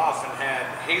pulled it off and had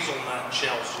hazelnut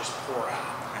shells just pour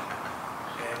out.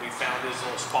 And we found this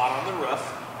little spot on the roof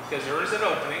because there is an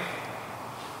opening.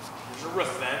 There's a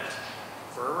roof vent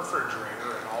for a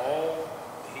refrigerator, and all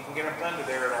you can get up under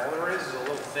there, and all there is a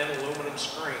little thin aluminum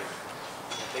screen.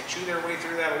 If they chew their way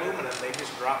through that aluminum, they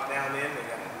just drop down in. They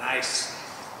got a nice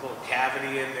little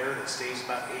cavity in there that stays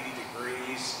about 80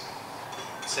 degrees.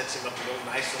 It sets him up a little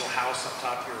nice little house on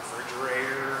top of your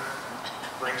refrigerator.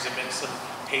 Brings him in some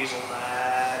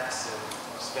hazelnuts and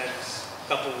spends a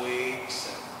couple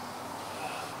weeks. And,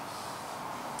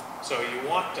 so you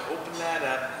want to open that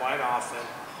up quite often,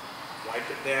 wipe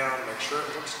it down, make sure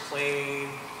it looks clean.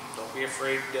 Don't be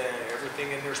afraid.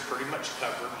 Everything in there is pretty much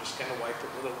covered. Just kind of wipe it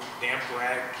with a damp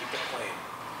rag, keep it clean.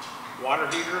 Water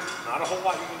heater, not a whole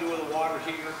lot you can do with a water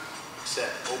heater,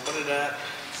 except open it up,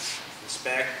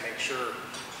 inspect, make sure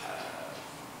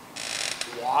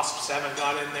wasps haven't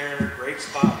got in there. Great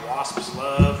spot. Wasps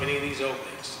love any of these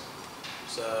openings.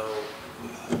 So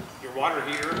your water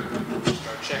heater,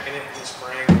 start checking it in the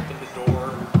spring, open the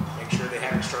door, make sure they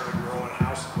haven't started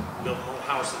building little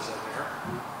houses in there.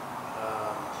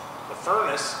 The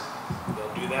furnace,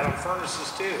 they'll do that on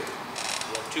furnaces too.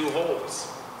 You have 2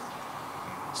 holes.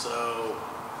 So,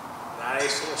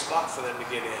 nice little spot for them to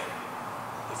get in.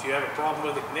 If you have a problem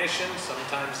with ignition,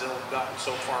 sometimes they'll have gotten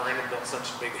so far in and built such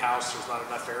a big house, there's not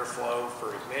enough airflow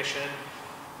for ignition.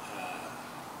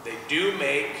 They do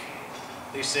make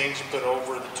these things you put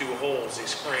over the 2 holes,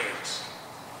 these screens.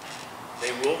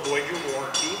 They will void your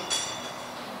warranty.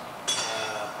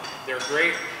 They're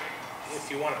great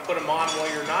if you want to put them on while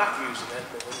you're not using it,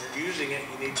 but when you're using it,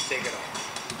 you need to take it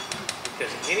off.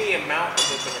 Because any amount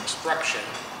of an obstruction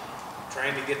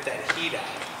trying to get that heat out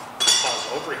will cause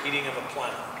overheating of a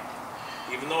plenum.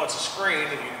 Even though it's a screen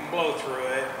and you can blow through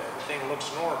it, everything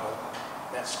looks normal,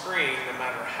 that screen, no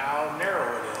matter how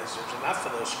narrow it is, there's enough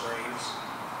of those screens,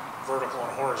 vertical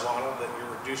and horizontal, that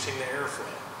you're reducing the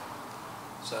airflow.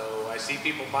 So I see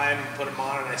people buy them and put them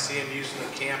on, and I see them using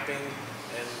them camping,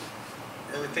 and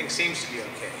everything seems to be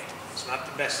okay. It's not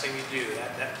the best thing you do.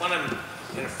 That plenum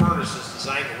in a furnace is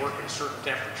designed to work at a certain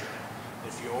temperature.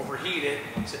 If you overheat it,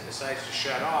 once it decides to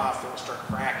shut off, it'll start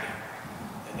cracking.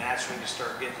 And that's when you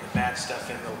start getting the bad stuff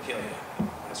in, they'll kill you.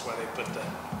 That's why they put the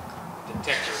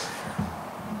detector in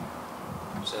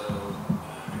there. So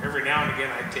every now and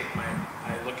again I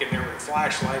look in there with a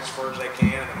flashlight as far as I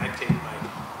can, and I take my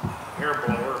air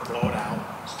blower and blow it out.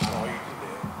 That's not all you can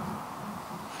do.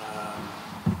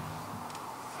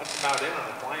 That's about it on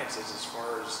appliances as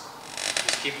far as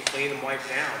just keep it clean and wiped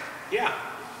down. Yeah.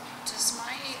 Does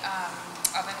my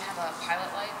oven have a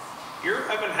pilot light? Your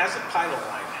oven has a pilot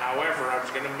light. However, I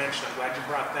was going to mention, I'm glad you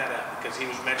brought that up because he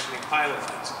was mentioning pilot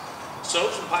lights.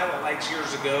 Stoves and pilot lights years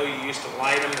ago, you used to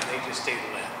light them and they just stayed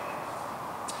lit.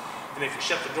 And if you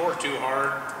shut the door too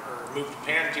hard or move the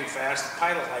pan too fast, the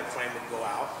pilot light flame would go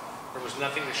out. There was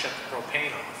nothing to shut the propane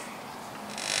off.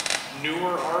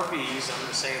 Newer RVs, I'm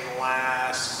going to say in the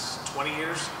last 20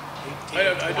 years, 18,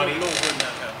 I 20, don't know when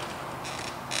that happened.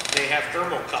 they have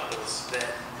thermocouples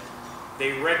that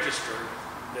they register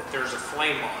that there's a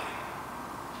flame on.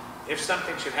 If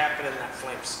something should happen and that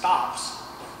flame stops,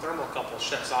 the thermocouple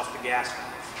shuts off the gas valve.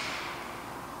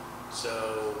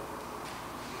 So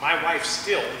my wife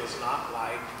still does not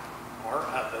like our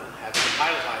oven having a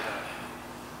pilot light on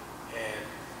it. And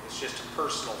it's just a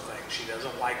personal thing. She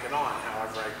doesn't like it on.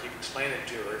 However, I keep explaining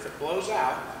to her, if it blows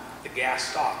out, the gas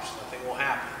stops. Nothing will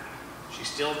happen.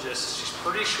 She's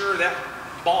pretty sure that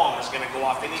bomb is going to go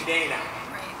off any day now.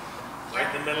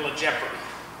 Right in the middle of jeopardy.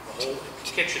 The whole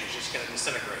kitchen is just going to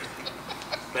disintegrate.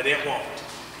 But it won't.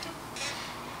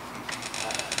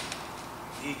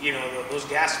 You know, those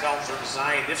gas valves are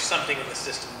designed, if something in the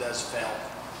system does fail,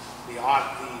 the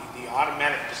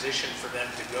automatic position for them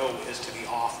to go is to the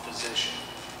off position.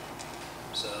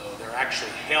 So they're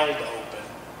actually held open,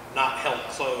 not held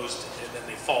closed, and then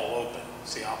they fall open.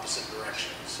 It's the opposite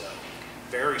direction. So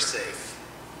very safe.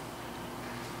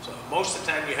 So most of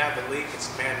the time you have a leak, it's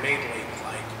a man-made leak.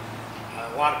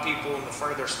 Like a lot of people in the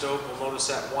front of their stove will notice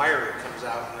that wire that comes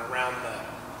out and around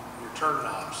your turn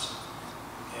knobs.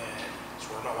 And it's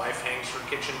where my wife hangs her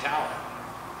kitchen towel.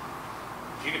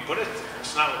 You can put it there.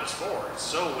 It's not what it's for. It's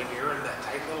so when you're in that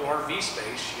tight little RV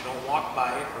space, you don't walk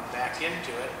by it or back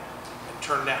into it and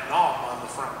turn that knob on the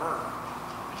front burner.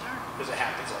 Because it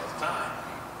happens all the time.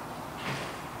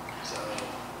 So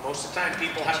most of the time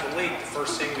people have a leak, the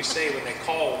first thing we say when they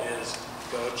call is,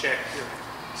 go check your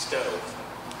stove.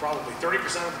 Probably 30%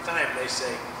 of the time they say,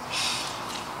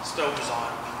 stove is on,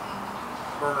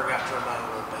 burner got turned on a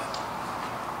little bit.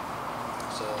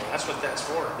 So that's what that's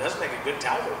for. It does make a good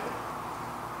towel opener,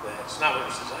 but it's not what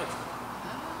it's designed for.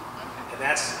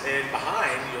 And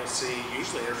behind you'll see,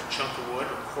 usually there's a chunk of wood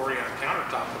or quarry on a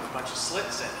countertop with a bunch of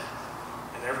slits in it.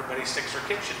 And everybody sticks their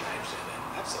kitchen knives in it.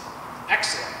 That's an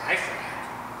excellent knife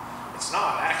rack. It's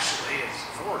not actually, it's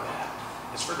for that.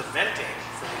 It's for the venting,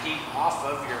 for the heat off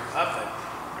of your oven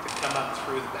to come up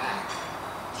through the back.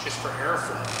 It's just for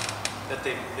airflow. That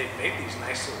they've made these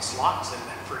nice little slots in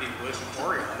that pretty wood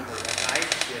quarry on where that knife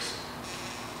is just,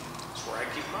 that's where I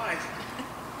keep mine.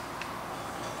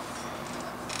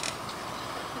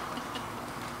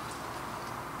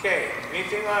 Okay,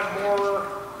 anything on more?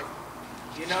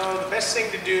 You know, the best thing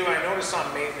to do, I notice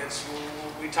on maintenance,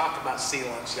 we talk about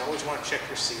sealants. You always want to check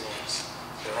your sealants.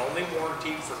 They're only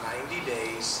warranted for 90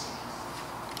 days.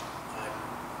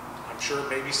 I'm sure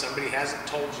maybe somebody hasn't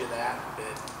told you that,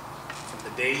 but from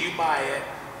the day you buy it,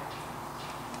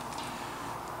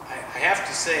 I have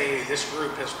to say this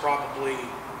group has probably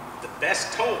the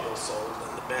best towable sold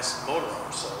and the best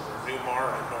motorhome sold are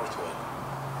Newmar and Northwood.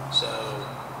 So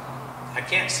I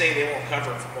can't say they won't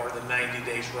cover it for more than 90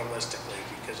 days realistically,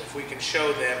 because if we can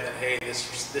show them that, hey, this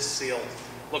seal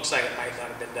looks like it might not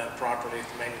have been done properly at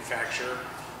the manufacturer,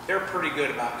 they're pretty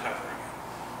good about covering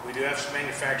it. We do have some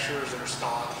manufacturers that are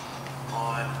staunch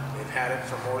on, they've had it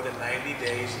for more than 90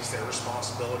 days. It's their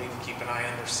responsibility to keep an eye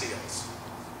on their seals.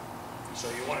 So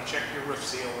you want to check your roof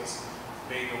seals,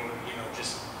 maybe, you know,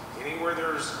 just anywhere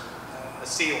there's a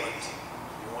sealant,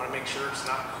 you want to make sure it's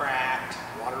not cracked,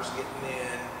 water's getting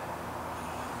in.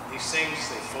 These things,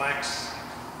 they flex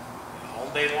all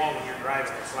day long when you're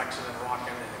driving. They're flexing and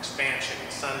rocking and expansion.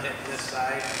 The sun hitting this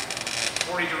side,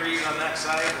 40 degrees on that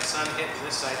side, the sun hitting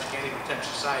this side, you can't even touch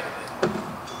the side of it.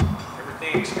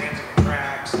 Everything expands and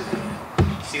contracts, and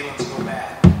sealants go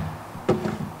bad.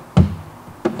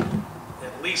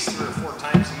 At least 3 or 4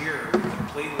 times a year, we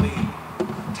completely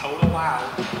total out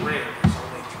a rig that's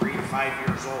only 3 to 5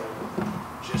 years old,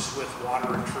 just with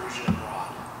water intrusion and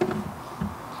rot.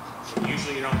 And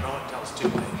usually you don't know it until it's too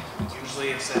late. Usually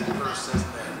it's that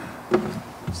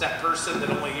person that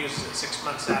only uses it 6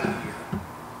 months out of the year.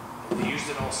 And They used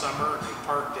it all summer, they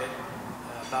parked it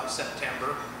about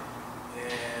September,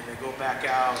 and they go back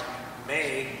out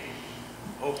May,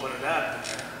 open it up,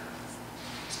 and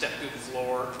step through the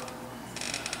floor,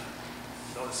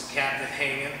 notice the cabinet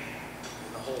hanging,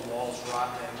 and the whole wall's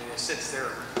rotten. I mean, it sits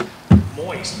there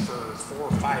moist for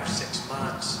 4, 5, 6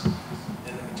 months,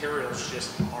 and the materials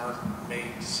just aren't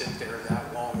made to sit there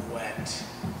that long wet.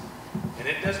 And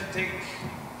it doesn't take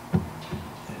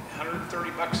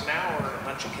 $130 an hour and a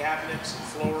bunch of cabinets and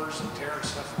floors and tearing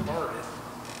stuff apart.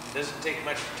 It doesn't take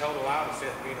much to total out a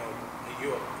fit, you know, a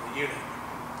unit.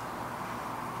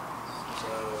 So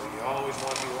you always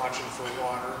want to be watching for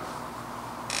water,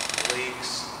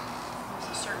 leaks.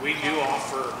 We do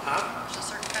offer, There's a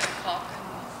certain kind of caulk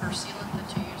or sealant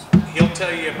that you use for that? He'll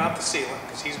tell you about the sealant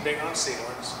because he's big on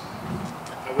sealants.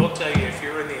 I will tell you if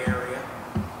you're in the area,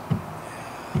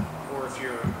 or if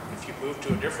you move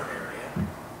to a different area.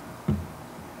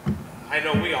 I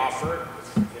know we offer it.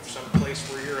 If some place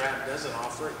where you're at doesn't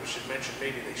offer it, you should mention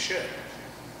maybe they should.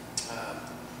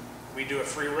 We do a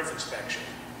free roof inspection.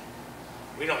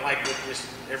 We don't like with just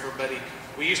everybody.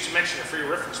 We used to mention a free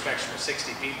roof inspection with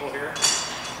 60 people here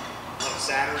on a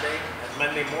Saturday, and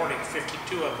Monday morning,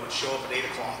 52 of them would show up at 8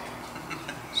 o'clock.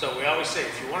 So we always say,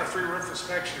 if you want a free roof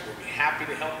inspection, we'll be happy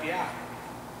to help you out.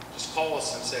 Just call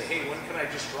us and say, hey, when can I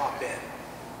just drop in?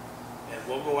 And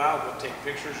we'll go out, we'll take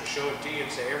pictures and show it to you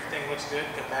and say, everything looks good,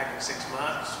 come back in 6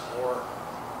 months, or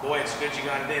boy, it's good you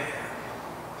got it in here.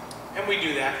 And we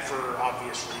do that for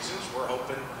obvious reasons. We're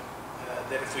hoping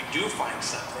that if we do find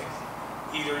something,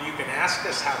 either you can ask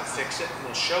us how to fix it and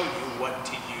we'll show you what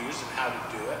to use and how to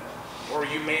do it, or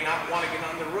you may not want to get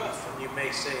on the roof and you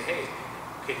may say, hey,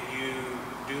 can you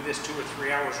do this 2 or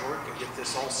 3 hours work and get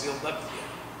this all sealed up again?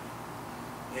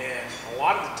 And a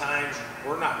lot of the times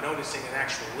we're not noticing an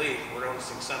actual leak, we're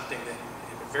noticing something that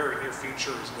in the very near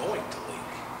future is going to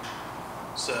leak.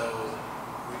 So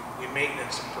we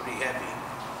maintenance them pretty heavy.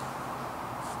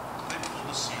 Do they pull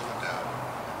the sealant out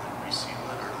and reseal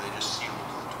it, or do they just seal it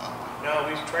to the top? No,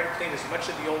 we try to clean as much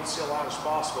of the old seal out as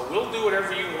possible. We'll do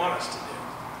whatever you want us to do.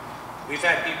 We've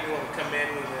had people who come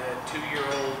in with a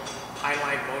 2-year-old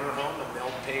Highline motorhome and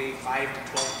they'll pay $5,000 to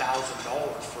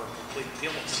 $12,000 for a complete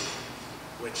peel and seal,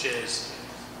 which is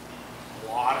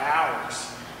a lot of hours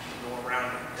to go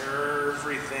around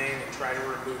everything and try to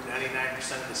remove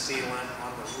 99% of the sealant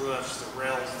on the roofs, the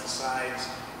rails, the sides,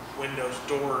 windows,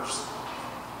 doors,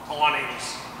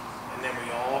 awnings, and then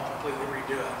we all completely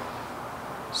redo it.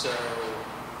 So,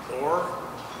 or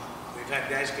we've had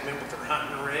guys come in with their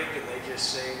hunting rig and they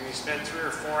just say, we spend 3 or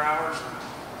 4 hours and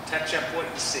touch up what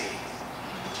you see.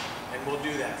 And we'll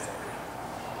do that for you.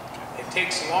 It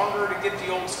takes longer to get the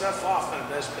old stuff off than it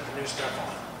does put the new stuff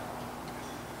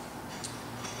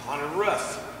on. On a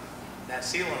roof, that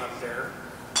sealant up there,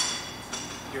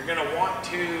 you're going to want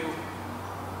to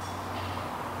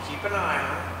keep an eye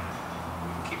on it. We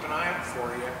can keep an eye on it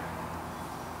for you.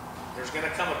 There's going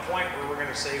to come a point where we're going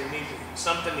to say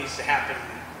something needs to happen,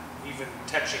 even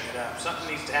touching it up. Something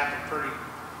needs to happen pretty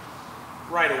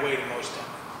right away to most of it.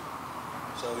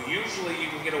 So usually you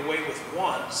can get away with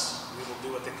once. We will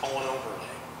do what they call an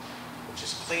overlay, which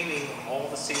is cleaning all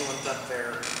the sealant up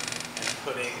there and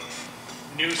putting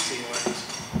new sealant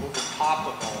over top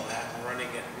of all that and running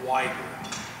it wider.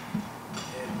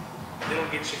 And it'll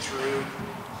get you through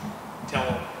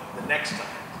till the next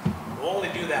time. We'll only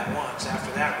do that once.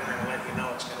 After that, we're going to let you know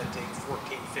it's going to take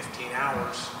 14, 15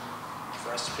 hours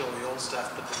for us to peel the old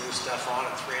stuff, put the new stuff on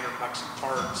at $300 a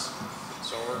parts.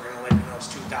 So we're going to let you know it's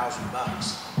 $2,000.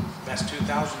 Best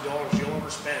 $2,000 you'll ever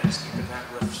spend is keeping that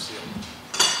roof sealed.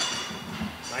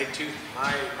 My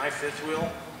fifth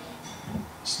wheel,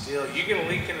 still, you get a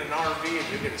leak in an RV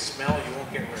and you get a smell you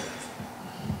won't get rid of.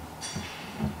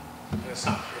 And it's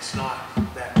not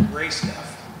that gray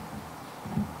stuff.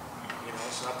 You know,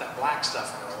 it's not that black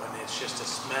stuff growing. It's just a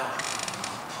smell.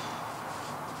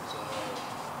 So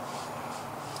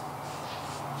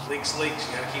leaks. You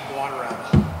got to keep water out of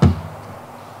it.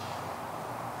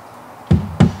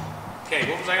 Okay,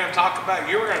 what was I going to talk about?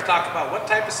 You were going to talk about what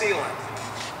type of sealant?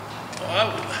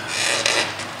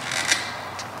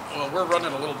 Well, we're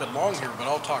running a little bit long here, but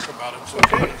I'll talk about it.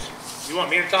 Okay. You want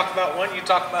me to talk about one? You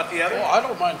talk about the other? Well, I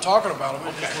don't mind talking about them.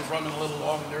 It's Okay. just we're running a little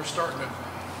long and they're starting to.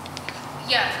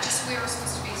 Yeah, just we were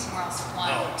supposed to be somewhere else at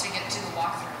 1 to get to the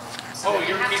walkthrough. So Oh, if we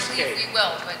you're a have piece to of leave, cake. we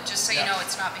will, but just so you Yeah. know,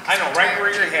 it's not because I know we're right tired.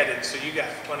 where you're headed, so you got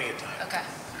plenty of time. Okay.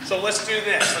 So let's do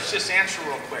this. Let's just answer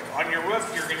real quick. On your roof,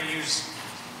 you're going to use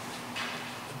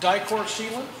Dicor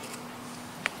sealant.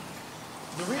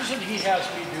 The reason he has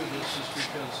me do this is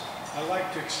because I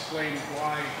like to explain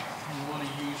why you want to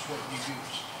use what you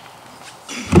use.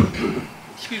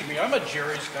 excuse me, I'm a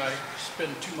Jerry's guy,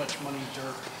 spend too much money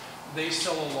dirt. They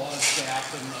sell a lot of DAP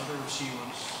and other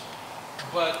sealants.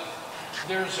 But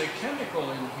there's a chemical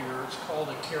in here, it's called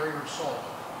a carrier solvent.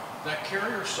 That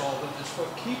carrier solvent is what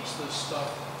keeps this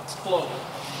stuff floating.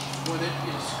 When it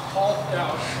is called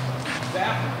out, it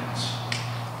evaporates.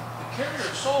 The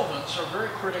carrier solvents are very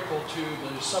critical to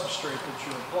the substrate that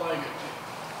you're applying it to.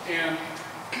 And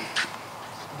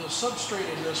the substrate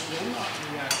in this will not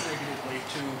react negatively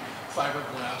to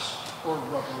fiberglass or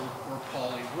rubber or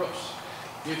poly roofs.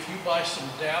 If you buy some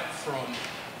DAP from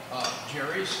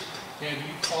Jerry's and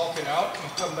you caulk it out, you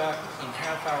come back a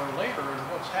half hour later, and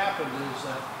what's happened is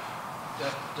that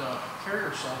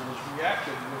carrier solvent has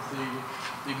reacted with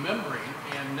the membrane,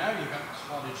 and now you have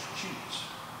cottage cheese.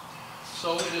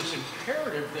 So it is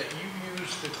imperative that you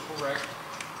use the correct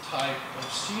type of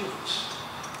sealants.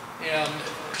 And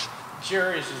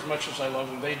Jerry's, as much as I love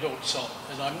them, they don't sell them.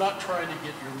 And I'm not trying to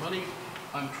get your money,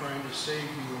 I'm trying to save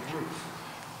you a roof.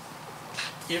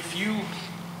 If you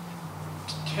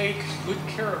take good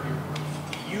care of your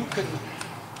roof, you can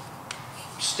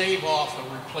stave off a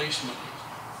replacement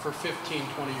for 15,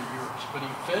 20 years. But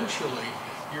eventually,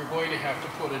 you're going to have to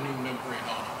put a new membrane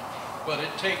on it. But it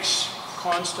takes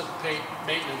constant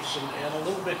maintenance and a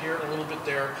little bit here, a little bit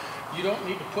there. You don't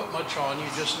need to put much on, you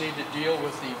just need to deal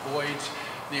with the voids,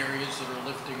 the areas that are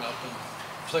lifting up, and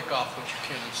flick off what you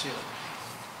can and seal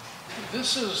it.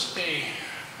 This is a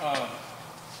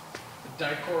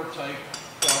Dicor type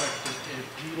product, a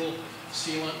butyl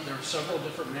sealant. There are several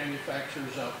different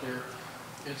manufacturers out there.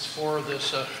 It's for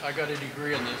this, I got a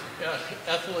degree in this,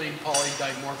 ethylene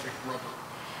polydimorphic rubber,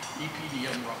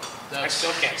 EPDM rubber. That's I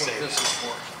still can't what say this that. is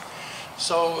for.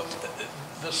 So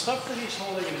the stuff that he's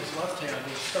holding in his left hand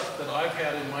is stuff that I've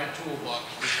had in my toolbox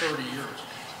for 30 years.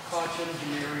 Koch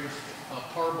Engineering,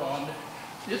 Parbond.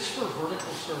 It's for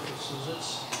vertical surfaces.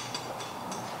 It's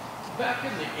back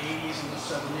in the 80s and the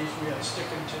 70s, we had stick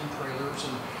and tin trailers,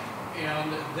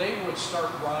 and they would start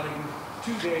rotting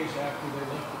 2 days after they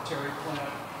left the Terry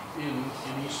plant in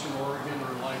eastern Oregon,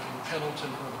 or like in Pendleton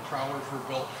where the prowlers were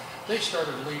built. They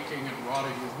started leaking and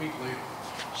rotting a week later.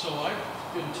 So I've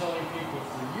been telling people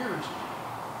for years,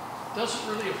 doesn't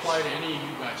really apply to any of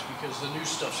you guys because the new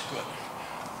stuff's good.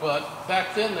 But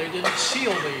back then they didn't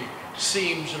seal the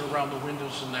seams and around the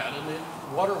windows and that, and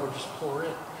the water would just pour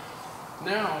in.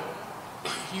 Now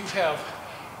you have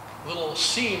little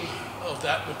seam of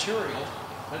that material,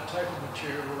 that type of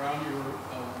material around your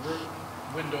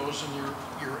windows and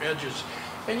your edges.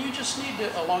 And you just need to,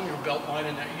 along your belt line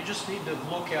and that, you just need to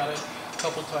look at it a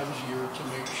couple times a year to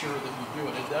make sure that you do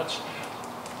it. And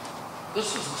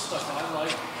this is the stuff I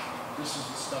like. This is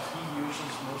the stuff he uses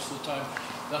most of the time.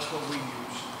 That's what we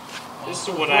use. This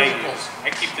is what I use. I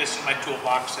keep this in my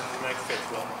toolbox and in my fifth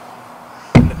wheel.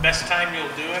 And the best time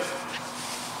you'll do it,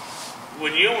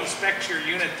 when you'll inspect your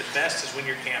unit the best is when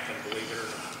you're camping, believe it or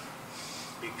not.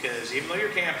 Because even though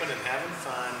you're camping and having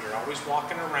fun, you're always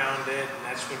walking around it, and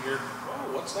that's when you're,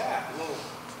 oh, what's that? A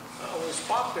little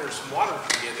spot there, some water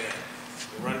can get in.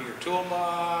 You run to your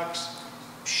toolbox,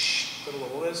 put a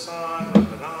little of this on,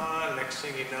 rub it on. Next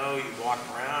thing you know, you walk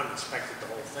around, inspected the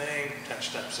whole thing,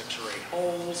 touched up 6 or 8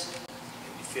 holes,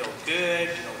 and you feel good,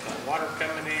 you don't got water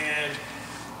coming in.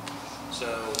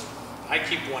 So I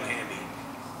keep one handy.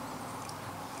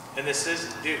 And this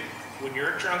is, dude, when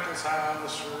you're at your uncle's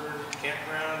house or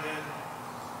campground in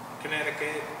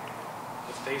Connecticut,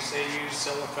 if they say use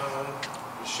silicone,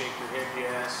 just shake your head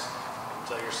yes and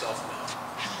tell yourself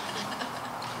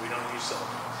no. We don't use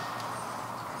silicone.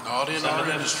 Not in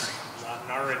our industry. Not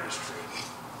in our industry.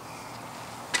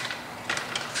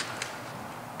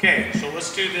 Okay, so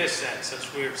let's do this then, since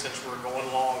we're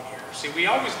going long here. See, we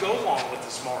always go long with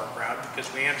the smaller crowd because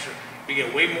we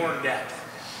get way more in depth.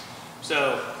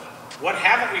 So, what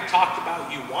haven't we talked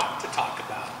about you want to talk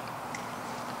about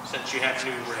since you have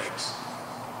new rigs?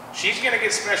 She's going to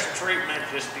get special treatment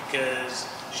just because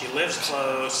she lives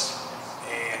close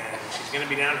and she's going to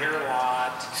be down here a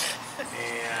lot.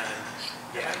 And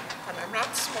Yeah, and I'm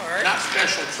not smart. not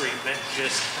special treatment,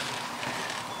 just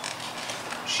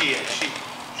she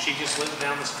just lives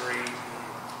down the street.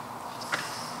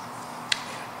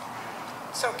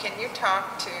 So can you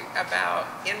talk about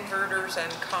inverters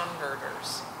and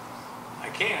converters? I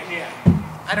can, yeah.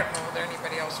 I don't know whether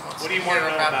anybody else wants What to do you want hear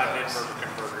to know about those. inverter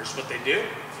converters? What they do?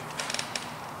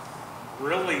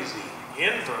 Real easy.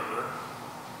 Inverter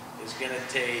is going to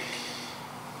take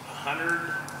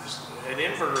an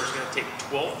inverter is going to take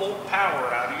 12 volt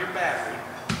power out of your battery,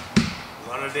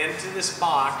 run it into this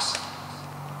box,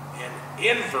 and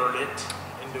invert it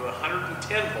into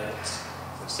 110 volts,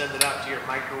 and send it out to your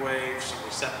microwaves, your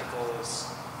receptacles,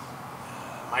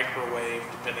 microwave,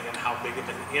 depending on how big of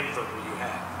an inverter you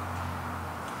have.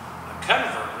 A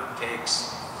converter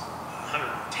takes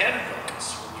 110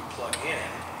 volts when you plug in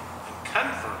and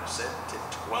converts it to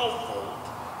 12 volt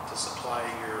to supply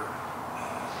your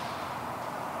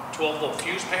 12 volt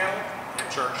fuse panel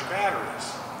and charge your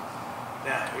batteries.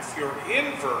 Now, if your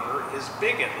inverter is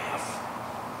big enough,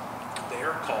 they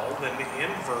are called an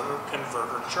inverter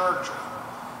converter charger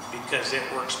because it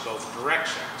works both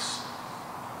directions.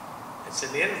 It's an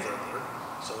inverter,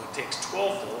 so it takes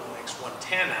 12 volt, makes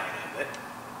 110 out of it,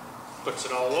 puts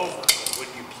it all over. But when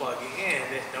you plug in,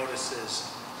 it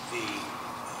notices the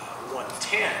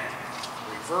 110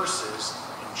 reverses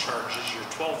and charges your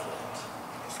 12 volt.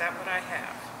 Is that what I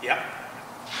have? Yep.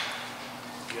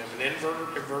 You have an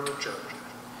inverter converter charger.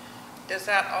 Does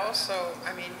that also,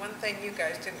 I mean, one thing you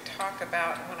guys didn't talk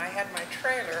about, when I had my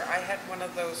trailer, I had one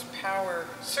of those power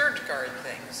surge guard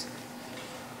things.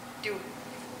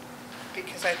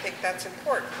 Because I think that's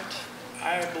important.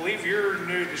 I believe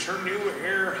does her new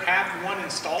Air have one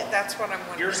installed? That's what I'm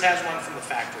wondering. Yours has one from the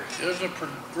factory. There's a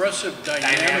progressive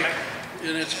dynamic,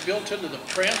 and it's built into the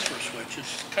transfer switch.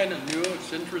 It's kind of new,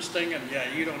 it's interesting, and yeah,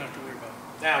 you don't have to worry about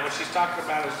it. Now, what she's talking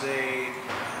about is a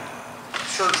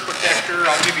surge protector.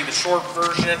 I'll give you the short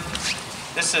version.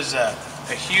 This is a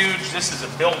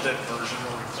built-in version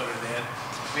where we put it in.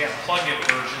 We have plug-in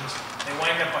versions. They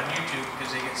wind up on YouTube because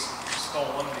they get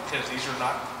stolen because these are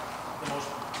not the most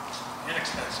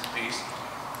inexpensive piece.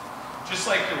 Just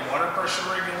like your water pressure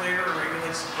regulator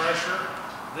regulates the pressure,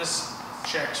 this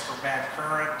checks for bad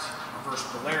current, reverse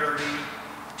polarity,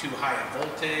 too high a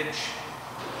voltage.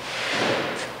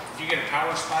 If you get a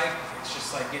power spike, it's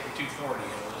just like getting 240.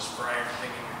 It'll just fry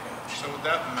everything in your coach. So would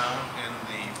that mount in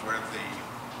where the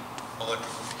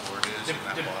electrical cord is in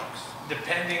that box?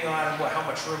 Depending on how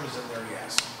much room is in there,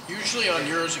 yes. Usually on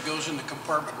yours, it goes in the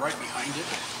compartment right behind it.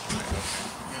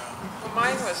 Yeah. Well,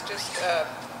 mine was just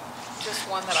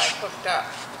one that I hooked up,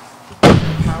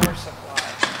 power supply.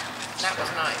 And that was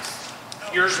nice.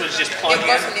 Yours was just plugged It in?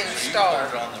 wasn't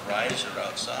installed. You put it on the riser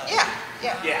outside. Yeah.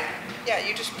 Yeah,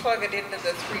 you just plug it into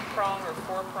the 3-prong or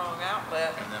 4-prong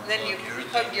outlet, And then then you plug your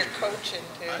plug thing. your coach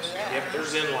into I see. that. Yep,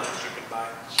 there's in-lines you can buy.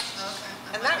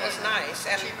 Okay. And that was nice,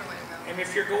 and Cheaper way to go. And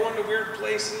if you're going to weird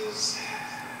places,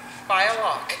 buy a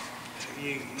lock.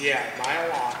 buy a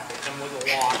lock. They come with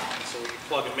a lock, so when you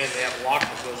plug them in, they have a lock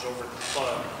that goes over the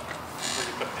plug where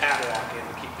you put padlock in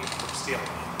to keep people from stealing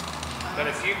it. But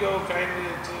if you go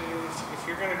if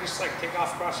you're gonna just like take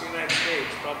off across the United States,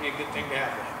 probably a good thing to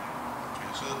have one.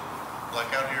 Okay, so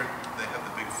like out here, they have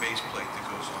the big faceplate that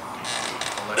goes on the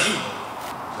electrical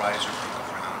riser from the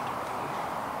ground.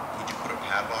 Would you put a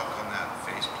padlock on that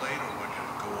faceplate, or would it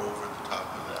go over the top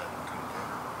of that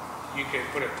converter? You can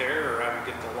put it there, or I would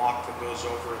get the lock that goes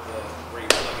over where you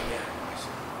plug it in.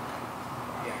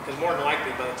 Yeah, because more than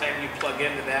likely, by the time you plug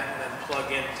into that and then plug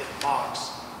into the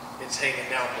box, it's hanging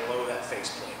down below that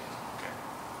faceplate. Okay.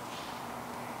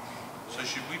 So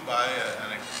should we buy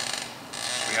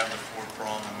we have the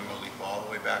 4-prong, and we will leap all the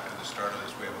way back to the start of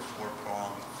this. We have a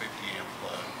 4-prong 50 amp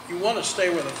plug. You want to stay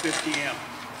with a 50 amp.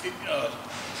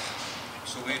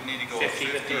 So we need to go 50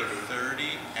 a to 50,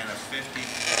 30, and a 50,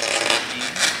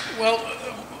 15. Well,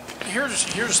 here's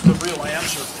the real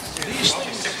answer.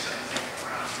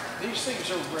 These things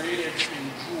are rated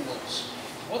in joules.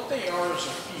 What they are is a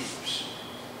fuse.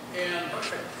 And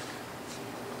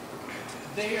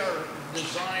they are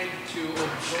designed to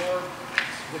absorb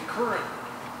the current.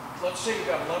 Let's say you've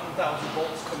got 11,000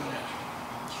 volts coming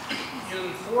in.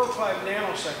 In 4 or 5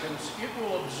 nanoseconds, it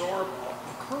will absorb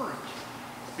the current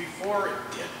before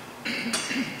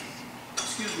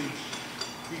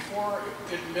before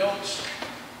it melts,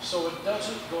 so it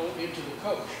doesn't go into the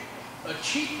coach. A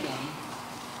cheap one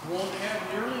won't have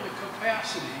nearly the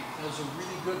capacity as a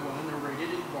really good one, and they're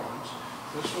rated in barns.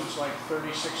 This one's like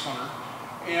 3,600,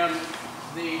 and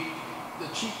the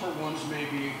cheaper ones may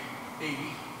be 80.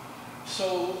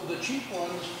 So the cheap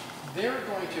ones, they're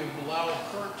going to allow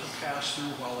current to pass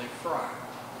through while they fry.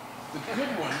 The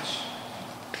good ones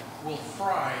will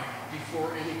fry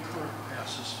before any current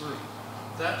passes through.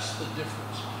 That's the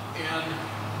difference. And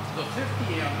the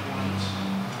 50 amp ones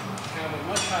have a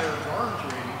much higher Barnes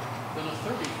rating than a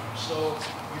 30. So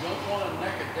you don't want to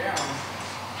neck it down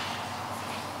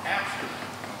after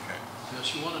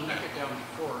this. You want to neck it down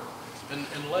before.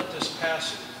 And let this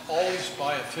pass. Always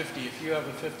buy a 50. If you have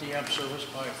a 50 amp service,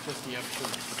 buy a 50 amp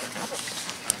service protector.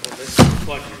 Well, this is the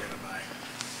plug you're going to buy.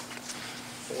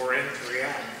 4 in, 3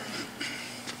 out.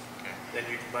 Then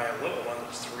you can buy a little one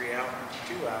that's 3 out,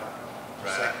 2 out.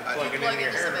 Just Right. like plug it in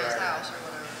your hair somebody's dryer. house or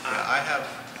whatever. Yeah,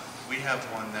 we have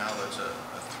one now that's a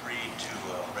 3 to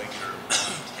a regular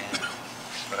 110.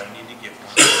 but I need to get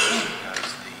one that has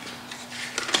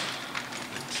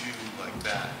the two like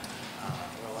that.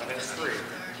 Well, that has 3.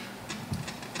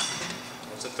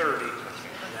 That's a 30,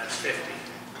 and that's 50.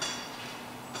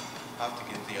 I'll have to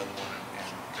get the other one,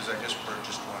 because I just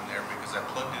purchased one there, because I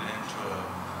plugged it into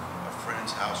a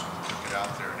friend's house when we took it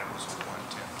out there, and it was a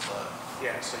 110 plug.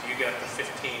 Yeah, so you got the 15,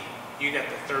 you got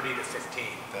the 30 to 15,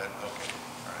 That, okay.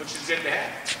 All right. which is good to have.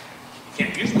 You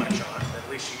can't use much on it, but at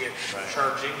least you get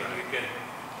charging and you can.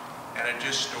 And it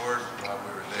just stored while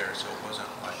we were there, so it wasn't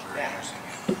like we were Yeah. using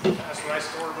it. That's what I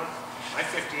stored my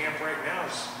 50 amp right now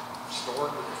is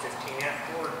stored with a 15 amp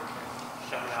cord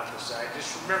coming out the side.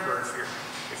 Just remember,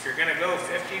 if you're gonna go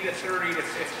 50 to 30 to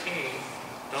 15,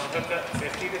 don't hook up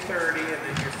 50 to 30 and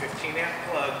then your 15 amp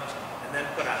plug, and then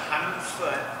put a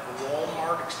 100-foot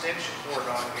Walmart extension cord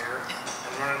on here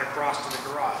and run it across to the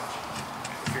garage.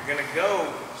 If you're gonna go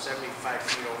 75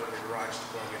 feet over the garage to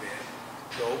plug it in,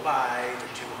 go buy the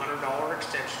 $200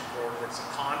 extension cord that's a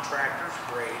contractor's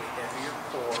grade, heavier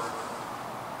cord,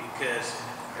 because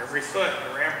every foot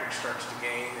your amperage starts to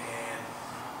gain and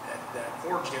that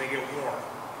cord's gonna get warm.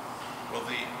 Well,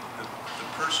 the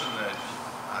person that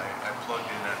I plugged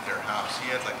in at their house, he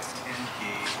had like a 10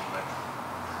 gauge electric,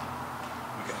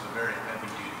 which was a very heavy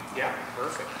duty. Yeah,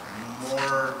 perfect.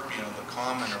 More, the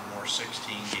common or more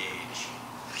 16 gauge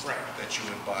Right. that you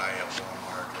would buy at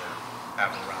Walmart or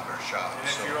have around our shop. And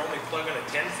if you're only plugging it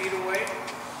 10 feet away,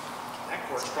 that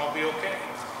cord's probably okay.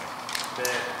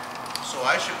 So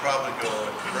I should probably go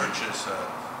and purchase a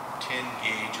 10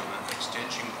 gauge on an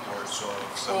extension cord, so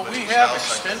if Well, somebody's we have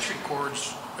house, extension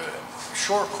cords,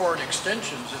 short cord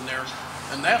extensions in there,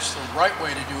 and that's the right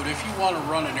way to do it. If you want to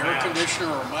run an air Wow. conditioner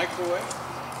or a microwave,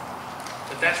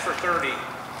 But that's for 30.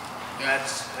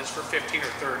 That's for 15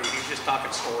 or 30. He's just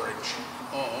talking storage.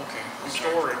 oh, okay.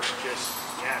 Storage, just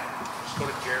go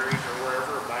to Jerry's or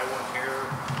wherever, or buy one here,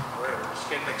 wherever. Just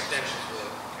get an extension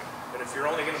cord. But if you're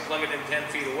only going to plug it in 10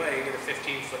 feet away, get a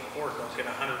 15-foot cord. Don't get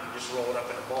 100 and just roll it up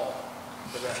in a ball.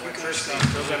 Because that electricity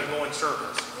still got to go in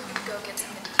circles. We're gonna go get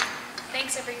something to eat.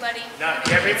 Thanks, everybody. Now,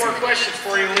 do you have any more questions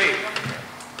before you leave?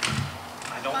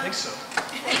 I don't think so.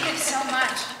 Thank you so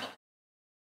much.